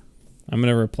both. I'm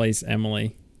gonna replace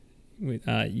Emily.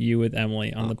 You with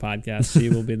Emily on the podcast. She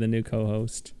will be the new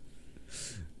co-host.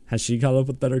 Has she caught up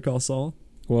with Better Call Saul?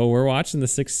 Well, we're watching the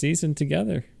 6th season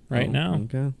together now.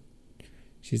 Okay.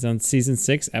 She's on season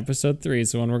 6, episode 3.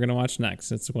 It's the one we're going to watch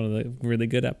next. It's one of the really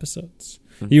good episodes.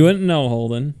 You wouldn't know,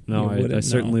 Holden. No, I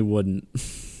certainly wouldn't.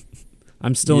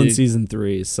 I'm still in season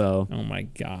 3, so. Oh my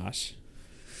gosh.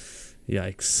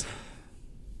 Yikes.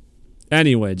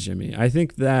 Anyway, Jimmy, I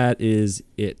think that is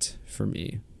it for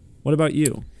me. What about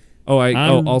you?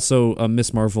 Also,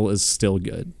 Miss Marvel is still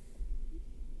good.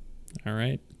 All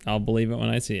right. I'll believe it when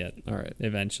I see it. All right.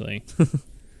 Eventually.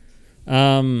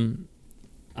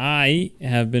 I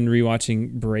have been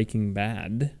rewatching Breaking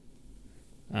Bad.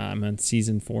 I'm on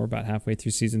season 4, about halfway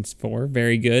through season 4.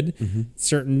 Very good. Mm-hmm.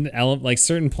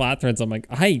 Certain plot threads, I'm like,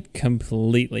 I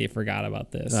completely forgot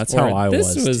about this. That's how I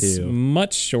was too. This was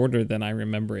much shorter than I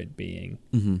remember it being.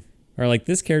 Mm-hmm. Or like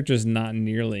this character's not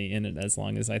nearly in it as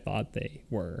long as I thought they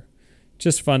were.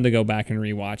 Just fun to go back and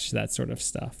rewatch that sort of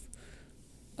stuff.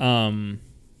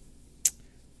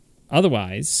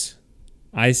 Otherwise,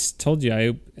 I told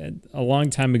you a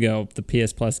long time ago the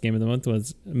PS Plus game of the month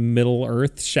was Middle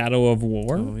Earth: Shadow of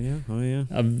War. Oh yeah.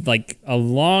 Like a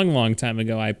long time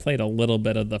ago, I played a little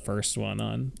bit of the first one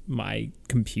on my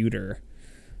computer.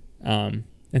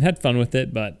 And had fun with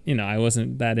it, but I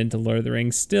wasn't that into Lord of the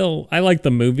Rings. Still, I like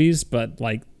the movies, but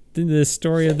like the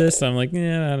story of this, I'm like,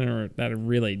 I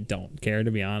really don't care,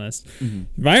 to be honest. Mm-hmm.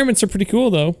 Environments are pretty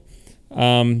cool though.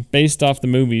 based off the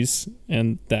movies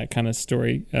and that kind of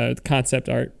story, concept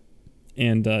art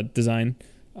and design.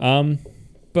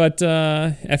 But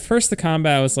at first the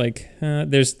combat was like,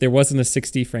 there wasn't a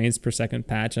 60 frames per second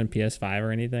patch on PS5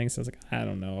 or anything, so I was like, I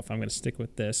don't know if I'm going to stick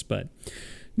with this. But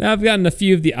now I've gotten a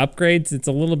few of the upgrades. It's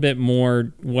a little bit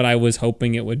more what I was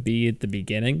hoping it would be at the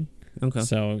beginning. Okay.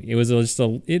 So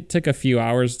it took a few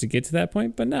hours to get to that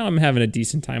point, but now I'm having a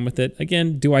decent time with it.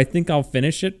 Again, do I think I'll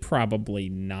finish it? Probably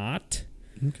not.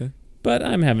 Okay. But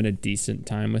I'm having a decent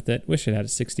time with it. Wish it had a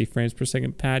 60 frames per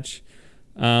second patch.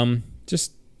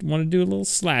 Just want to do a little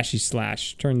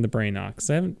slash, turn the brain off, because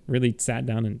I haven't really sat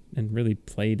down and really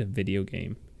played a video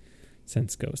game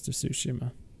since Ghost of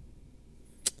Tsushima.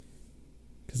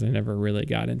 Because I never really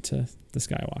got into the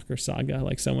Skywalker saga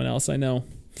like someone else I know.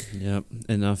 Yep,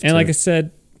 enough. And like I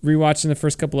said, rewatching the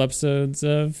first couple episodes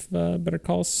of Better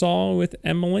Call Saul with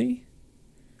Emily.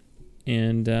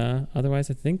 And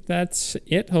otherwise, I think that's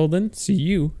it, Holden. So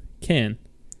you can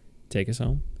take us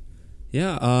home.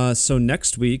 Yeah, so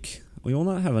next week, we will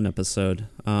not have an episode.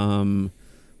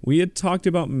 We had talked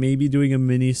about maybe doing a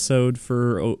mini-sode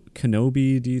for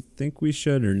Kenobi. Do you think we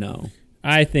should or no?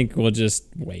 I think we'll just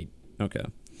wait. Okay.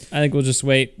 I think we'll just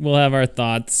wait. We'll have our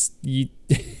thoughts.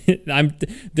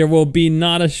 There will be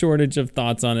not a shortage of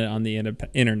thoughts on it on the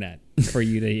internet for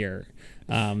you to hear.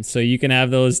 So you can have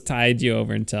those tide you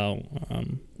over until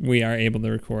we are able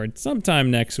to record sometime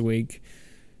next week.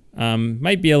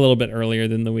 Might be a little bit earlier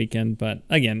than the weekend, but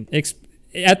again,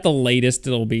 at the latest,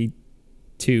 it'll be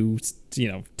two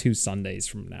Sundays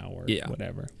from now or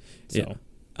whatever. So.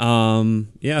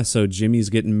 So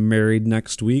Jimmy's getting married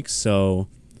next week, so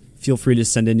feel free to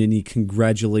send in any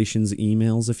congratulations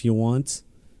emails if you want,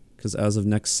 because as of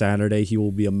next Saturday, he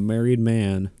will be a married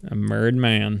man. A married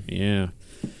man. Yeah.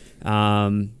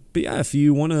 But yeah, if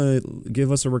you want to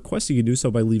give us a request, you can do so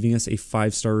by leaving us a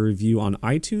 5-star review on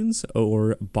iTunes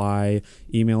or by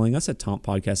emailing us at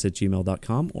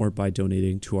tompodcast@gmail.com or by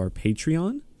donating to our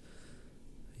Patreon.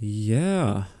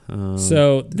 Yeah.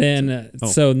 So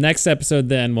next episode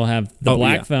then we'll have The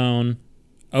Black Phone,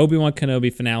 Obi-Wan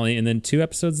Kenobi finale, and then 2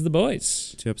 episodes of The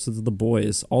Boys. 2 episodes of The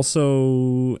Boys.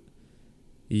 Also,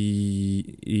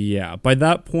 yeah, by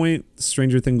that point,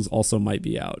 Stranger Things also might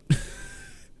be out.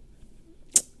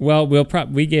 Well,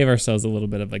 we gave ourselves a little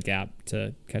bit of a gap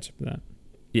to catch up with that.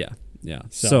 Yeah.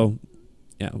 So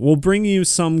we'll bring you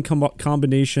some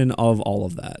combination of all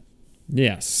of that.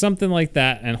 Yeah, something like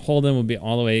that, and Holden will be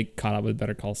all the way caught up with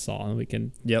Better Call Saul, and we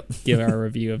can give our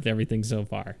review of everything so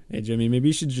far. Hey, Jimmy, maybe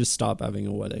you should just stop having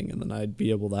a wedding, and then I'd be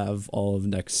able to have all of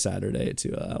next Saturday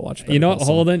to watch Better Call Saul.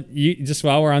 Holden, you just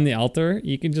while we're on the altar,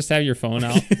 you can just have your phone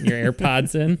out, your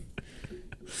AirPods in,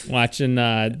 watching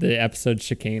the episode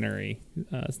Chicanery,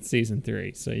 season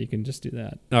 3, so you can just do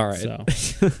that. All right. So.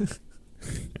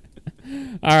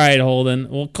 All right, Holden,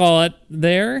 we'll call it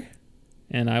there,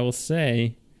 and I will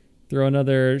say, throw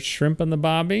another shrimp on the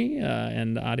bobby,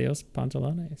 and adios,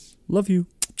 pantalones. Love you.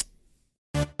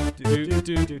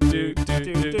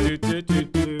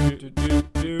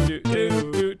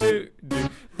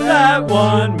 That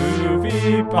One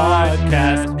Movie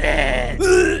Podcast.